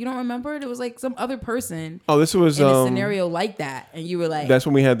leave. You don't remember? It was like some other person. Oh, this was in a scenario like that, and you were like, that's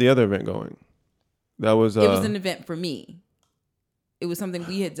when we had the other event going. That was it was an event for me. It was something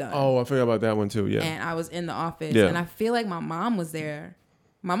we had done. Oh, I forgot about that one too. Yeah. And I was in the office, and I feel like my mom was there.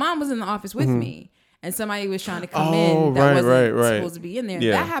 My mom was in the office with me, and somebody was trying to come in that wasn't supposed to be in there.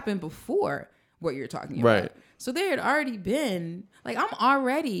 Yeah. That happened before what you're talking about. Right. So there had already been like I'm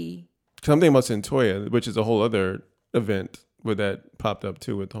already. Because I'm thinking about Centoya, which is a whole other event where that popped up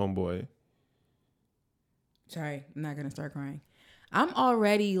too with Homeboy. Sorry, I'm not gonna start crying. I'm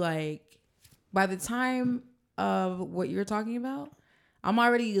already like, by the time of what you're talking about, I'm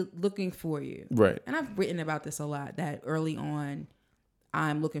already looking for you. Right. And I've written about this a lot, that early on,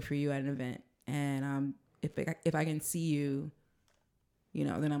 I'm looking for you at an event. And if I can see you, you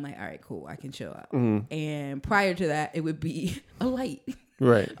know, then I'm like, all right, cool, I can chill out. Mm-hmm. And prior to that, it would be a light.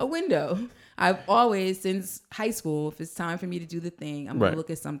 Right. A window. I've always, since high school, if it's time for me to do the thing, I'm going to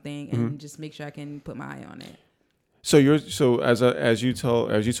look at something and just make sure I can put my eye on it. So as you talk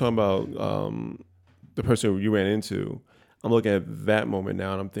about the person you ran into, I'm looking at that moment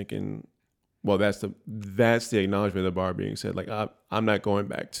now and I'm thinking, well, that's the acknowledgement of the bar being said. Like I'm not going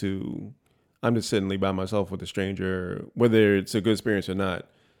back to, I'm just sitting by myself with a stranger, whether it's a good experience or not.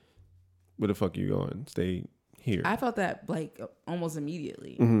 Where the fuck are you going? Stay here. I felt that like almost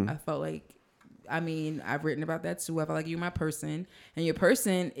immediately. Mm-hmm. I felt like, I mean, I've written about that too. I felt like you're my person, and your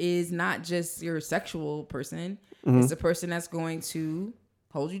person is not just your sexual person. Mm-hmm. It's the person that's going to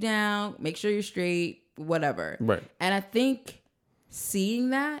hold you down, make sure you're straight, whatever. Right. And I think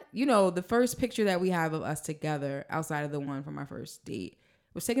seeing that, you know, the first picture that we have of us together outside of the one from our first date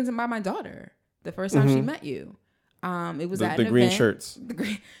was taken by my daughter the first time she met you. It was at the an green event. Shirts.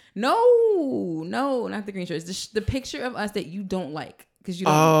 No, not the green shirts. The picture of us that you don't like because you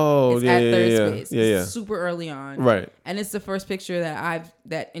don't. Oh, it's at third space. Yeah. Super early on, right? And it's the first picture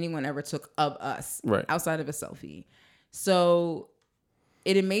that anyone ever took of us, right? Outside of a selfie. So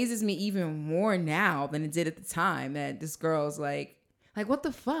it amazes me even more now than it did at the time that this girl's like what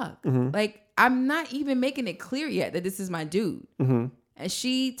the fuck? Mm-hmm. Like I'm not even making it clear yet that this is my dude. Mm-hmm. And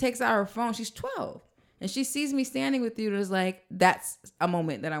she takes out her phone. She's 12. And she sees me standing with you and is like, that's a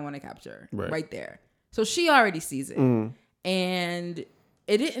moment that I want to capture right there. So she already sees it. Mm. And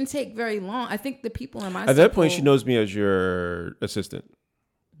it didn't take very long. I think the people in my At that point, she knows me as your assistant.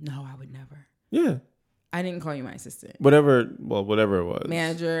 No, I would never. Yeah. I didn't call you my assistant. Whatever it was.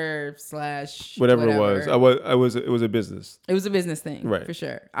 Manager / whatever it was. It was a business. It was a business thing. Right. For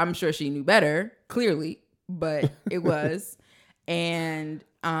sure. I'm sure she knew better, clearly, but it was. And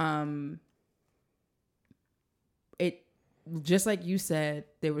it, just like you said,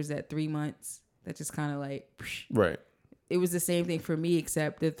 there was that 3 months that just kind of like, right. It was the same thing for me,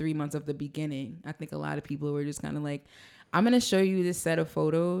 except the 3 months of the beginning. I think a lot of people were just kind of like, I'm going to show you this set of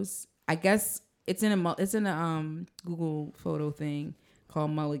photos. I guess it's in a Google photo thing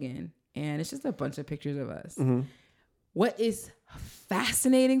called Mulligan. And it's just a bunch of pictures of us. Mm-hmm. What is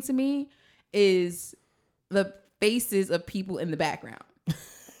fascinating to me is the faces of people in the background.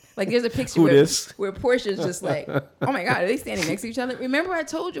 Like there's a picture where Portia's just like, oh my God, are they standing next to each other? Remember I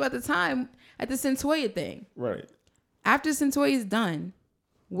told you at the time at the Centoya thing. Right. After Centoya is done,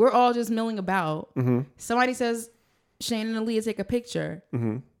 we're all just milling about. Mm-hmm. Somebody says, Shane and Aaliyah take a picture.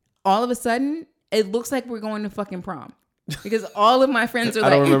 Mm-hmm. All of a sudden, it looks like we're going to fucking prom. Because all of my friends are I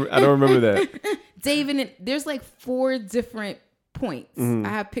don't remember that. David, there's like 4 different points. Mm-hmm. I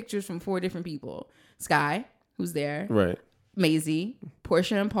have pictures from 4 different people. Sky, who's there. Right. Maisie,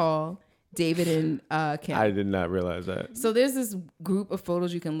 Portia and Paul, David and Kim. I did not realize that. So there's this group of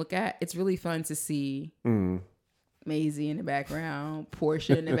photos you can look at. It's really fun to see Maisie in the background,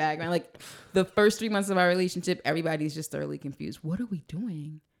 Portia in the background. Like the first 3 months of our relationship, everybody's just thoroughly confused. What are we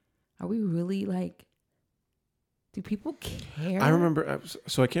doing? Are we really like, do people care? I remember,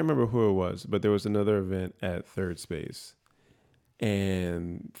 so I can't remember who it was, but there was another event at Third Space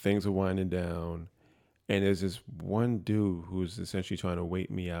and things were winding down. And there's this one dude who's essentially trying to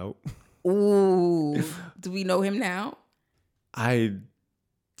wait me out. Ooh. Do we know him now? I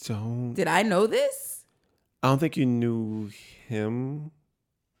don't. Did I know this? I don't think you knew him.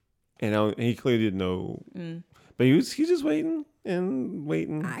 And he clearly didn't know. But he's just waiting and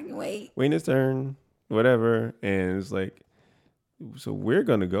waiting. I can wait. Waiting his turn, whatever. And it's like, so we're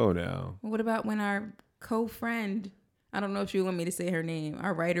going to go now. What about when our co-friend, I don't know if you want me to say her name,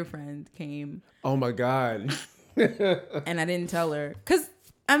 our writer friend came. Oh my God. And I didn't tell her. Because,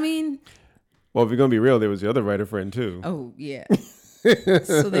 I mean. Well, if you're going to be real, there was the other writer friend too. Oh, yeah.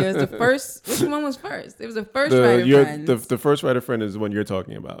 So there's the first. Which one was first? There was the first writer friend. The first writer friend is the one you're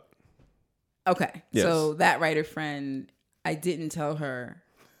talking about. Okay. Yes. So that writer friend, I didn't tell her.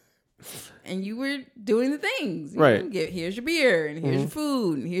 And you were doing the things. Right. Here's your beer, and here's your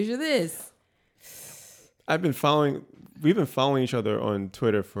food, and here's your this. We've been following each other on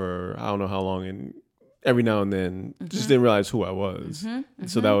Twitter for I don't know how long, and every now and then just didn't realize who I was.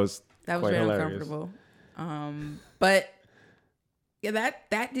 So that was quite very hilarious. uncomfortable. But yeah,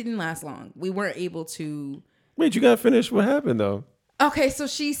 that didn't last long. We weren't able to. Wait, you got to finish. What happened though? Okay, so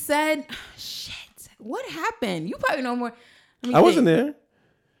she said, "Shit, what happened? You probably know more." I wasn't there.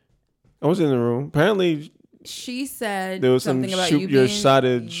 I was in the room. Apparently, she said there was something some about shoot you your being,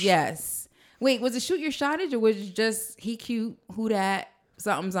 shottage. Yes. Wait, was it shoot your shottage or was it just he cute, who that,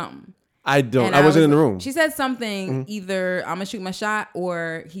 something? I don't. And I wasn't in the room. She said something either I'm gonna shoot my shot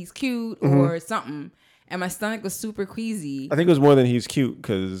or he's cute or something. And my stomach was super queasy. I think it was more than he's cute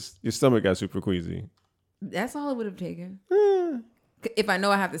because your stomach got super queasy. That's all it would have taken. If I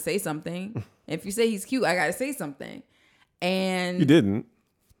know I have to say something. If you say he's cute, I gotta say something. And you didn't.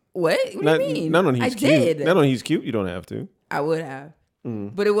 What? What do you mean? Not on he's I cute. did. Not on he's cute. You don't have to. I would have.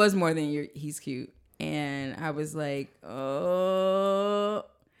 But it was more than he's cute. And I was like, oh.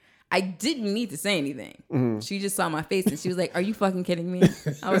 I didn't need to say anything. She just saw my face and she was like, are you fucking kidding me?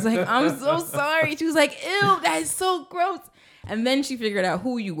 I was like, I'm so sorry. She was like, ew, that is so gross. And then she figured out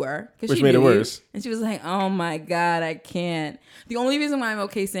who you were. Which she made it knew worse. You. And she was like, oh my God, I can't. The only reason why I'm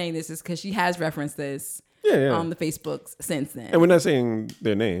okay saying this is because she has referenced this on the Facebooks since then. And we're not saying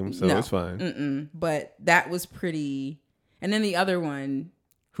their name, so No. it's fine. But that was pretty. And then the other one.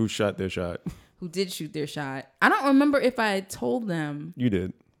 Who shot their shot? Who did shoot their shot. I don't remember if I told them. You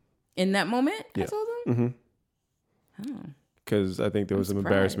did. In that moment? Yeah. I told them? Oh. Because I think there was some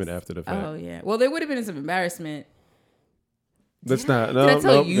embarrassment after the fact. Oh, yeah. Well, there would have been some embarrassment. That's not. Did I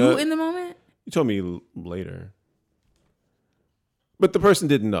tell you in the moment? You told me later. But the person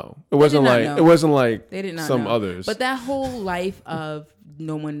didn't know. It wasn't not like know. it wasn't like They did not some know. others. But that whole life of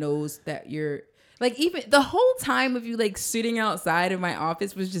no one knows that you're like, even the whole time of you like sitting outside of my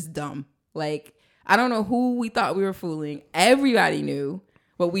office was just dumb. Like, I don't know who we thought we were fooling. Everybody knew,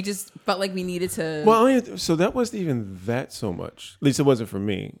 but we just felt like we needed to. Well, so that wasn't even that so much. At least it wasn't for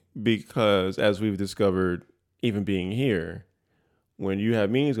me, because as we've discovered, even being here, when you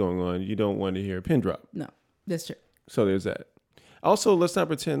have meetings going on, you don't want to hear a pin drop. No, that's true. So there's that. Also, let's not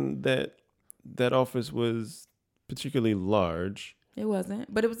pretend that that office was particularly large. It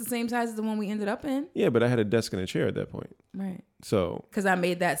wasn't, but it was the same size as the one we ended up in. Yeah, but I had a desk and a chair at that point. Right. So. Because I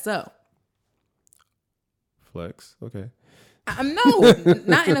made that so. Flex. Okay. No,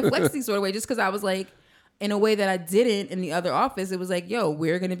 not in a flexy sort of way. Just because I was like, in a way that I didn't in the other office, it was like, yo,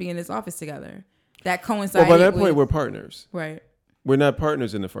 we're going to be in this office together. That coincided. Well, by that point, we're partners. Right. We're not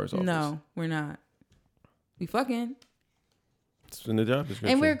partners in the first office. No, we're not. We fucking. It's in the job description.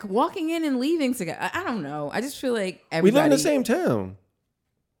 And we're walking in and leaving together. I don't know. I just feel like everybody. We live in the same town.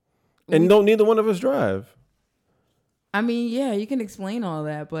 And neither one of us drive. I mean, yeah, you can explain all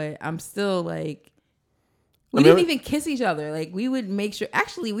that, but I'm still like, we didn't even kiss each other. Like, we would make sure.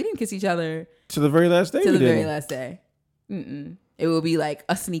 Actually, we didn't kiss each other to the very last day. Very last day. It will be like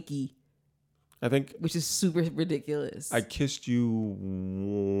a sneaky. I think, which is super ridiculous. I kissed you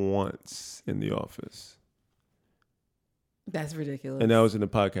once in the office. That's ridiculous. And that was in the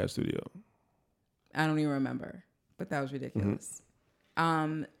podcast studio. I don't even remember, but that was ridiculous.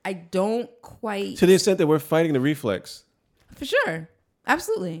 I don't quite. To the extent that we're fighting the reflex. For sure.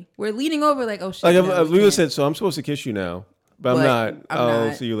 Absolutely. We're leaning over like, oh shit. Like no, we would have said, so I'm supposed to kiss you now. But I'm not.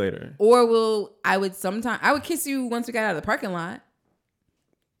 I'll see you later. Or I would kiss you once we got out of the parking lot.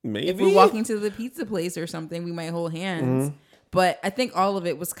 Maybe. If we're walking to the pizza place or something, we might hold hands. Mm-hmm. But I think all of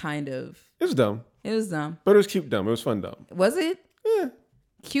it was kind of... It was dumb. It was dumb. But it was cute dumb. It was fun dumb. Was it? Yeah.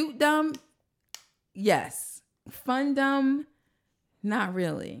 Cute dumb? Yes. Fun dumb? Not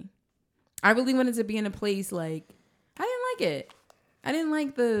really. I really wanted to be in a place like... I didn't like it. I didn't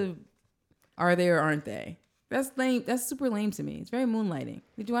like the... Are they or aren't they? That's lame. That's super lame to me. It's very moonlighting.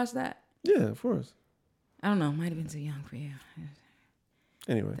 Did you watch that? Yeah, of course. I don't know. Might have been too young for you.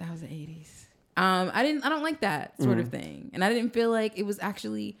 Anyway. That was the 80s. I don't like that sort of thing. And I didn't feel like it was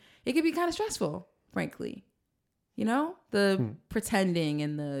actually... It could be kind of stressful, frankly. You know? The pretending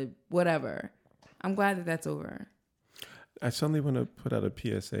and the whatever. I'm glad that that's over. I suddenly want to put out a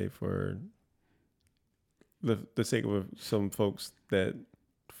PSA for the sake of some folks that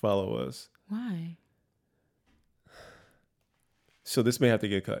follow us. Why? So this may have to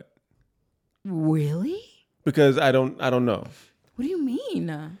get cut. Really? Because I don't know. What do you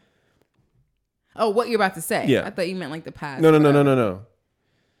mean? Oh, what you're about to say? Yeah. I thought you meant like the past. No.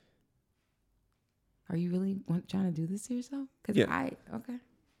 Are you really trying to do this to yourself? Yeah. Okay.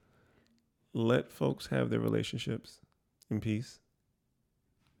 Let folks have their relationships in peace.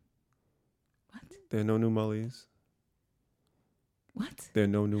 What? There are no new mullies. What? There are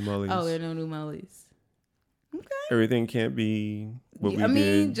no new mullies. Oh, there are no new mullies. Okay. Everything can't be what we did. I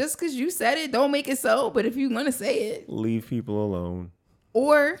mean, just because you said it, don't make it so. But if you're going to say it. Leave people alone.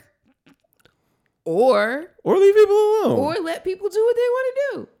 Or leave people alone. Or let people do what they want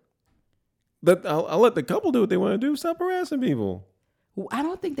to do. I'll let the couple do what they want to do. Stop harassing people. Well, I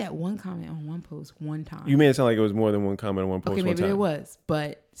don't think that one comment on one post one time. You made it sound like it was more than one comment on one post. Okay, maybe one time. there was.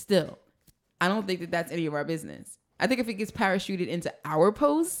 But still, I don't think that that's any of our business. I think if it gets parachuted into our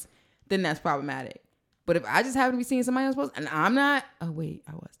posts, then that's problematic. But if I just happen to be seeing somebody else's post and I'm not, oh wait,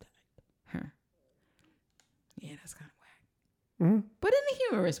 I was tagged. Yeah, that's kind of whack. Mm-hmm. But in a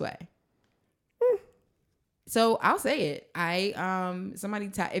humorous way. So I'll say it.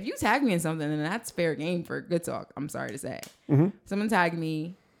 If you tag me in something, then that's fair game for good talk. I'm sorry to say. Mm-hmm. Someone tagged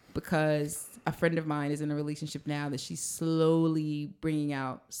me because a friend of mine is in a relationship now that she's slowly bringing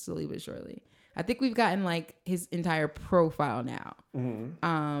out, slowly but surely. I think we've gotten like his entire profile now.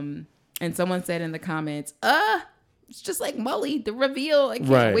 Mm-hmm. And someone said in the comments, it's just like Mully, the reveal. I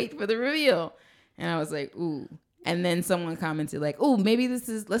can't wait for the reveal. And I was like, ooh. And then someone commented like, ooh, maybe this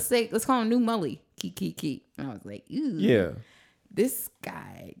is, let's call him New Mully. Key. And I was like, ooh. Yeah. This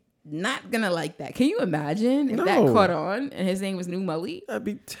guy not gonna like that. Can you imagine if that caught on and his name was New Mully? That'd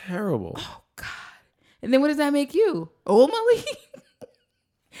be terrible. Oh, God. And then what does that make you? Old Mully?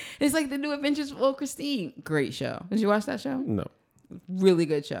 It's like the New Adventures of Old Christine. Great show. Did you watch that show? No. Really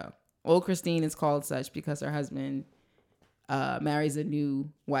good show. Old Christine is called such because her husband marries a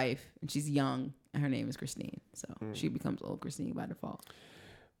new wife and she's young and her name is Christine. So she becomes Old Christine by default.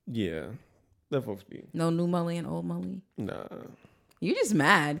 Yeah. That folks be. No New Mully and Old Mully? Nah. You're just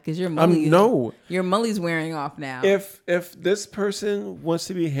mad because your Mully's wearing off now. If this person wants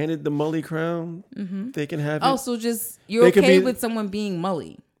to be handed the Mully crown, they can have it. Oh, so just you're okay with someone being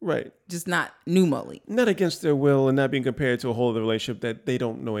Mully. Right. Just not New Mully. Not against their will and not being compared to a whole other relationship that they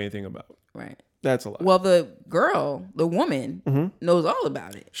don't know anything about. Right. That's a lot. Well, the woman, knows all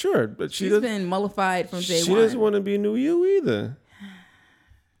about it. Sure, but she's been mullified from day one. She doesn't want to be new you either.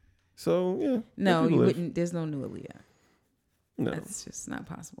 So, yeah. No, you wouldn't. There's no new Aaliyah. No. That's just not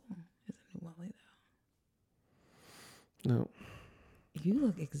possible. There's a new Mully, though. No. You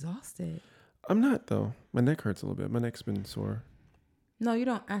look exhausted. I'm not, though. My neck hurts a little bit. My neck's been sore. No, you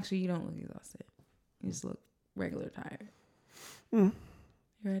don't. Actually, you don't look exhausted. You just look regular tired. You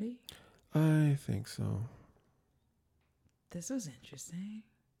ready? I think so. This was interesting.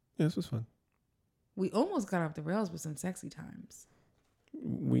 Yeah, this was fun. We almost got off the rails with some sexy times.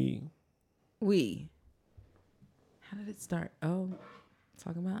 We. How did it start? Oh,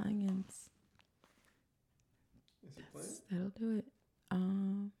 talking about onions. That'll do it.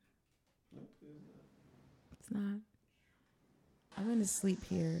 It's not. I'm gonna sleep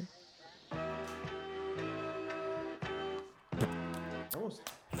here. I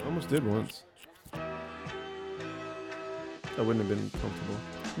almost did once. I wouldn't have been comfortable.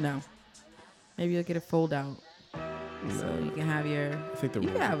 No. Maybe you'll get a fold out. No. So you can have you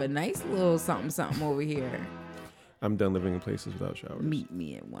can have a nice little something over here. I'm done living in places without showers. Meet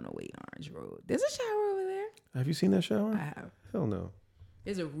me at 108 Orange Road. There's a shower over there. Have you seen that shower? I have. Hell no.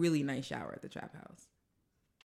 There's a really nice shower at the Trap House.